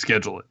 like,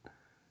 schedule it.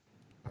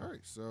 All right,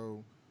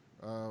 so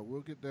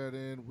we'll get that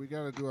in. We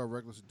got to do our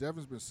regular show.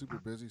 Devin's been super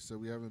busy, so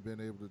we haven't been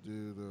able to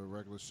do the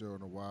regular show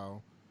in a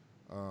while.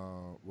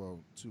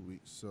 2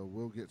 weeks. So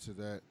we'll get to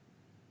that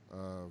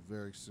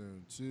very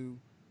soon, too.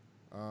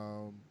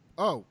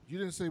 Oh, you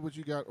didn't say what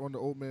you got on the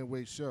Old Man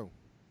Wade show.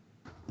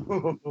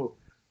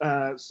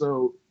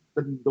 So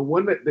the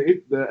one that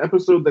the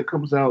episode that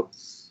comes out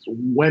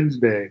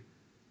Wednesday,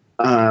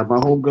 my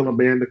homegirl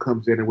Amanda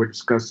comes in and we're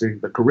discussing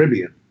the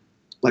Caribbean,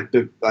 like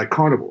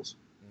carnivals,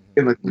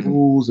 and like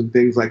rules and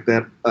things like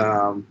that.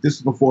 This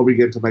is before we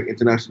get to like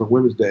International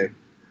Women's Day.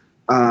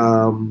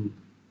 The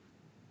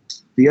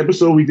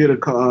episode we did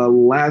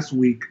last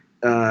week,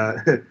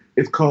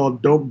 it's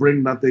called "Don't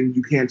Bring Nothing,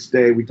 You Can't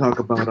Stay." We talk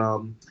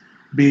about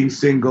being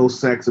single,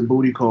 sex, and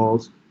booty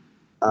calls.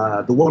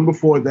 The one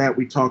before that,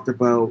 we talked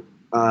about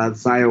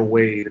Zaya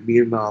Wade. Me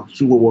and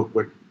Sugarwook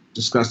were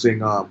discussing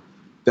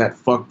that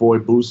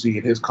fuckboy Boosie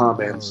and his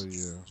comments.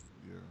 Oh,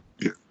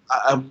 yeah.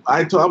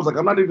 I was like,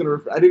 I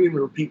didn't even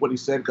repeat what he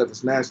said because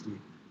it's nasty.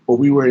 But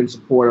we were in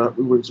support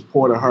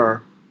of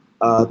her.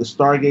 The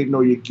Stargate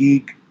Know Your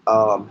Geek.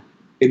 And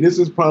this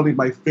is probably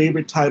my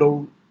favorite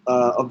title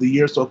of the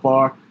year so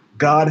far.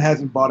 God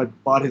hasn't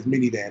bought his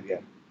minivan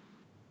yet.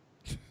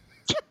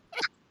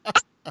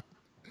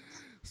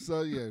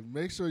 So yeah,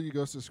 make sure you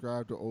go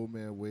subscribe to Old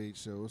Man Wade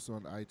Show. It's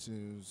on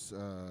iTunes.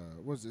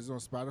 It's on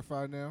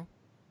Spotify now?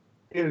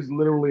 It is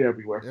literally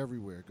everywhere.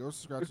 Everywhere. Go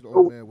subscribe to the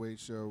Old Man Wade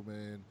Show,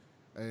 man.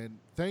 And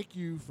thank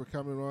you for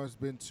coming on. It's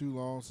been too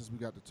long since we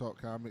got to talk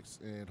comics,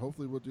 and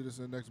hopefully we'll do this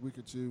in the next week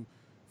or two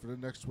for the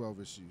next 12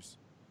 issues,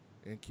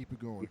 and keep it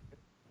going.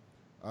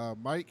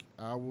 Mike,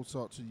 I will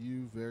talk to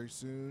you very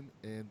soon.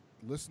 And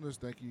listeners,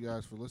 thank you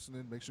guys for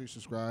listening. Make sure you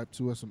subscribe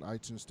to us on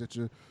iTunes,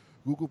 Stitcher,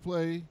 Google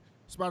Play,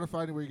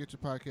 Spotify, anywhere you get your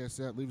podcasts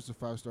at. Leave us a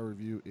 5-star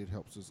review. It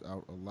helps us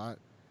out a lot.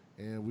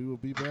 And we will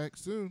be back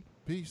soon.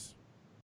 Peace.